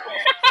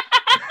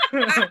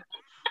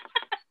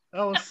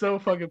was so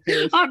fucking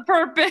pissed. On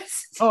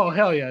purpose. Oh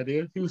hell yeah,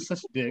 dude. He was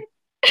such a dick.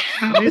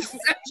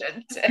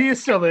 He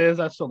still is.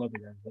 I still love the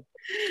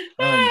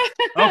guy.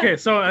 Okay,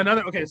 so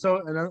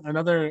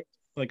another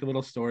like a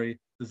little story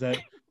is that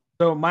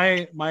so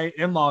my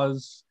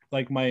in-laws,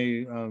 like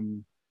my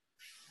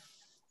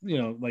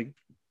like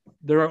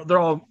they're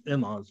all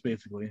in-laws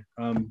basically.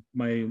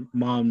 My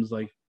mom's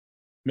like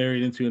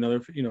married into another,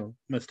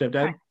 my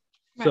stepdad. Right.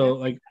 So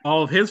like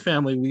all of his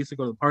family, we used to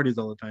go to parties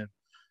all the time,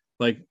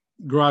 like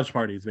garage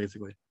parties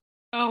basically.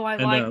 Oh,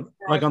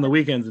 like on the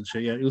weekends and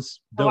shit. Yeah, it was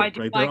dope.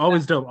 They're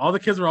always dope. All the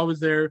kids were always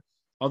there.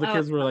 All the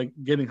kids were like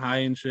getting high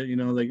and shit,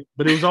 like.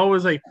 But it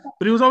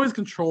was always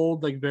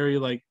controlled, like very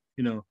like,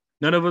 none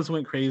of us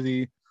went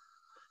crazy.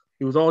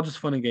 It was all just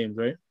fun and games,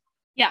 right?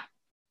 Yeah.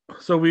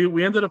 So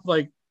we ended up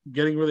like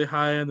getting really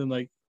high, and then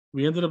like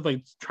we ended up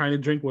like trying to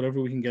drink whatever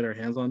we can get our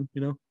hands on,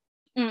 you know.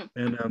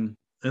 And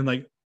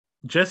like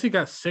Jesse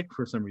got sick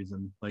for some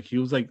reason. Like he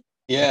was like,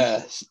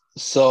 yeah.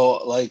 So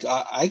like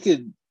I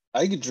could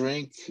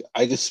drink,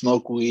 I could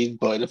smoke weed,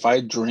 but if I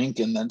drink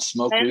and then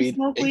smoke weed,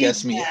 it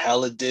gets me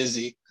hella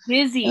dizzy.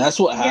 Dizzy. And that's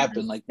what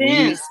happened. Like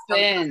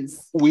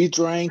we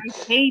drank. I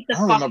hate the I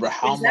don't remember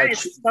how much. That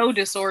is so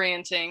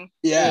disorienting.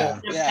 Yeah.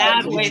 In a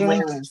bad way,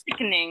 like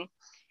sickening.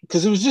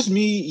 Because it was just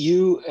me,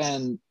 you,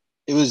 and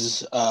it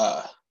was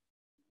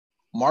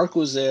Mark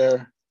was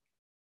there.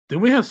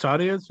 Didn't we have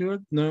Sadia too?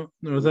 No,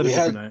 was that a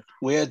different night?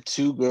 We had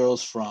two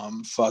girls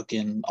from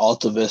fucking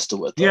Alta Vista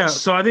with us. Yeah,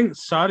 so I think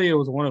Sadia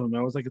was one of them.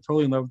 I was like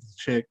totally in love with the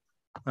chick.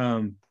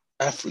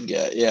 I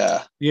forget,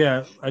 yeah.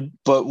 Yeah.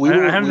 But we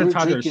were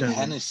drinking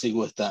Hennessy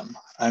with them.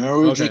 I remember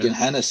we were drinking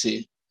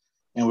Hennessy,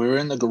 and we were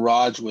in the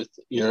garage with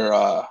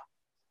your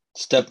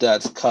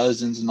stepdad's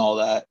cousins and all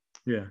that.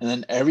 Yeah. And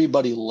then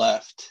everybody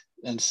left.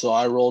 And so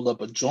I rolled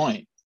up a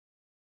joint.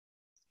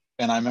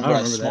 And I remember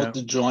I smoked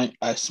the joint.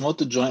 I smoked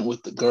the joint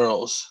with the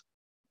girls.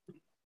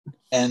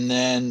 And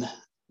then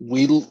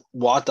we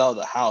walked out of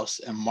the house,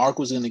 and Mark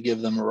was going to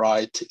give them a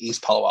ride to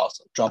East Palo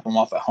Alto, drop them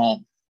off at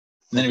home.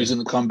 And then he was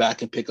going to come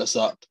back and pick us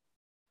up.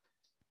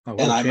 Oh,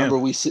 and I remember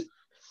we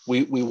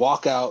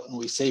walk out and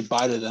we say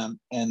bye to them,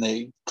 and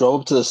they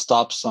drove to the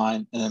stop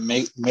sign and then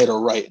made a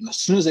right. And as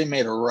soon as they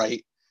made a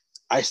right,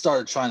 I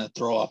started trying to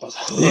throw up. I was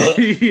like,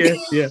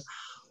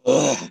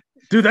 yeah.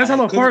 Dude, that's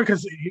hella far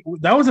because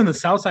that was in the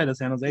south side of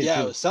San Jose.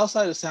 Yeah, it was south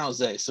side of San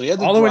Jose. So you had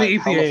to all the way to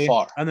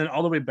EPA and then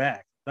all the way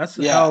back. That's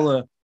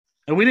hella.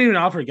 And we didn't even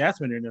offer gas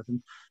money or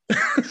nothing.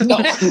 No.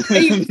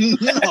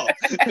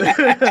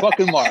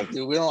 Fucking Mark,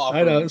 dude. We don't offer.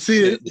 I know.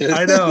 See, shit,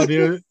 I know,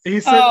 dude.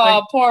 He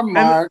said, poor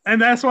Mark. And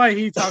that's why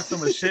he talks so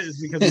much shit, is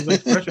because he's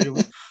like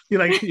frustrated. He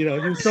like, he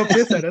was so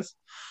pissed at us.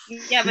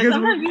 Yeah, but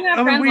sometimes you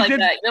have friends like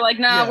that. You're like,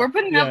 nah, we're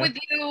putting up with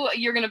you.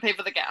 You're gonna pay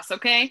for the gas,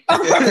 okay?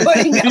 We're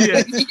putting up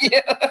with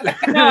you.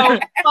 No,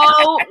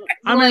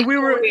 I mean, we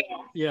were, real.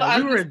 We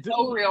were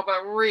so real,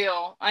 but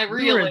real.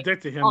 We were a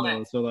dick to him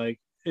though. So like,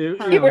 you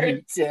were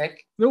a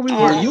dick. No, we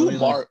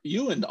were.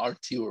 You and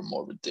RT were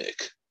more of a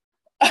dick.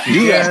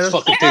 You guys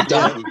fucking picked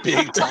on me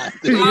big time.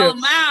 Dude. Oh,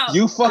 wow.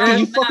 You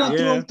fucking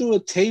threw him through a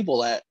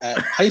table at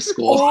high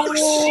school.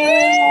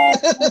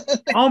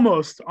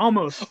 Almost.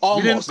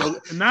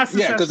 Not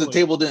because the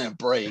table didn't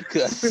break.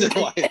 That's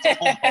why it's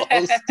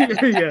almost.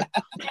 Yeah,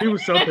 he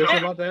was so pissed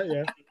about that.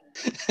 Yeah.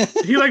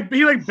 He like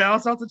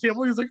bounced off the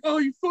table. He's like, "Oh,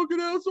 you fucking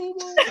asshole!"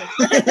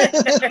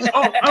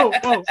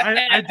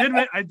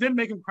 I did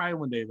make him cry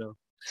one day though.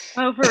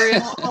 Oh, for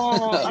real?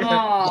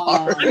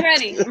 Oh.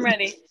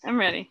 I'm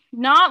ready.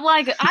 Not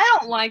like I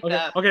don't like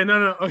that. Okay,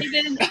 no.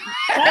 Okay.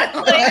 That's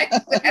like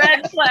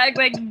red flag,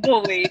 like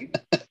bully.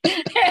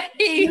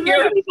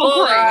 You're a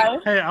bully.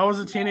 Hey, I was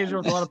a teenager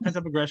with a lot of pent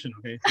up aggression.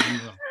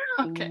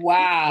 Okay.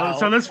 Wow.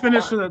 So let's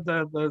finish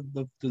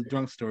the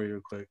drunk story real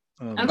quick.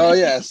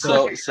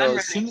 So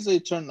as soon as they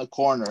turn the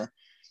corner,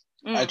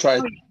 I'm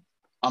trying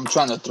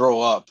to throw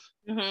up.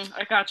 Mm-hmm.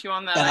 I got you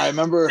on that. And I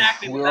remember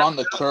we were on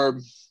the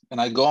curb. And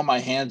I go on my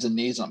hands and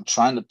knees, and I'm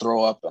trying to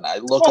throw up, and I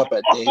look up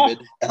at David,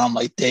 and I'm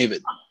like,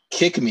 David,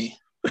 kick me.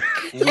 And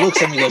he looks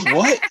at me and goes,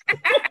 what? I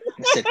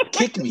said,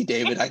 kick me,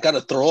 David. I got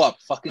to throw up.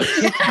 Fucking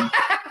kick me.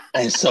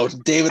 And so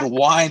David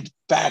whined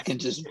back and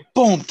just,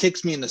 boom,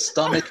 kicks me in the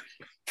stomach.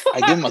 I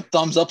give him a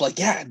thumbs up, like,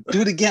 yeah,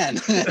 do it again.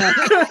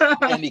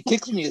 And he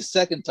kicks me a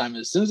second time.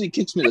 And as soon as he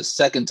kicks me the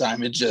second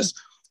time, it just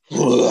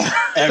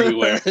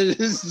everywhere.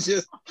 It's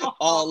just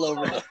all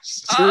over the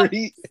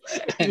street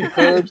and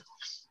curbs.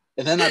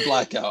 And then I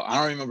black out. I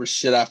don't remember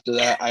shit after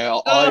that.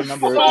 All I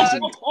remember is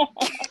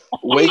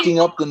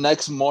waking up the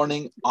next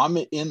morning. I'm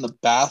in the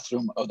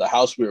bathroom of the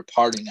house we were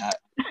partying at,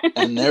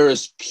 and there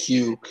is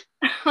puke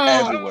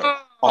everywhere,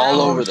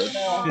 all over the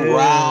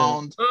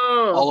ground,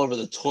 all over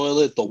the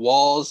toilet, the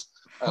walls.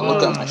 I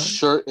look at my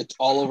shirt. It's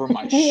all over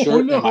my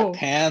shirt and my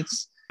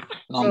pants.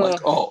 And I'm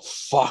like, oh,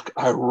 fuck.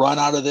 I run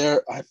out of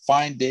there. I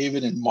find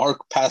David and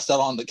Mark passed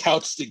out on the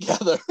couch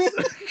together.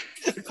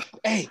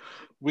 Hey.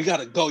 We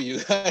gotta go, you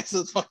guys.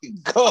 Let's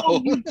fucking go.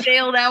 Oh, you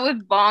bailed out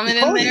with vomit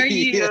in there,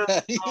 you. Yeah.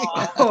 Okay.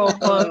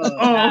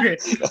 All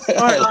right.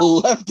 I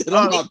left it.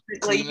 I'm not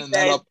cleaning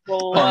that up.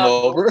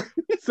 Hungover.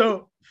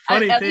 So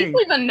funny at thing.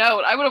 Least leave a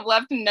note. I would have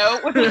left a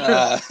note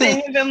with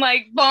things and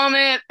like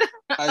vomit.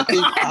 I don't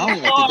even think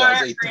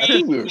I was 18. I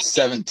think we were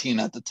 17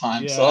 at the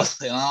time. Yeah. So I was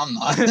saying, I'm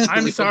not.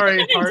 I'm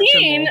sorry.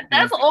 17?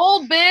 That's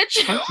old, bitch.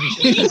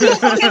 You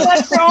fucking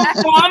let your own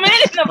vomit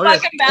in the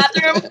fucking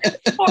bathroom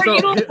before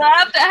you left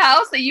the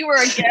house that you were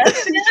a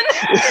guest in.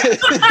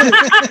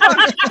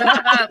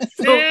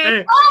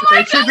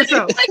 Check this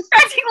out. Like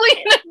practically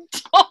an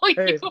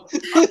adult.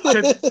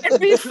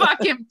 I'd be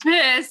fucking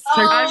pissed.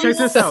 Check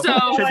this out. So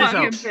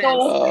fucking pissed.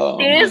 So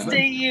pissed at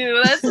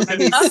you.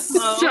 That's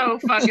so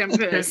fucking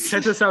pissed.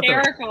 Check this out.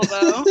 Hysterical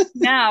though.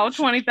 Now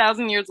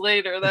 20,000 years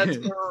later, that's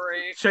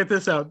great. Check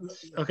this out.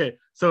 Okay,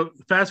 so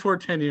fast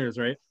forward 10 years,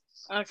 right?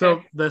 Okay.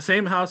 So the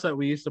same house that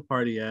we used to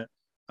party at,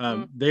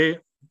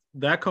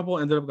 That couple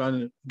ended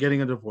up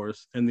getting a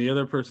divorce, and the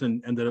other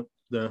person the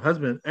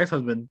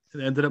ex-husband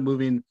ended up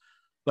moving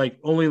like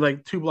only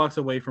like 2 blocks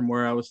away from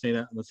where I was staying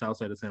at on the south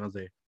side of San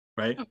Jose,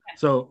 right? Okay.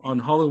 So on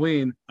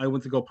Halloween, I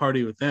went to go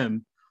party with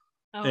them,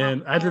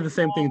 and I did the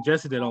same thing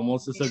Jesse did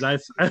almost. It says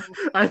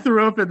I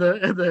threw up in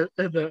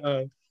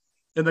the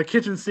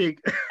kitchen sink.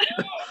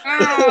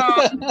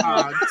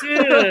 Oh,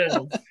 dude.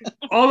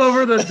 All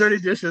over the dirty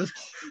dishes.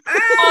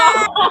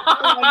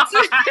 Oh, not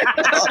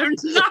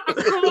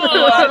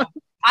cool.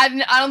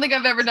 I don't think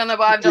I've ever done that,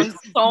 but I've done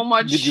so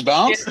much. Did you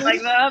bounce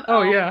like that?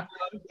 Oh yeah.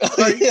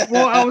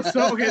 Well, I was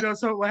so okay. No,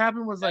 so what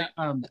happened was like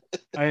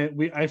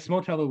I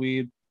smoked hella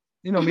weed.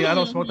 You know me, I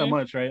don't smoke that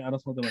much, right? I don't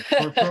smoke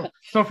that much.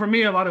 So for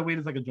me, a lot of weed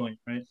is like a joint,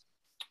 right?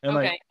 And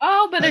okay.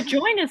 But a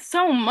joint is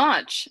so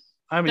much.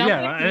 I mean,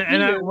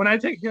 and when I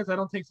take hits, I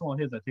don't take small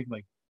hits. I take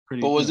like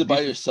pretty. But was it by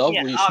yourself?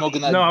 Were you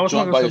smoking that? No, I was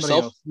joint smoking by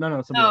yourself. Else.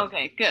 No, somebody else.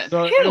 Okay, good.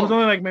 So it was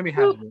only like maybe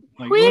half of it.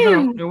 Like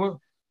it was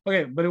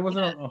okay, but it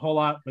wasn't a whole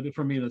lot. But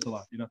for me, that's a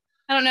lot, you know.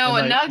 I don't know.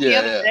 And the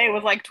other day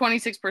was like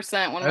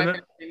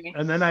 26%.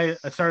 And then I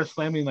started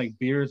slamming like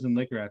beers and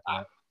liquor after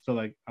that. So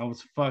like I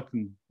was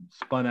fucking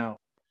spun out.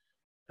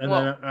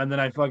 And then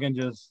I fucking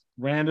just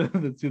ran to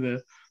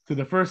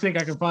the first thing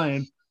I could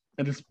find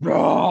and just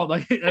brawled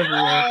like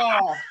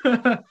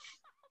everywhere.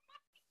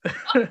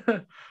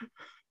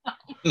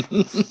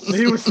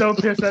 He was so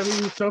pissed at me.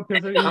 He was so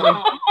pissed at me.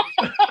 Like,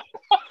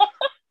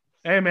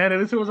 hey man, at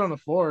least it was on the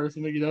floor or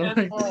something, you know.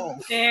 Like,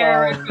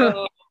 there we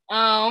go.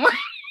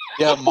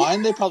 Yeah,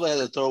 mine they probably had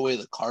to throw away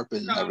the carpet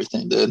and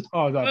everything, dude.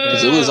 Oh,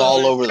 because it was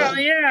all over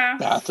the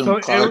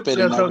bathroom carpet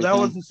and everything. So that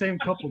was the same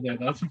couple there.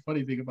 That's the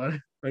funny thing about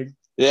it. Like,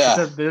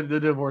 yeah, they're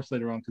divorced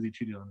later on because he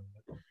cheated on her.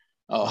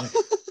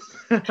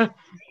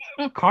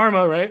 Oh,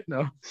 karma, right?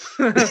 No.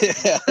 Oh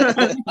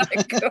my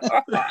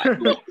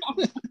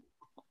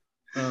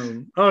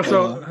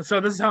God.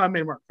 So this is how I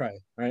made Mark cry,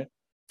 right?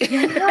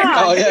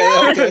 Oh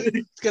yeah. Okay.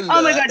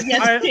 Oh my God!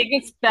 Yes, take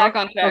us back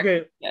on track.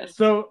 Okay. Yes.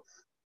 So,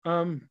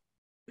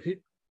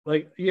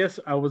 yes,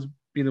 I was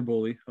being a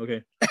bully.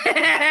 Okay.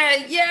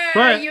 Yeah,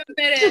 but, you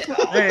admit it.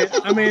 Hey,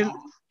 I mean,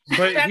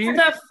 but that's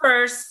the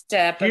first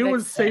step. He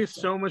would say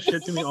so much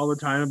shit to me all the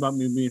time about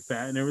me being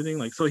fat and everything.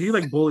 Like, so he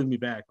like bullied me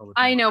back all the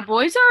time. I know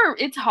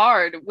it's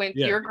hard when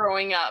you're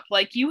growing up.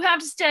 Like, you have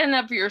to stand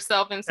up for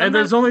yourself, and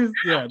there's only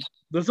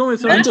so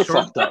many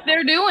short what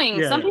they're doing.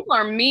 Yeah. Some people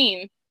are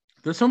mean.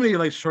 There's so many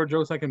like short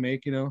jokes I can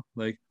make, you know,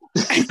 like.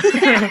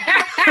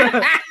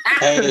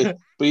 Hey,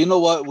 but you know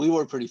what? We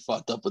were pretty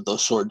fucked up with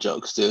those short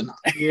jokes, dude.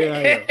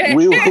 Yeah.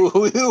 we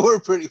were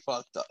pretty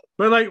fucked up.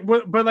 But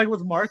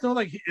with Mark though,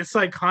 like it's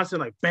like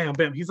constant, like bam,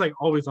 bam. He's like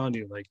always on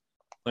you,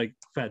 like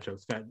fat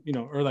jokes, you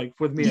know, or like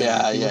with me.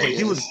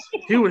 He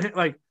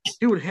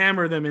would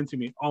hammer them into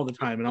me all the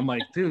time, and I'm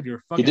like, dude,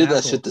 you're fucking. He did that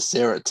asshole. shit to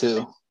Sarah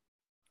too.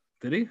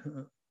 Did he?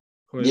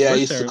 Yeah,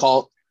 he used to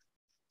call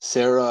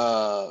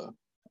Sarah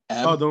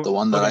M, the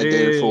one that I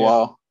dated for a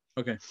while.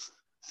 Okay.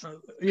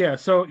 Yeah,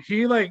 so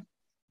he like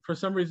for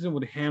some reason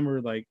would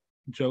hammer like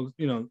jokes,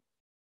 you know,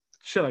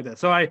 shit like that.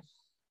 So I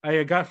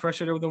got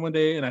frustrated with him one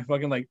day, and I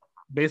fucking like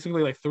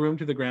basically like threw him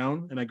to the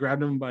ground, and I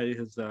grabbed him by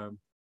his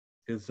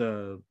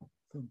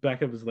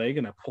back of his leg,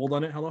 and I pulled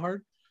on it hella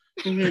hard.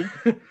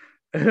 Mm-hmm.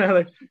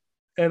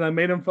 and I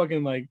made him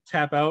fucking like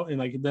tap out, and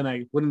like then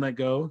I wouldn't let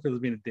go because I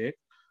was being a dick.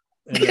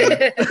 And,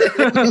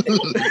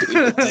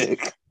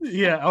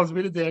 yeah, I was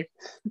being a dick,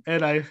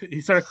 and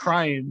he started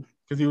crying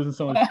because he was in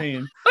so much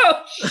pain.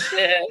 Oh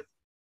shit!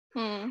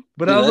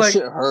 But dude, I was that like,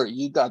 shit hurt.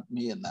 You got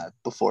me in that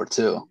before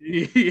too.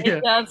 Yeah.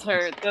 It does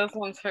hurt. Those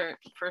ones hurt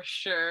for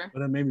sure.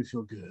 But it made me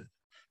feel good.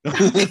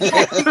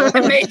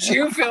 It made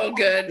you feel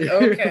good.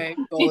 Okay,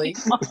 bully.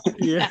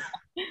 Yeah.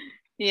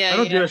 Yeah. I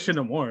don't do that shit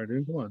no more,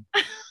 dude. Come on.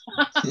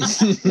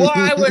 Well,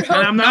 I would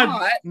hope I'm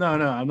not. No,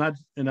 I'm not.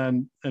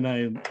 And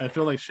I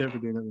feel like shit for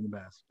doing it in the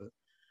past. But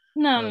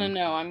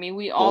no. I mean,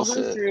 we all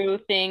go through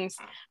things.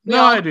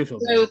 I do feel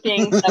through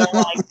things that are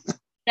like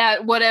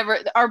that. Whatever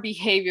our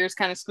behavior is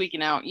kind of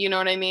squeaking out. You know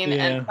what I mean?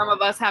 Yeah. And some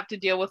of us have to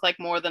deal with like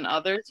more than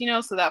others. You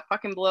know, so that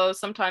fucking blows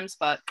sometimes.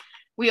 But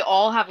we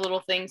all have little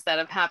things that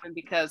have happened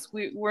because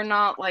we're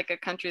not like a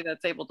country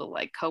that's able to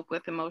like cope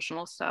with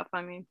emotional stuff.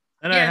 I mean.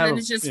 And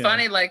it's just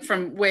funny, like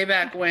from way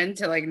back when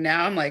to like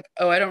now, I'm like,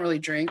 oh, I don't really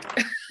drink.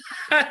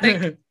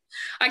 Like,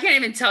 I can't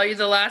even tell you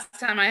the last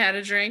time I had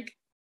a drink.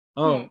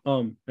 Oh,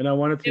 and I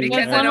wanted to.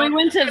 Because when we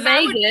went to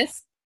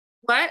Vegas.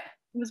 What?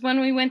 It was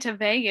when we went to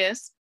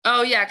Vegas.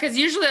 Oh yeah, because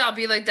usually I'll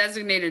be like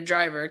designated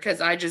driver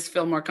because I just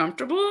feel more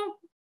comfortable.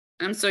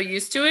 I'm so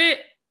used to it.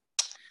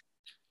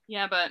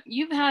 Yeah, but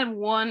you've had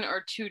 1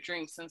 or 2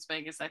 drinks since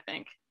Vegas, I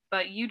think.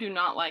 But you do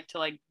not like to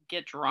like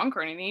get drunk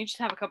or anything. You just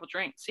have a couple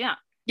drinks. Yeah.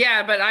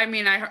 Yeah, but I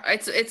mean,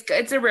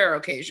 it's a rare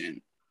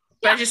occasion.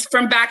 But just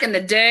from back in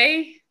the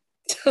day,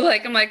 to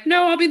like I'm like,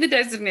 no, I'll be the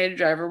designated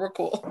driver. We're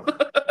cool.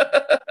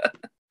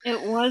 It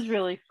was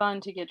really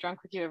fun to get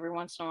drunk with you every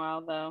once in a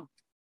while, though.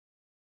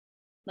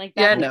 Like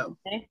that. Yeah, no.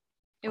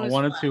 I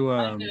wanted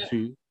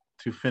to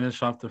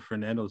finish off the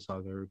Fernando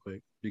saga real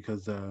quick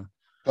because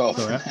Oh,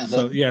 so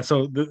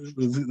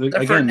the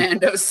again,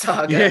 Fernando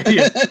saga.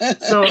 Yeah.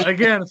 So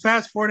again,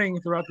 fast forwarding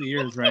throughout the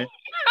years, right?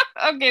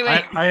 Okay,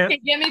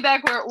 wait. Get me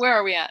back. Where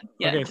are we at?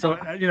 Yeah. Okay, so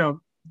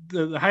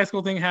the high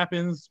school thing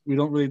happens. We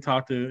don't really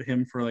talk to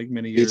him for like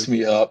many years. Beats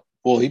me up.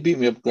 Well, he beat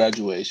me up at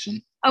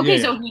graduation.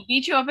 Okay, so he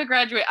beat you up at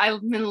graduate.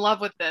 I'm in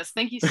love with this.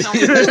 Thank you so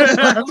much.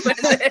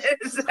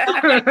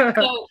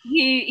 So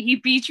he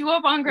beat you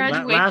up on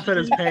graduation. Laugh at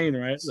his pain,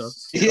 right? So,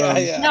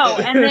 yeah. No,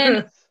 and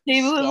then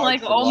David was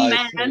like, "Oh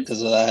man,"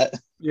 because of that.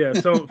 Yeah.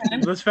 So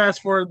let's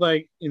fast forward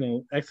like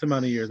X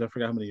amount of years. I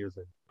forgot how many years.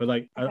 But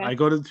like I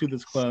go to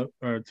this club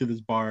or to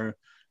this bar,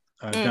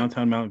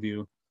 downtown Mountain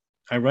View.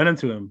 I run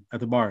into him at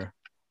the bar,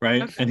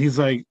 right? Okay. And he's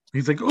like,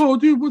 "Oh,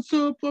 dude, what's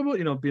up?" Blah,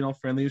 blah, being all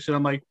friendly and shit.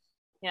 I'm like.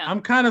 Yeah.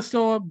 I'm kind of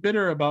still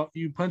bitter about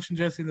you punching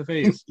Jesse in the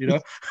face,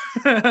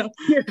 and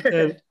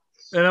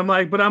I'm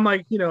like,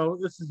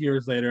 this is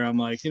years later. I'm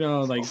like,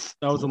 like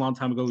that was a long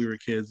time ago. We were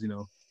kids,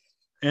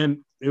 and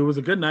it was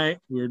a good night.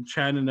 We were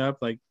chatting up.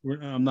 Like,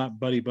 I'm not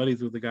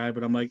buddies with the guy,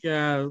 but I'm like,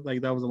 yeah,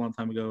 like that was a long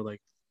time ago. Like,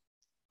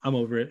 I'm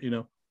over it,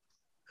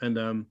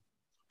 and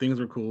things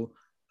were cool.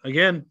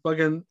 Again,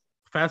 fucking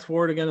fast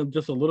forward again,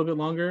 just a little bit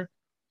longer.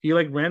 He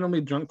like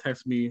randomly drunk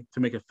texted me to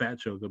make a fat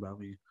joke about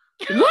me.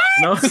 What?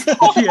 No?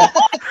 Yeah.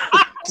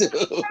 Dude.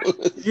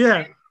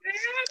 Yeah.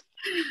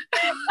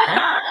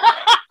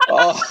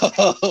 Oh,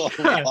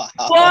 wow.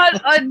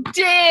 What a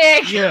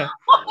dick! Yeah.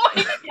 Oh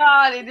my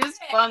god, it is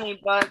funny,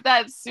 but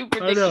that's super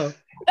dick. I know.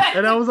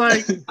 And I was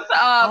like, dude.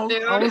 I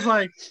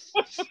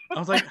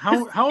was like,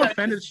 how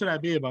offended should I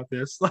be about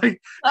this?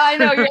 Like, I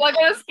know you're like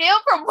on a scale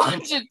from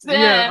 1 to 10.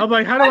 Yeah, I'm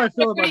like, how do I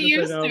feel about this?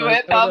 Used to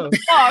it, but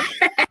fuck.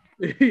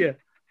 Yeah.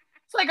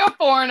 It's like a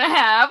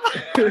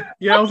 4.5.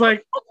 Yeah, I was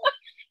like.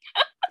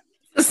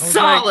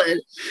 Solid. Like,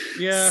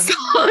 yeah.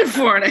 Solid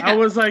 4.5. I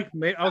was like,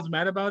 I was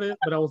mad about it,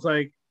 but I was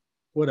like,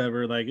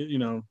 whatever. Like, it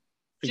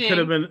could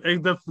have been,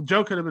 the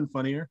joke could have been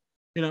funnier,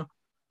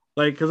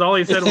 like, because all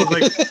he said was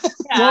like,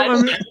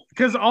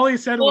 because all he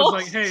said was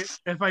like, hey,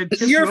 if I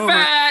tip you're you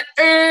fat.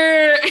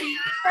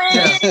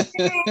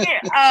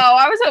 Oh,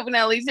 I was hoping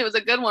at least it was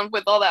a good one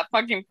with all that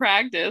fucking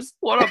practice.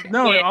 What a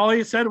no! bitch. All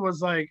he said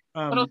was like,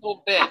 what a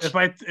little bitch.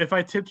 If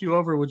I tipped you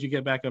over, would you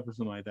get back up or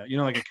something like that?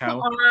 Like a cow,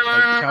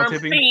 like cow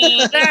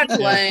tipping. That's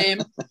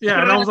lame.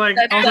 Yeah, and I was like,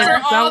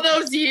 after all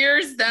those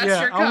years, that's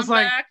your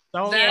comeback.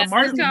 I was like,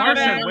 Mark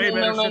had way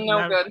better shit than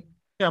that.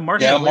 Yeah,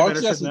 Mark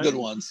got some good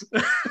ones.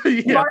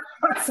 Yeah, Mark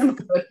got some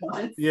good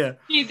ones. Yeah,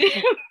 he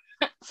did.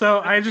 So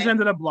I just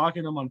ended up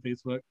blocking him on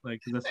Facebook, like,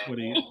 cause that's what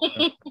he.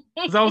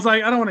 Because I was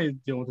like, I don't want to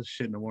deal with this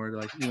shit no more.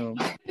 Like, he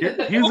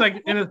was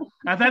like,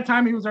 at that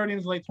time he was already in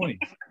his late 20s.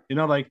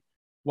 Like,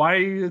 why are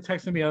you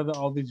texting me out of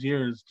all these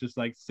years? Just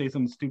like say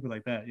something stupid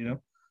like that,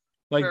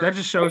 Like that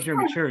just shows your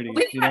maturity. At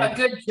least have a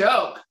good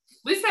joke.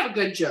 At least have a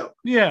good joke.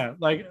 Yeah,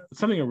 like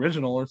something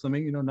original or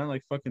something. Not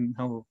like fucking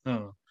hell. I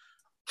don't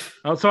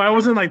know. So I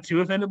wasn't like too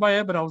offended by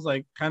it, but I was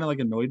like kind of like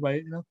annoyed by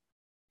it.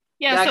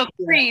 Yeah. So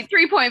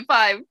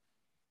 3.5.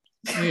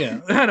 Yeah,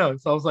 I know.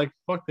 So I was like,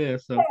 "Fuck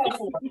this." So,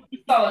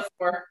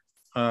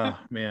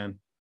 man,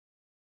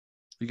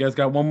 you guys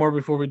got one more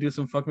before we do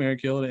some fuck, marry,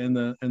 kill in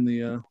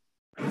the.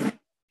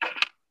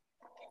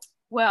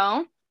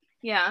 Well,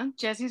 yeah,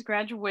 Jesse's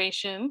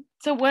graduation.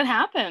 So what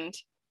happened?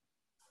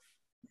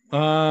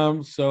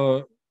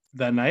 So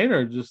that night,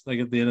 or just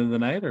like at the end of the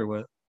night, or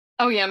what?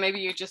 Oh yeah,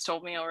 maybe you just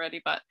told me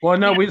already, but. Well,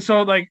 no, I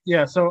like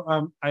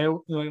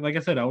I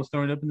said, I was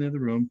throwing up in the other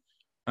room.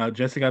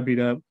 Jesse got beat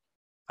up.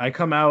 I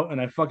come out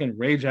and I fucking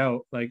rage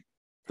out, like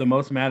the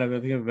most mad I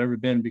think I've ever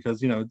been,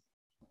 because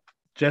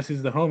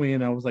Jesse's the homie,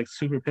 and I was like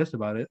super pissed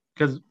about it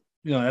because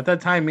at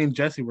that time me and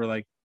Jesse were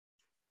like,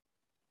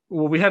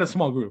 well, we had a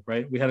small group,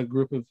 right? We had a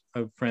group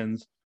of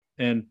friends,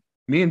 and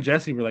me and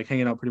Jesse were like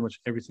hanging out pretty much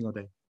every single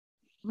day.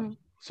 Mm-hmm.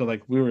 So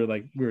like we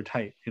were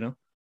tight,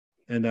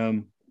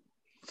 and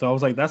so I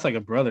was like, that's like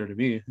a brother to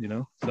me,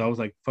 So I was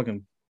like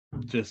fucking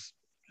just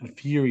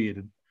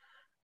infuriated,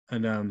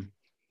 and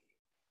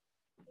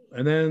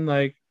then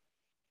like.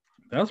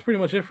 That was pretty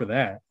much it for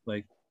that.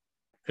 Like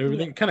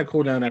everything kind of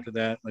cooled down after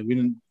that. Like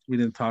we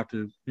didn't talk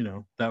to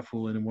that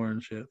fool anymore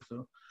and shit.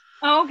 So.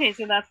 Oh, okay.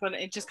 So that's when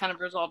it just kind of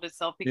resolved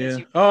itself because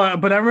you. Oh,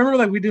 but I remember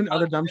like we did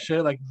other dumb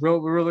shit like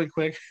really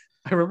quick.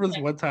 I remember this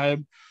one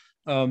time,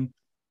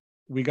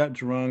 we got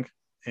drunk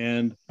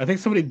and I think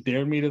somebody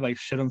dared me to like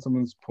shit on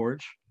someone's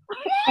porch.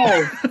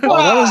 Oh,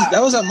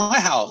 that was at my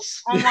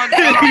house. Oh my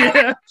god!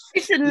 Yeah.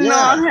 You should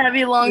not have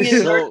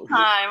elongated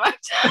time.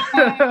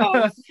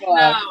 No.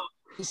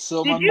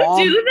 So did you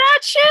do that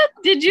shit?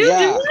 Did you do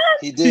that?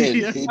 He did.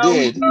 Yeah. He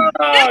did.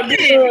 Oh,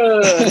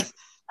 dude. So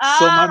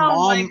my mom.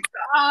 Oh my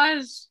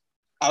gosh.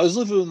 I was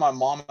living with my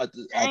mom at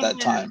that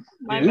time.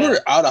 We were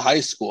out of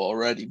high school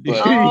already, but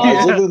I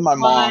was living with my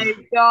mom. My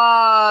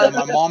god. And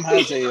my mom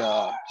has she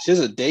has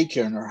a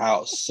daycare in her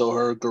house, so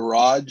her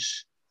garage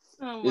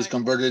is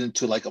converted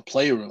into like a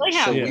playroom.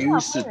 So we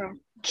used to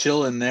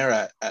chill in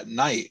there at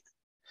night.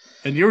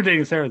 And you were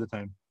dating Sarah at the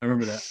time. I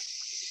remember that.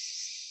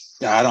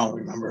 Yeah, I don't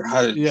remember.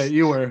 Yeah,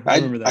 you were. I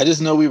remember that. I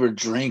just know we were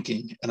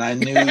drinking, and I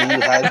knew you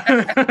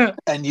had.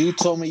 And you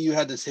told me you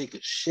had to take a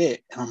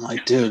shit, and I'm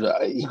like, dude,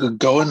 you could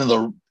go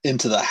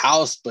into the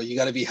house, but you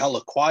got to be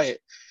hella quiet.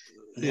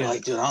 And you're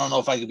like, dude, I don't know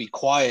if I could be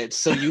quiet.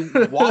 So you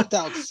walked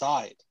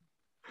outside.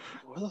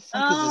 Where the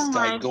fuck is this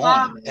guy going?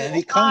 God. And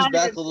he comes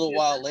back a little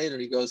while later.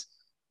 He goes,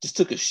 just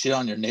took a shit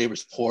on your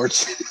neighbor's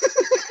porch.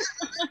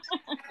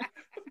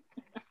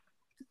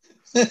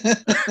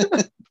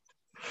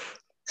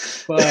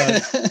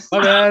 But my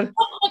bad.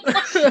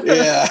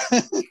 Yeah.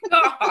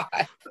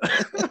 God.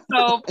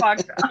 So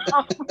fucked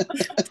up.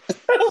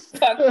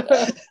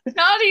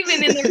 Not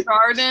even in the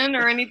garden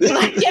or anything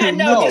like that. Yeah,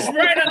 no, just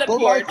right on the Well,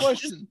 porch. My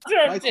question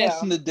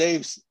to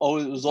Dave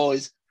was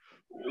always,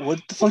 what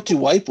the fuck do you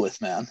wipe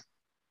with, man?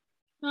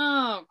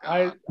 Oh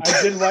God.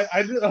 I did what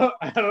I did.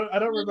 I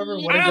don't remember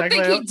what I don't exactly.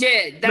 think he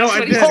did. That's No,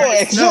 what I he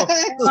did. said. No,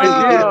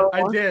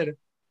 Exactly.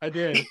 I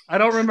did. I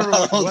don't remember.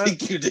 I don't what.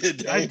 think you did,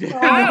 Dave. I did.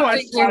 I No, don't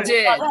think swear you to-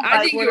 did. I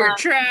think you were I-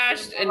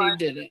 trashed and you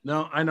did it.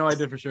 No, I know I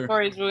did for sure.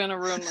 Stories were gonna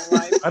ruin my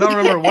life. I don't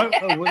remember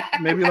what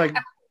maybe like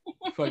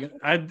fucking.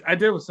 I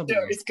did with something.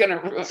 else. It's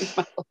gonna ruin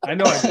my I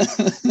know I did.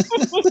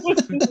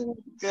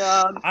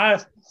 God. I'm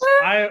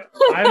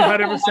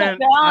 100%.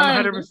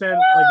 I'm 100%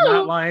 like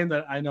not lying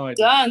that I know I did.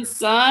 done,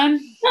 son.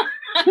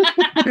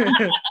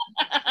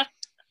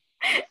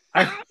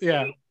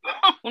 Yeah.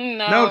 Oh,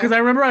 no. No, because I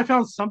remember I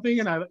found something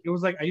and it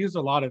was like I used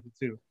a lot of it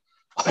too.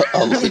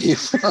 I'll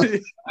leave.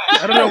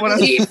 I don't know what I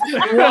Leave.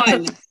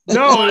 One.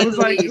 No, it was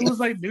Leave.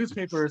 like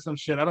newspaper or some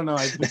shit. I don't know.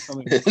 I did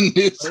something.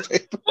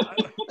 Newspaper.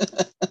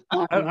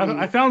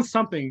 I found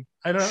something.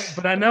 I don't,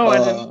 but I know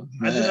I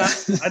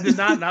did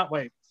not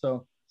wait.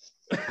 So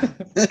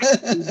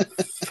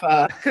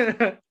Fuck.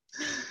 yeah,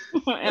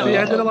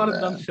 I did a lot of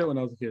dumb shit when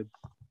I was a kid.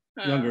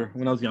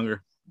 When I was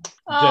younger.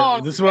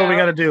 Oh, This is what we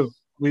got to do.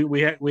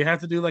 We have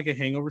to do like a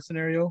hangover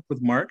scenario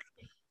with Mark,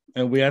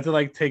 and we have to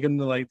like take him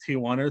to like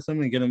Tijuana or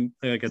something and get him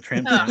like a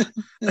transplant.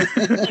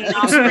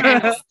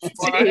 I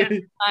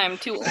am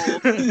too old.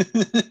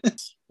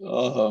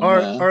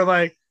 Oh, or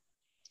like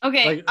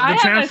Okay, the I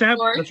have tramp a stamp.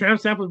 story. The tramp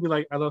stamp would be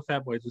like, "I love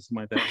fat boys," just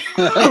like that.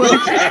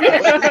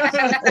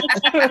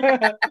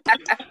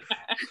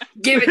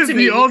 Give it to the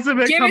me.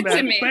 ultimate Give it comeback.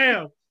 to me.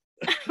 Bam.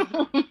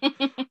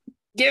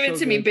 Give it So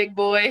to me, good. big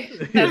boy.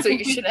 That's what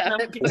you should have.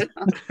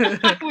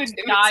 I would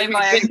die if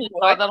I actually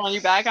saw that on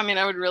your back. I mean,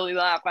 I would really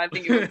laugh. I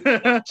think it would be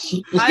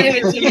Give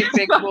it to me,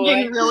 big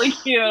boy. really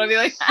cute. I'd be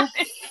like, that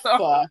is so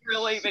Fuck.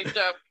 really big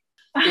joke.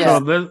 Yeah.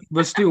 So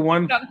let's do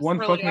one That's fuck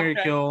really Mary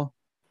okay. kill.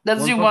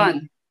 Let's do fucking-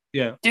 one.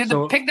 Yeah.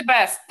 Do pick the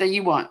best that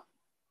you want.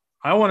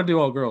 I want to do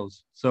all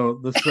girls. So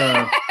let's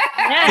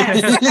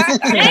Yes.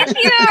 Thank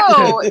you.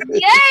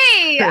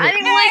 Yay. I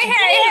didn't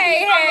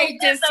Hey,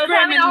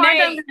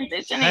 discriminate.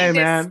 Hey,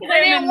 man. I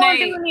didn't want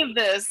to do any of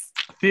this.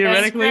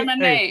 theoretically. Hey,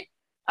 Discriminate.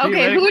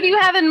 Okay, who do you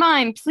have in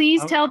mind?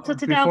 Please tell.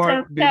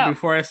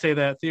 Before I say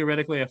that,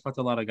 theoretically, I fucked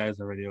a lot of guys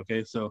already.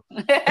 Okay, so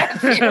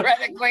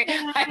Theoretically.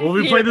 well,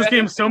 we played this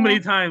game so many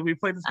times. We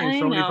played this game I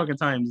so many know. fucking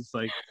times. It's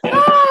like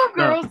Oh,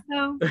 girls,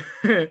 no.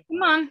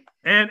 Come on.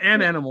 and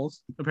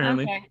animals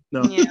apparently. Okay.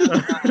 No,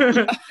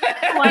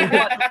 Like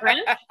what, the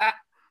French?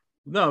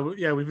 no,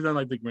 yeah, we've done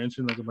like the Grinch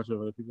and like a bunch of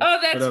other people. Oh,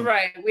 that's But,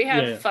 right. We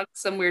have yeah. fucked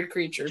some weird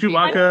creature.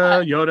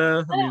 Chewbacca,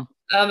 Yoda. I mean,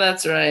 Oh,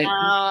 that's right.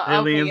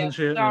 Aliens okay, and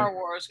shit, Star yeah.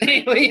 Wars.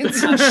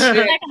 Aliens and For a shit.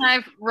 second,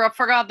 I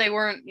forgot they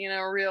weren't,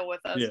 real with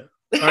us. yeah.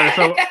 All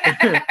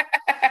right,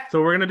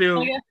 so we're gonna do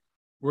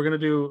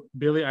Okay.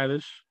 Billie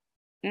Eilish,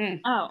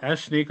 Oh.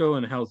 Ash Nico,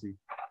 and Halsey.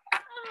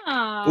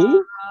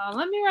 Ooh.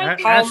 Let me write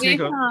these. Ash Halsey?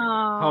 Nico,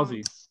 Oh.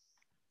 Halsey.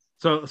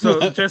 So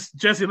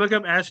Jesse, look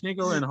up Ash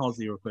Nico and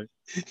Halsey real quick.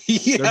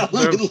 Yeah,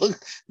 let me look.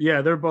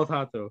 Yeah, they're both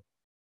hot though.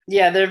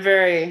 Yeah, they're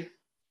very.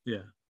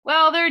 Yeah,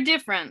 Well, they're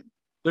different.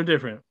 they're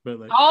different, but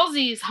like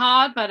Halsey's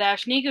hot, but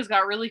Ashnika's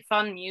got really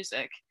fun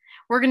music.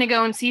 We're gonna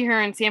go and see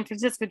her in San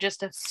Francisco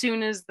just as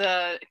soon as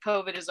the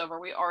COVID is over.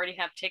 We already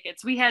have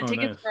tickets. We had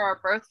tickets nice. for our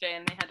birthday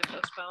and they had to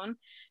postpone.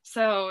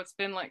 So it's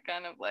been like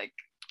kind of like,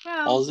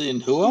 well, Halsey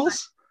and who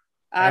else?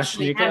 Ash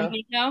Ashnika.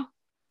 Ashniko.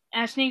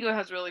 Ashniko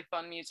has really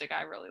fun music.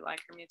 I really like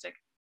her music.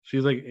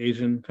 she's like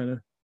Asian kind of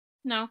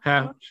No.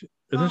 half.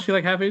 Isn't she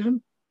like half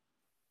Asian?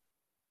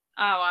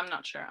 Oh, I'm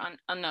not sure.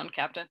 Unknown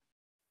captain.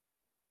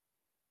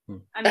 Hmm.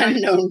 I have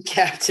Unknown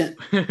captain.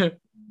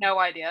 no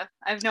idea.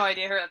 I have no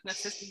idea her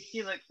ethnicity.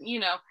 She like,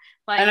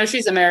 I know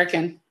she's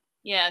American.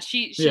 yeah,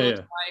 she Yeah, looks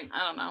yeah. white.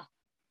 I don't know.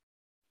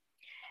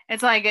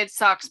 It's like it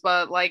sucks,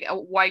 but like a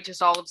white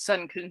just all of a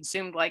sudden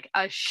consumed like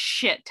a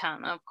shit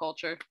ton of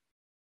culture.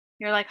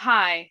 You're like,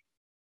 hi,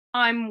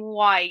 I'm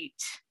white.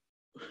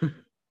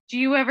 Do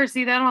you ever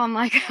see that on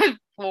like a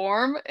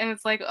form? And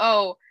it's like,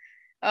 oh,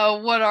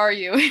 what are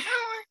you?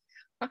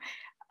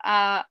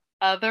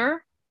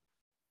 Other?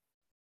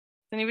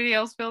 Does anybody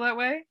else feel that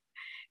way?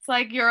 It's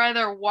like you're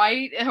either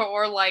white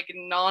or like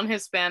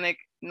non-Hispanic,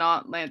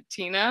 not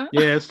Latina.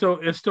 Yeah, it's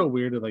still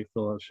weird to like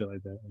fill out shit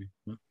like that.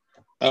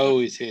 I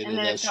always hated And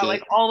then that it's shit. got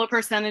like all the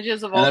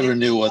percentages of all I never these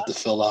knew what stuff.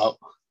 to fill out.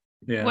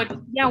 Yeah, What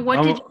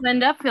did you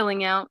end up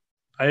filling out?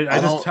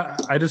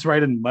 I just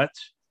write in mutt.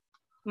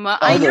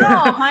 I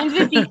know Heinz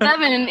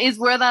 57 is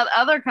where that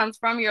other comes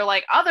from. You're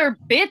like other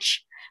bitch.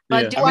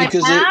 But do I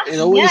because pass? it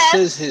always yes.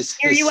 says his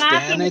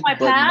Hispanic but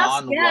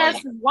non-white.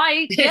 Yes,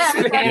 white. Yes,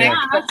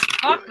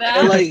 fuck that.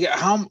 And like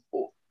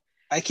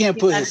I can't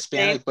put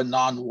Hispanic but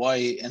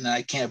non-white, and then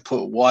I can't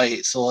put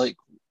white. So like,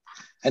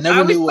 I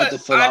never knew what to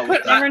fill out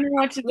with that. I never knew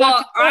what to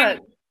put.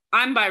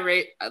 I'm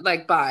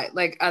bi,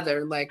 like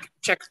other, like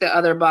check the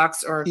other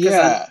box or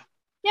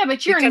yeah,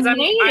 but you're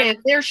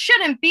Native. There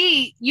shouldn't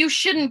be. You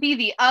shouldn't be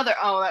the other.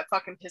 Oh, that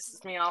fucking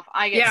pisses me off.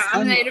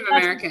 I'm Native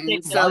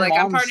American, so like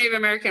I'm part Native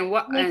American.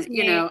 What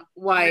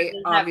white,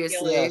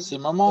 obviously. Yeah, see,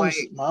 my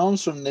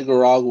mom's from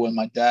Nicaragua, and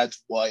my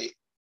dad's white.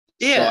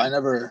 Yeah, so I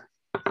never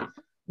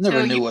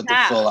knew what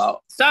to fill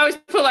out. So I always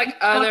put like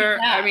other.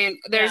 I mean,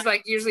 there's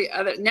like usually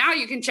other. Now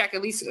you can check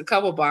at least a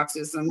couple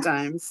boxes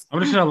sometimes. I'm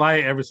just gonna lie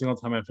every single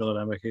time I fill out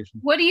an application.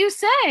 What do you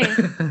say?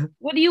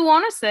 What do you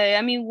want to say?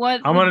 I mean, what?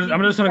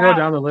 I'm just gonna go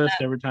down the list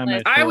every time.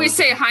 I always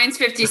say Heinz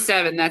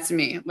 57. That's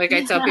me. Like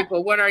I tell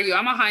people, what are you?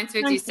 I'm a Heinz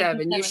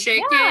 57. You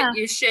shake it,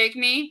 you shake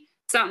me,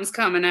 something's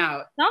coming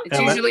out. It's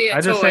usually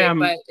a toy,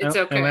 but it's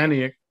okay.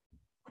 Atlantic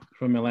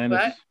from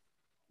Atlantis.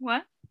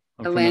 What?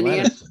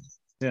 Atlantean.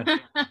 Yeah.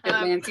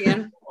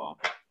 Atlantean.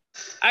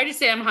 I just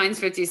say I'm Heinz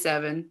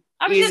 57.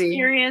 I was just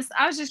curious.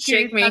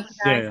 Shake me.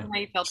 How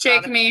you felt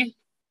shake me.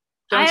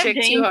 Don't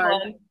shake too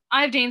hard.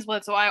 I have Dane's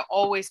blood, so I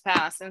always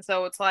pass. And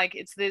so it's like,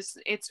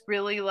 it's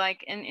really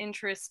like an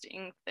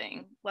interesting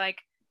thing. Like,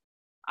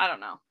 I don't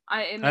know.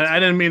 I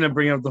didn't mean to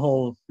bring up the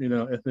whole,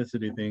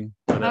 ethnicity thing.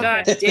 But,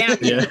 God damn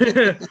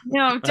it. Yeah.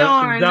 No,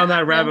 darn. Down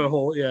that rabbit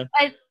hole, yeah.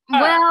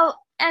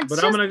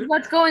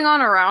 What's going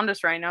on around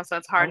us right now, so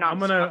it's hard not. I'm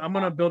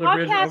gonna build a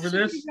bridge over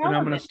this, and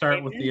I'm gonna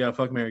start with the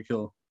fuck, marry,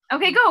 kill.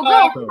 Okay, go.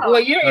 Well,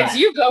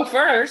 you go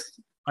first.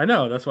 I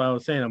know. That's why I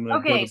was saying I'm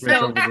gonna build a bridge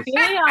over this.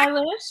 Billie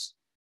Eilish.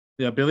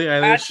 Yeah, Billie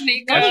Eilish.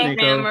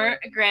 Ashnico,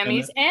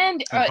 Grammys,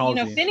 and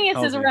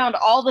Phineas is around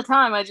all the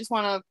time. I just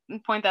want to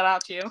point that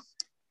out to you.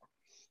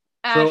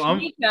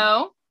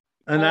 Ashnico.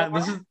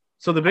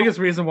 So the biggest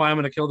reason why I'm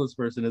gonna kill this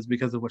person is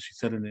because of what she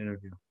said in the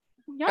interview.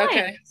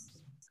 Yikes.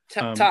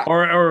 Okay.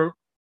 Or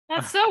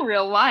that's so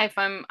real life.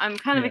 I'm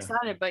kind of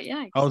excited, but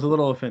yeah. I was a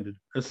little offended.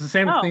 It's the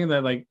same thing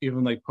that like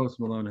even like Post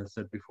Malone has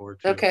said before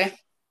too. Okay.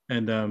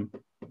 And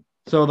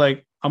so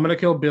like I'm gonna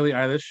kill Billie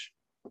Eilish.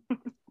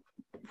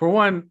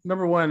 For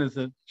number one is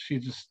that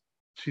she's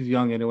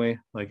young anyway.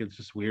 Like it's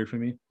just weird for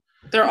me.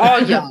 They're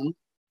all young.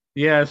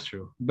 Yeah, it's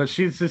true. But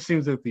she just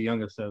seems like the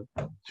youngest. So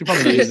she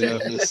probably is the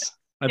youngest.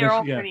 They're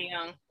all pretty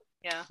young.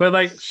 Yeah. But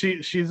like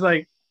she's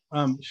like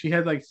she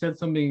had like said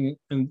something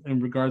in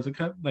regards to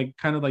kind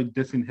of like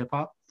dissing hip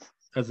hop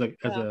as a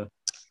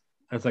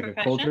a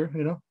culture,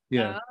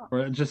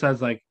 or just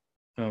as like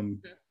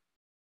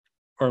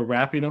or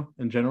rap,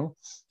 in general.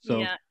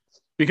 So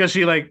because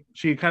she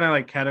kind of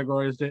like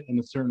categorized it in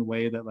a certain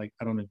way that like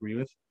I don't agree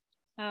with.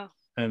 Oh.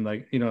 And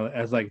like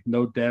as like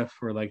no deaf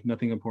or like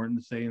nothing important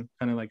to say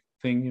kind of like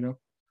thing,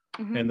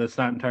 and that's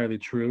not entirely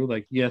true.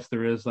 Like yes,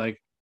 there is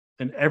like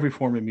in every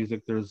form of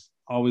music, there's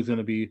always going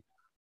to be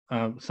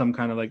some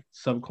kind of like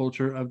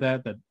subculture of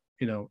that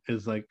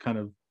is like kind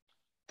of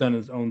done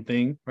its own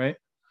thing, right?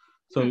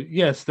 So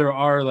yes, there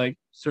are like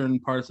certain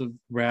parts of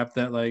rap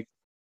that like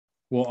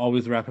will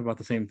always rap about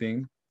the same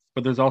thing,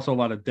 but there's also a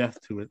lot of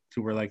depth to it,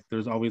 to where like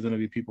there's always going to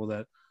be people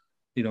that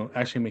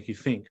actually make you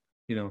think,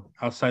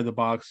 outside the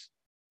box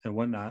and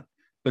whatnot.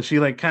 But she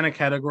like kind of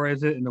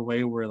categorized it in a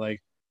way where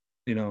like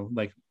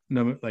like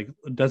no, like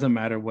it doesn't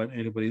matter what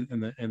anybody in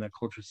that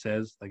culture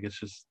says, like it's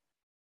just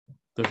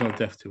there's no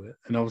depth to it.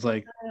 And I was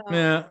like,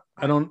 I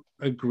don't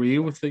agree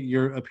with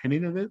your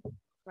opinion of it.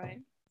 Right.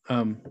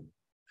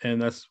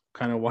 And that's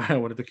kind of why I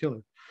wanted to kill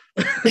her.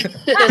 Bye.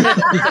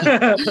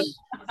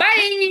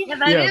 Yeah,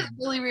 that is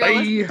really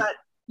realistic.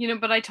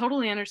 But, but I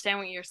totally understand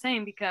what you're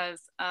saying,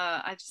 because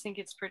I just think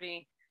it's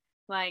pretty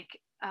like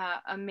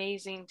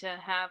amazing to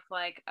have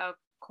like a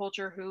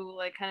culture who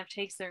like kind of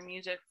takes their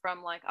music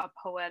from like a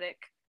poetic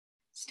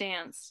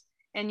stance.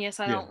 And yes,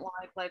 I don't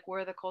like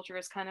where the culture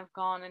has kind of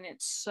gone and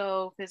it's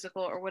so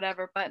physical or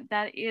whatever, but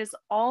that is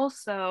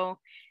also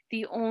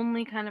the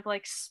only kind of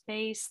like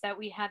space that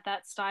we had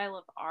that style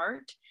of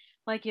art.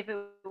 Like if it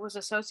was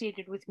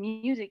associated with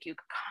music, you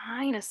could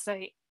kind of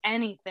say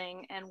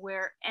anything and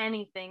wear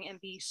anything and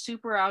be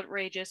super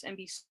outrageous and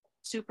be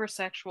super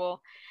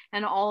sexual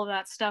and all of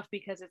that stuff,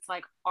 because it's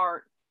like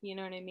art, you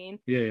know what I mean?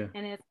 Yeah.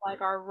 And it's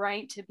like our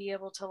right to be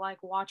able to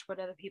like watch what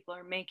other people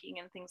are making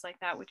and things like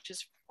that, which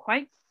is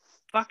quite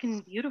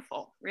fucking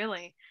beautiful,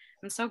 really.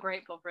 I'm so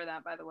grateful for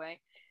that, by the way.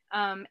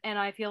 And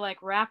I feel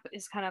like rap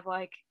is kind of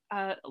like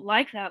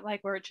that,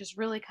 like where it just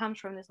really comes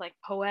from this like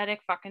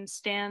poetic fucking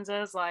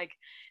stanzas, like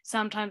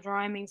sometimes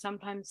rhyming,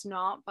 sometimes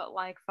not, but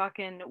like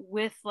fucking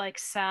with like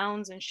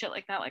sounds and shit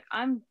like that. Like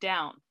I'm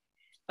down.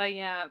 But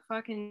yeah, it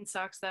fucking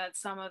sucks that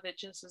some of it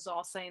just is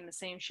all saying the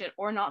same shit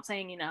or not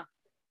saying enough,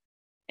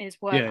 is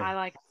what I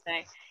like to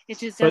say. It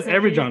just doesn't. But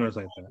every genre is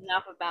like that.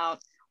 Enough about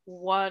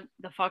what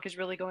the fuck is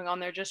really going on.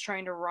 They're just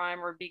trying to rhyme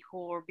or be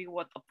cool or be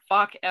what the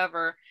fuck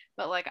ever.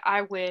 But like,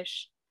 I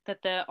wish that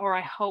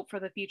I hope for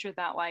the future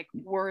that like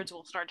words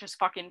will start just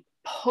fucking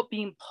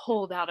being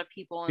pulled out of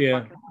people and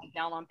fucking like,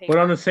 down on paper.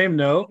 But on the same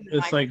note,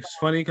 it's like it's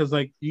funny because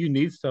like you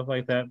need stuff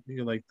like that.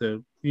 You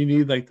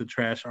need like the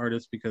trash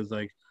artists because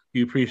like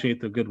you appreciate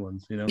the good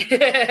ones, you know.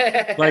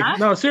 Like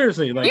no,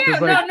 seriously, like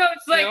it's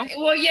like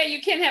well, yeah,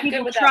 you can't have people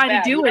good without try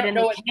bad. to do it and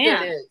they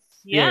can't.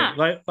 Yeah,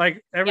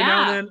 like every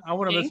now and then I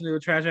want to listen to a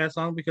trash ass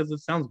song because it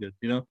sounds good,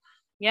 you know.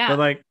 Yeah, but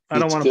like I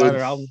don't want to buy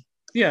their album.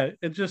 Yeah,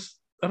 it just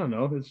I don't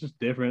know, it's just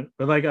different.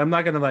 But like I'm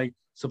not gonna like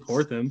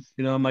support them,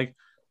 you know. I'm like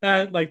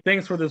like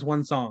thanks for this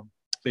one song,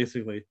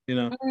 basically, you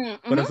know.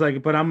 Mm-hmm. But it's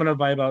like, but I'm gonna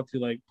vibe out to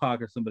like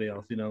Pac or somebody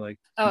else, you know, like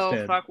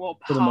instead, fuck, well,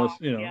 for the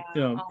most, you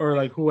know, or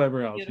like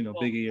whoever else, you know,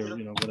 Biggie or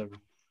you know whatever.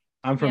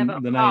 I'm from the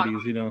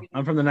 '90s, you know.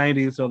 I'm from the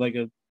 '90s, so like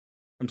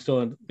I'm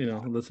still, you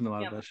know, listening to a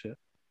lot of that shit.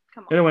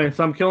 Anyway,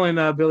 so I'm killing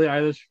Billie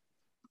Eilish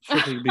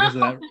strictly because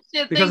of that.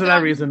 Shit, because of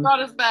that reason. Brought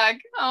us back.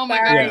 Oh my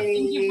god!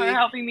 Thank you for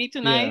helping me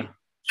tonight.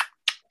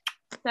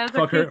 Yeah.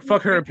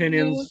 Fuck her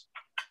opinions.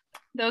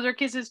 Those are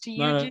kisses to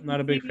you. Not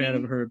a big fan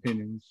of her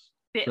opinions.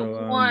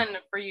 So, one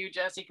for you,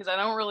 Jesse, because I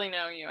don't really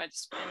know you.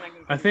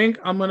 I think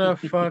I'm gonna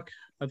fuck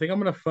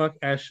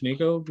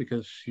Ashnikko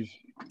because she's.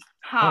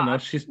 I don't know.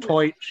 She's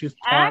toy. She's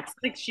taut. Acts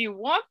like she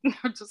walked. No,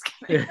 just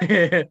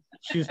kidding.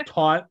 She's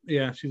taut.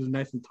 Yeah, she's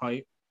nice and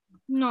tight.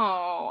 No,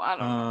 I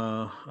don't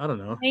know. I don't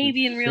know.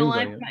 Maybe in real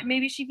life,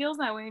 maybe she feels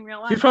that way in real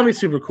life. She's probably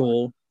super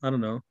cool. I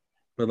don't know,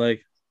 but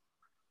like,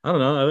 I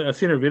don't know. I've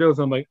seen her videos.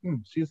 And I'm like,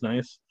 she's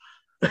nice.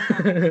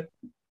 I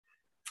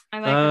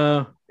like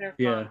her.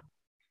 Yeah,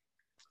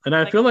 and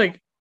I feel like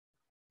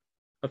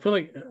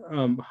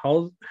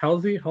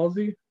Halsey,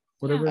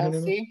 whatever her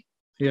name is.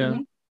 Yeah,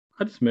 mm-hmm.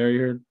 I just marry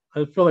her.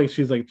 I feel like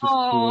she's like just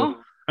cool.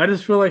 I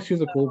just feel like she's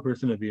a cool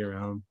person to be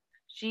around.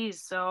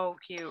 She's so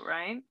cute,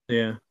 right?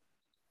 Yeah.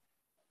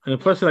 And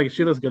plus, like,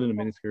 she looks good in a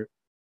miniskirt.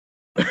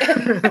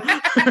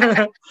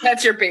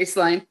 That's your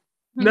baseline.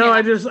 No,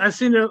 yeah. I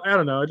seen her. I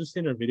don't know. I just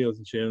seen her videos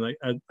and shit. And like,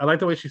 I like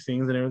the way she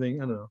sings and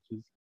everything. I don't know.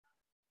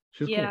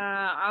 She's yeah,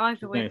 cool. I like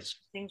the way she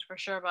sings for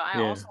sure. But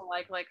I also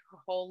like her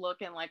whole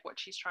look and like what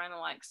she's trying to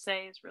like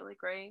say is really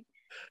great.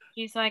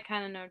 She's like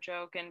kind of no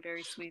joke and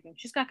very sweet, and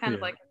she's got kind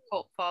of like a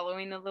cult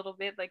following a little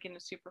bit, like in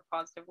a super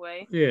positive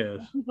way. Yeah.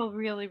 People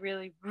really,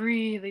 really,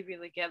 really,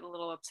 really get a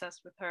little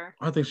obsessed with her.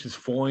 I think she's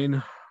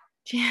fine.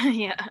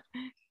 Yeah,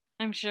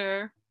 I'm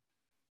sure.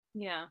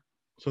 Yeah.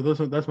 So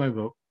that's my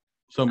vote.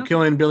 So I'm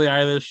killing Billie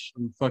Eilish,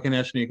 I'm fucking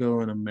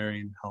Ashnikko, and I'm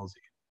marrying Halsey.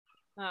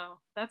 Oh,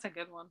 that's a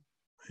good one.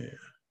 Yeah.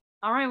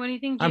 All right, what do you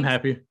think, James? I'm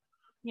happy.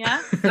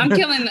 Yeah? I'm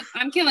killing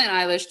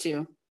Eilish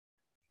too.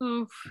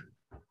 Oof.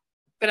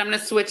 But I'm gonna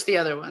switch the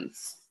other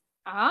ones.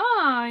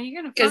 Ah,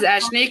 you're gonna because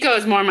Ashnikko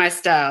is more my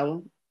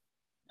style.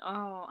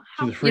 Oh,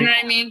 you know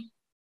what I mean?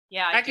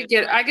 Yeah, I could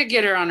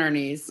get her on her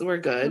knees. We're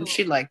good. Ooh.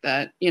 She'd like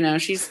that. You know,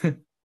 she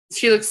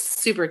looks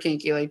super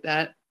kinky like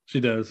that. She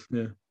does,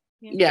 yeah.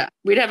 Yeah,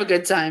 we'd have a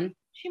good time.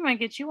 She might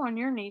get you on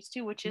your knees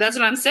too, which is that's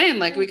what I'm saying.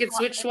 Like we could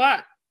switch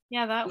SWAT.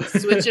 Yeah, that would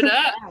switch it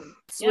up.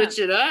 Switch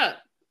it up.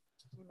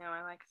 No,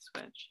 I like a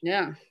switch.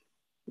 Yeah,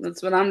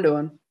 that's what I'm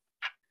doing.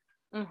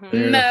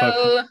 Mm-hmm.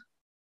 No.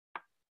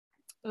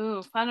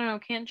 Ooh, I don't know.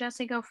 Can't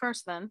Jesse go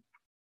first then?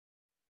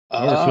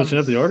 We're switching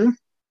up the order?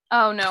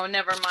 Oh no,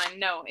 never mind.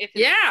 No,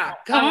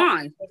 come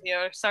on.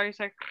 Sorry.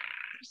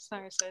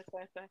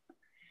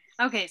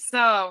 Okay,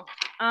 so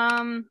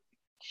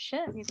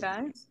shit, you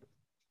guys.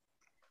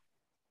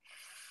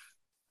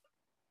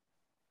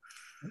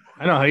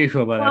 I know how you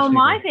feel about Ashnikko. Well,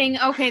 my thing.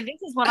 Okay,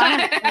 this is what I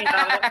have to say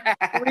about it.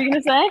 What were you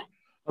gonna say?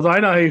 Although I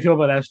know how you feel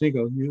about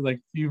Ashnikko.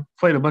 You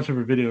played a bunch of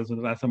her videos the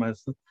last time I.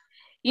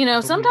 You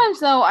know, sometimes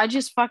though, I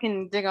just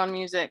fucking dig on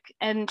music,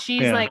 and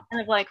she's like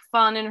kind of like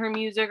fun in her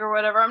music or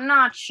whatever. I'm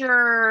not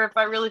sure if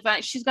I really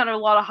find she's got a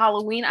lot of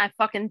Halloween. I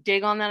fucking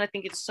dig on that. I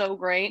think it's so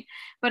great,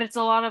 but it's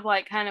a lot of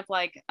like kind of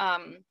like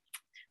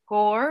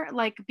gore,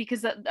 like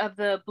because of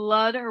the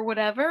blood or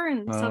whatever,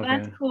 and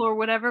that's cool or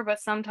whatever.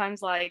 But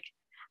sometimes like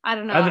I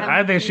don't know.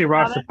 I think she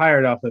rocks the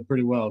pirate outfit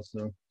pretty well.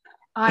 So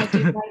I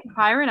do like a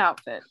pirate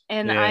outfit,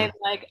 and I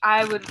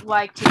would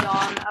like to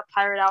don a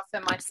pirate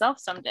outfit myself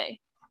someday.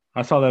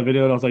 I saw that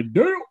video and I was like,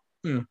 damn.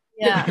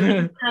 Yeah.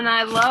 And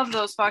I love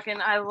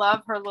I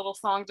love her little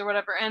songs or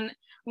whatever. And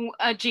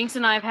Jinx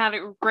and I have had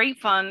great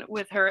fun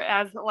with her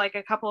as like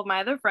a couple of my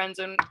other friends.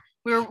 And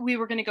we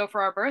were going to go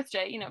for our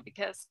birthday, you know,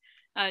 because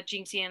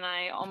Jinxie and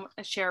I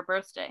share a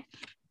birthday.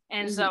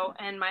 And so,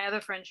 and my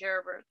other friend share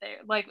a birthday.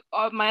 Like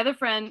my other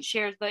friend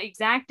shares the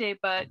exact day,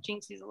 but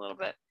Jinxie's a little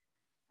bit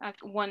a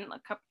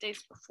couple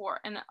days before.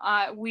 And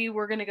we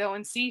were going to go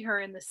and see her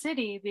in the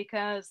city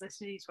because the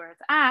city's where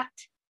it's at.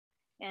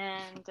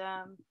 And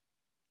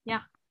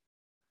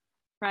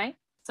right,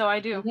 so I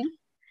do.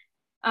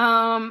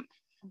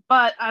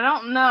 But I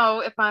don't know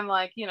if I'm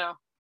like, you know,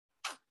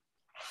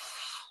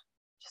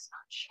 just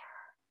not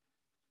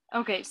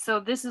sure. Okay, so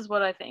this is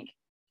what I think.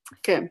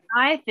 Okay,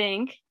 I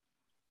think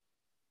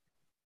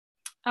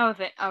I'm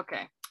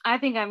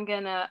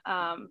gonna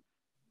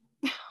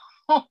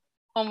Oh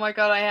my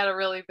god, I had a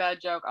really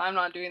bad joke. I'm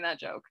not doing that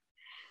joke.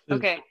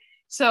 Okay,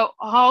 so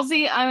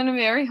Halsey, I'm gonna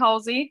marry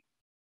Halsey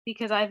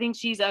because I think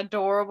she's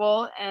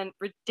adorable and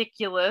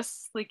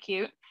ridiculously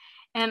cute.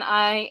 And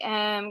I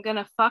am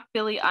gonna fuck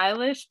Billie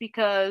Eilish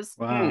because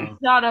she's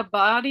got a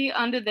body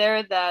under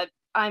there that,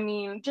 I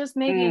mean, just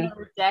maybe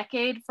another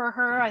decade for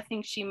her. I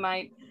think she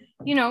might,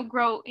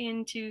 grow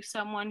into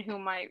someone who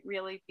might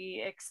really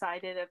be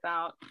excited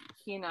about,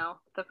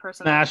 the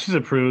person. Nah, she's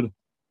a prude.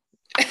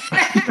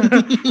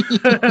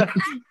 I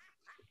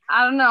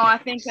don't know. I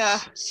think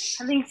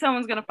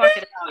someone's gonna fuck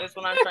it out is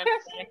what I'm trying to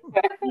say.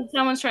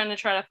 Someone's trying to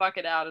fuck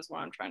it out is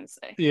what I'm trying to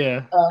say.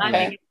 Yeah. I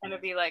think it's gonna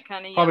be like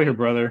kind of probably her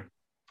brother.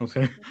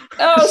 Okay.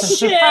 Oh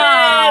shit!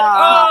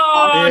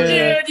 Oh,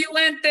 yeah. dude, you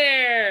went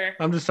there.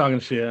 I'm just talking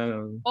shit. I don't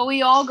know. Well,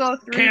 we all go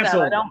through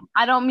Canceled. that.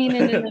 I don't mean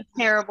it in a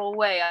terrible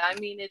way. I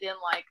mean it in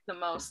like the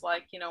most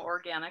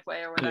organic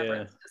way or whatever.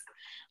 Yeah. It's just,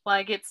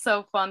 like, it's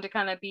so fun to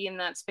kind of be in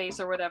that space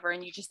or whatever,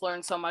 and you just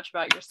learn so much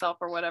about yourself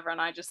or whatever. And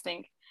I just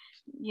think,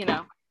 she's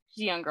a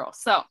young girl.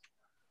 So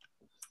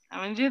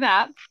I'm gonna do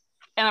that,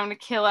 and I'm gonna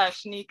kill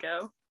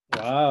Ashnikko.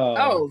 Wow.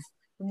 Oh,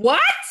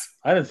 what?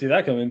 I didn't see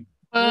that coming.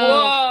 Whoa,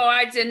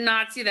 I did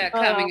not see that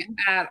coming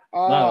at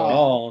all. Not at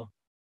all.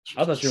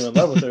 I thought you were in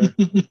love with her.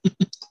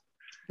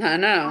 I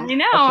know.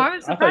 I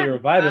was I thought you were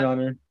vibing on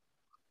her.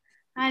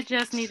 I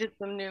just needed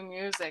some new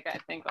music, I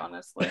think,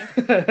 honestly.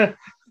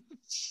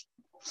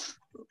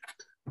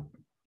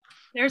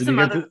 There's some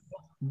other.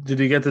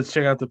 Did you get to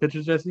check out the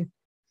pictures, Jesse?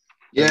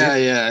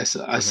 Yeah,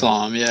 I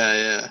saw him.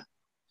 Yeah.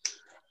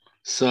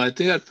 So I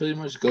think I'd pretty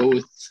much go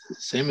with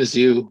same as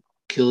you.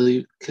 Kill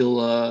Billie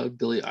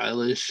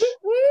Eilish.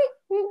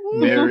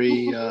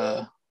 Marry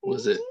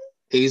was it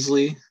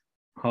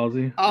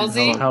Halsey,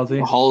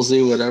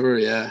 whatever.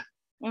 Yeah.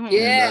 Mm-hmm.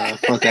 Yeah.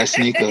 Fuck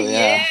Ashnikko.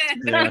 Yeah.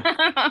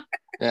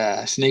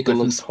 Yeah. Ashnikko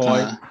looks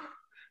kinda,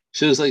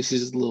 she looks like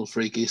she's a little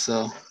freaky.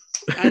 So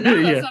I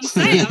know. That's what I'm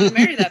saying. I'm gonna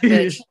marry that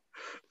bitch.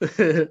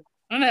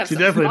 She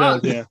definitely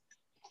does. Yeah.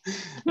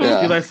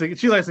 Yeah.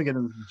 She likes to get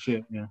into some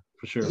shit. Yeah,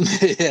 for sure.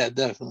 Yeah,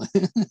 definitely.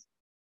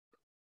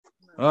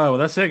 All right, well,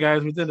 that's it,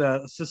 guys. We did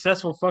a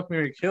successful fuck,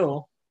 marry,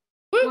 kill.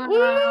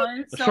 Wow,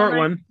 A short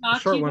one,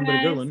 but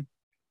a good one.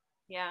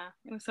 Yeah,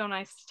 it was so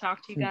nice to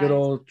talk to you guys. Good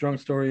old drunk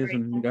stories,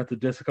 and we got to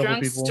diss a couple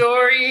Drunk people.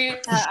 stories.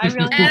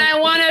 I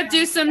want to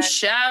do some guys.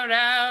 shout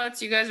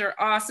outs. You guys are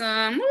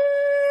awesome. Woo!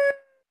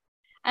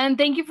 And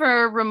thank you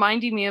for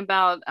reminding me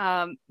about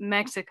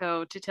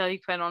Mexico. To tell you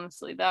quite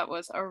honestly, that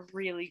was a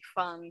really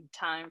fun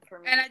time for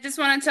me. And I just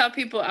want to tell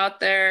people out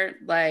there,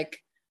 like,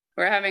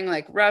 we're having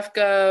like rough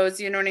goes,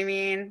 you know what I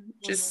mean?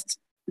 Just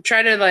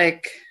try to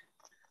like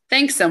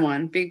thank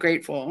someone, be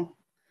grateful.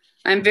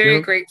 I'm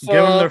very grateful.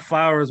 Give them their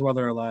flowers while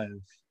they're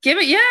alive. Give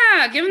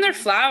them their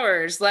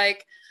flowers.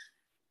 Like,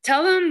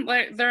 tell them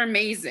like they're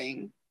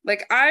amazing.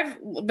 Like, I've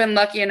been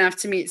lucky enough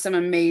to meet some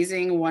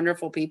amazing,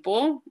 wonderful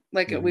people.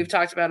 Like we've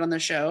talked about on the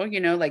show,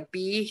 like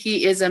B,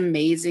 he is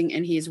amazing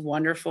and he's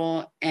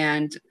wonderful.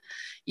 And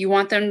you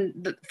want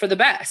them for the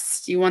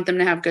best. You want them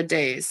to have good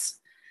days.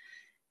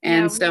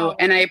 And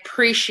and I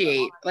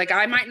appreciate, like,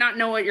 I might not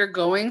know what you're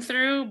going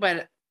through,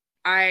 but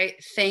I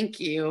thank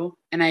you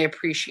and I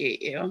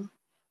appreciate you.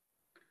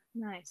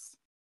 Nice.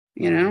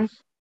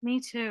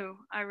 Me too.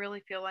 I really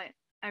feel like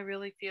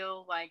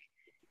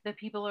the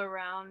people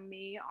around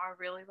me are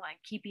really like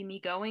keeping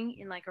me going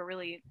in like a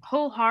really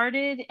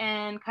wholehearted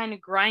and kind of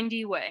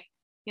grindy way.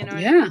 You know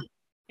what I mean?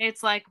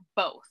 It's like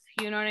both.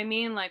 You know what I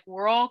mean? Like,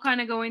 we're all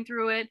kind of going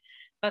through it,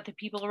 but the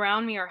people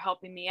around me are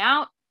helping me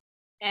out.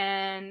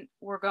 And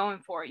we're going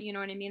for it, you know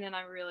what I mean? And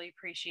I really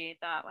appreciate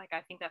that. Like,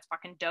 I think that's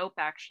fucking dope,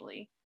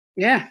 actually.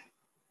 Yeah.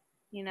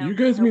 You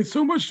guys mean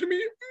so much to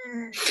me.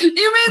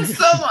 You mean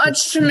so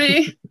much to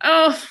me.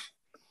 Oh,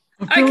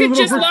 I could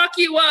just lock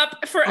you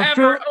up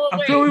forever. I'm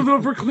feeling a little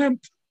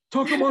verklempt.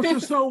 Talk amongst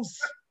yourselves.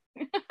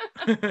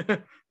 I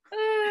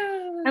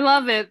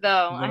love it,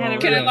 though.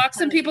 Can I lock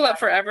some people up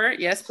forever?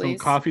 Yes, please.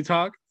 Some coffee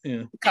talk?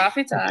 Yeah.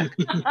 Coffee talk.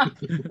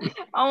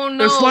 Oh,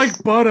 no. It's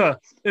like butter.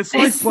 It's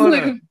like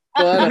butter.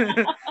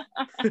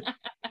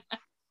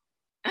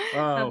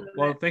 Well,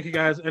 thank you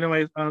guys.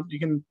 Anyways, you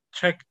can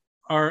check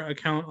our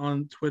account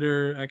on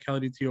Twitter at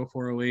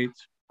CaliDTO408.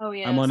 Oh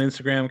yeah. I'm on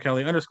Instagram,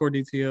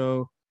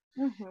 Cali_DTO.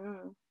 Mm-hmm.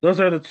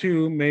 Those are the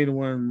two main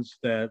ones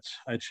that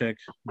I check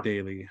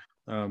daily.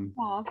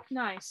 Oh,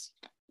 nice.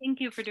 Thank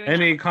you for doing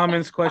any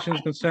comments, questions,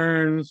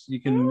 concerns.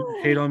 You can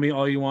hate on me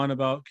all you want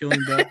about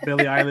killing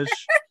Billie Eilish.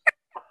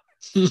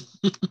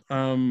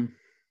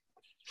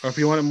 Or if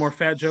you wanted more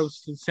fat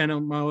jokes to send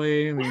them my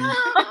way, I mean,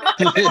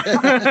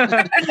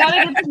 I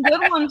gotta get some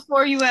good ones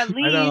for you at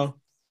least. I know.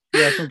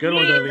 Yeah, some good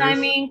ones at least. I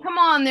mean, come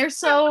on, they're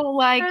so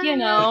like,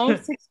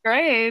 6th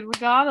grade. We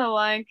gotta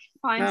like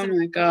find some. Oh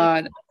my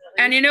god!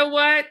 And you know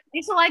what? I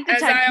used to like the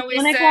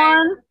Titanic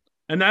one.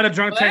 And not a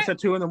drunk text at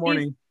 2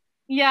 a.m.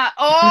 Yeah.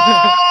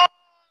 Oh,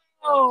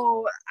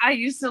 I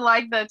used to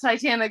like the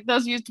Titanic.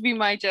 Those used to be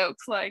my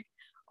jokes. Like,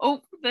 oh,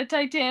 the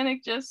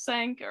Titanic just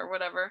sank or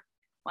whatever.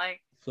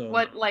 Like,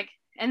 what? Like.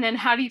 And then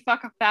how do you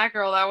fuck a fat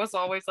girl? That was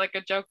always like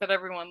a joke that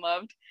everyone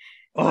loved.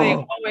 They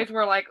always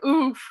were like,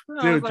 oof.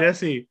 Dude,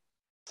 Jesse,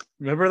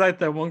 remember like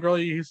that one girl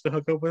you used to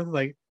hook up with?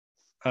 Like,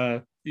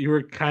 you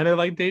were kind of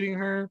like dating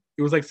her.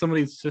 It was like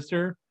somebody's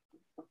sister,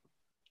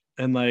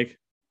 and like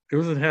it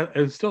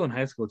was still in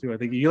high school too. I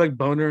think you like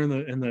boned her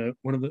in the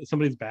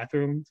somebody's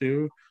bathroom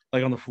too,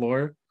 like on the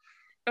floor.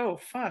 Oh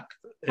fuck!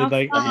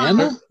 Like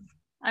Diana?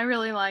 I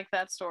really like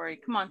that story.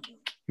 Come on,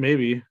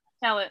 maybe.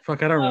 Tell it.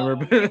 Fuck, I don't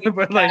remember,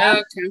 but like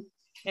Okay.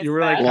 you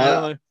were like,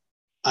 well,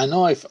 I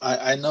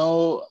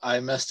know I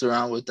messed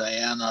around with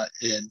Diana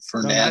in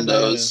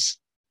Fernando's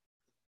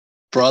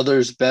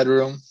brother's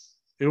bedroom.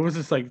 It was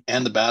just like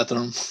and the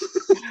bathroom.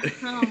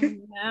 Oh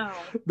no!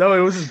 No,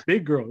 it was this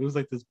big girl. It was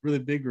like this really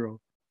big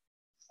girl.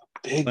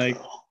 Big like,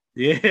 girl.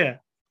 Yeah.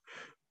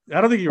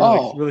 I don't think you were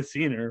like really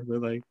seeing her,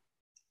 but like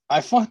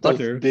I fucked a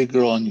big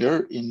girl in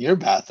your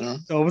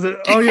bathroom. Oh, was it?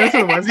 Oh, yes,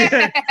 it was.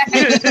 Yeah.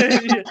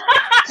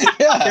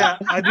 Yeah,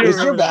 I do. It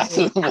was your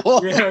bathroom.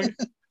 Yeah.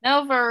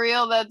 No, for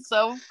real, that's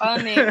so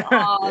funny.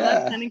 Oh,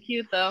 that's kind of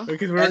cute though.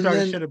 Because we were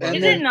talking shit about it.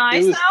 Is it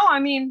nice though? I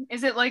mean,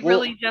 is it like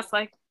really just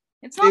like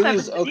it's not that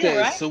big a deal,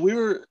 right? So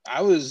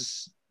I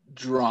was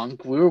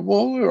drunk. We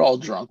were all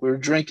drunk. We were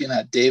drinking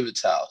at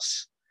David's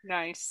house.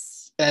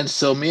 Nice. And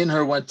so me and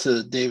her went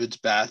to David's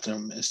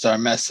bathroom and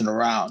started messing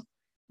around.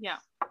 Yeah.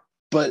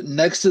 But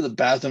next to the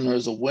bathroom, there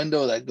was a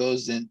window that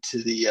goes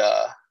into the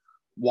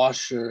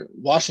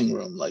washing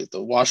room, like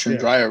the washer and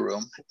dryer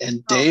room.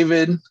 And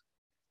David,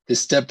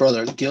 his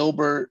stepbrother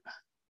Gilbert, I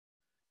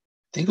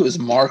think it was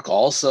Mark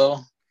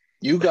also.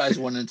 You guys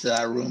went into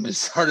that room and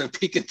started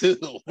peeking through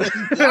the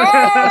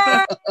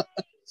window.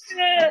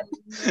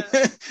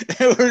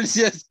 It was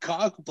just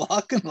cock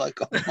blocking like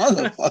a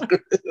motherfucker.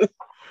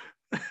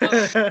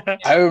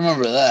 I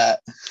remember that.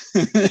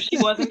 She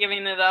wasn't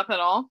giving it up at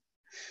all.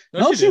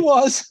 No, she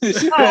was.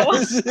 She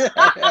was.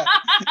 Yeah.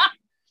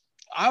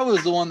 I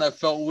was the one that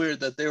felt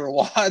weird that they were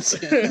watching.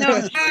 No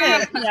shit.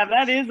 Yeah,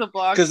 that is a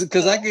block.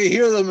 Because I could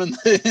hear them in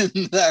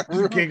that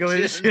room.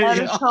 Giggling shit. That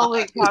is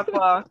totally cock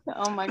block.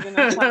 Oh my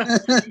goodness.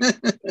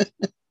 The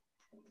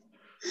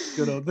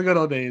good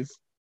old days.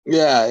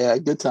 Yeah,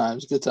 good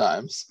times.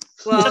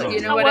 Well, you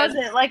know what was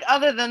it like?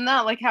 Other than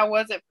that, like how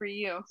was it for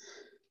you?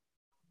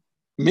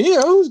 Me,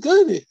 it was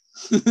good.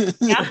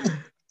 Yeah.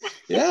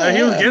 Yeah,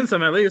 he was getting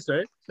some at least,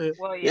 right?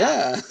 Well,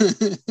 yeah.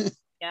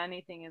 Yeah,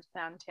 anything is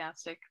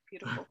fantastic.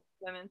 Beautiful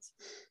women's.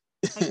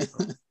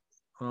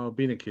 Oh,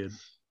 being a kid.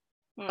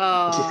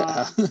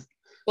 Yeah.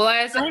 Well,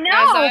 as I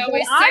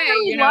always say,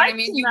 really you know what I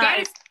mean? You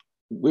guys,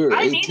 we were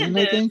 18,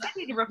 I think. I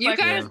need to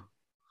reflect.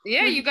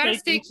 You gotta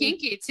stay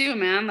kinky too,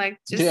 man. Like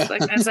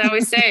like as I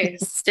always say,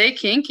 stay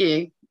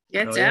kinky.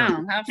 Get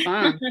down, have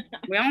fun.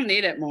 We don't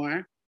need it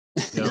more.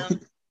 Yeah.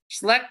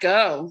 Just let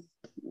go.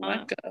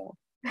 Let go.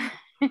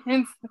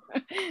 It's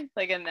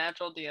like a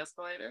natural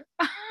de-escalator.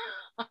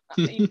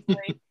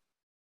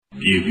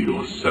 Give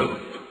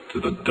yourself to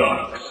the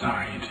dark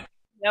side.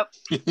 Yep.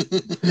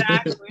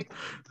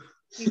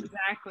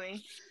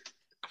 Exactly.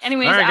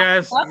 Anyways, all right,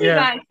 guys. Love you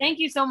guys. Thank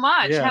you so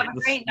much. Yeah, have a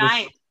great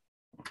night.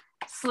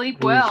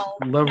 Sleep well.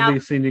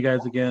 Lovely seeing you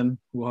guys again.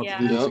 We'll have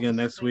to do this again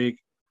next week.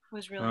 It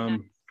was really nice.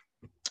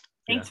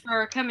 Thanks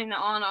for coming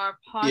on our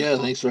podcast. Yeah,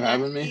 thanks for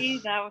having me.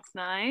 That was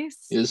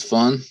nice. It was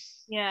fun.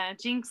 Yeah,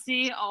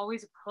 Jinxie,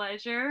 always a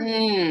pleasure.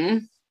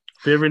 If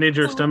you ever need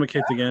your stomach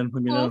kicked again,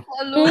 let me know.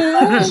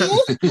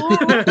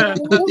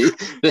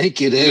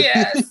 Thank you, Dave.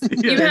 Yes.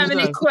 If you have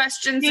any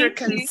questions or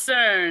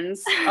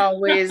concerns,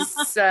 always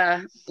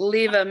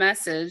leave a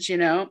message,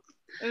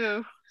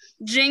 Ooh.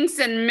 Jinx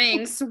and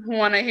Minx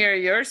want to hear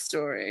your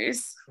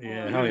stories.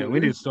 Yeah, hell yeah. We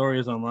need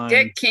stories online.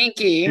 Get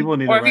kinky. People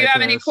need or to if you write have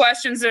to any us.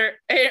 questions or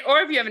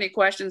if you have any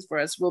questions for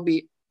us, we'll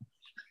be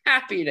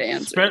happy to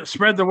answer.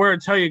 Spread the word.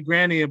 Tell your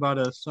granny about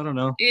us. I don't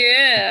know.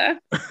 Yeah.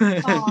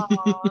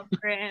 Oh,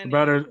 granny.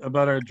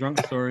 about our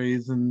drunk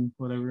stories and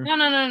whatever. No.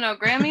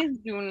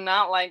 Grammys do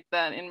not like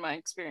that in my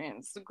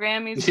experience. The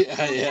Grammys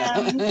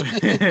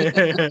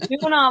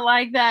do not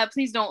like that.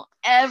 Please don't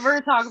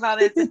ever talk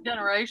about it. It's a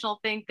generational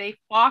thing. They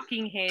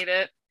fucking hate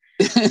it.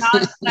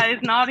 That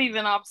is not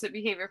even opposite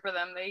behavior for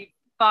them. They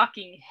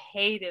fucking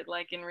hate it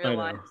like in real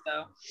life.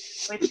 So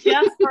it's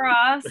just for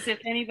us. If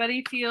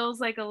anybody feels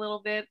like a little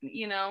bit,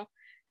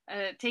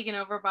 taken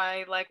over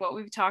by like what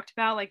we've talked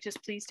about, like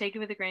just please take it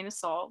with a grain of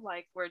salt.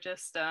 Like we're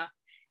just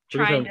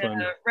trying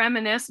to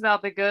reminisce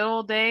about the good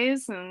old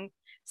days, and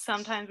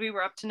sometimes we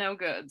were up to no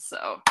good.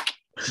 So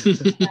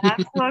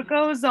that's what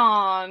goes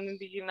on in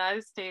the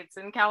United States,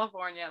 in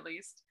California at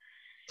least.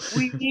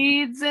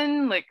 Weeds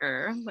and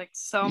liquor, like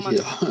so much.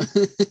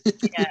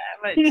 Yeah,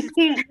 but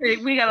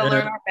we gotta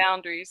learn our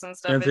boundaries and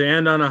stuff. And to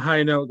end on a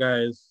high note,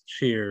 guys,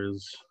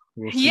 cheers.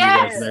 We'll see you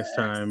guys next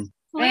time.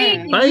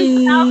 Please. Bye.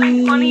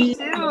 2022.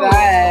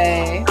 Bye.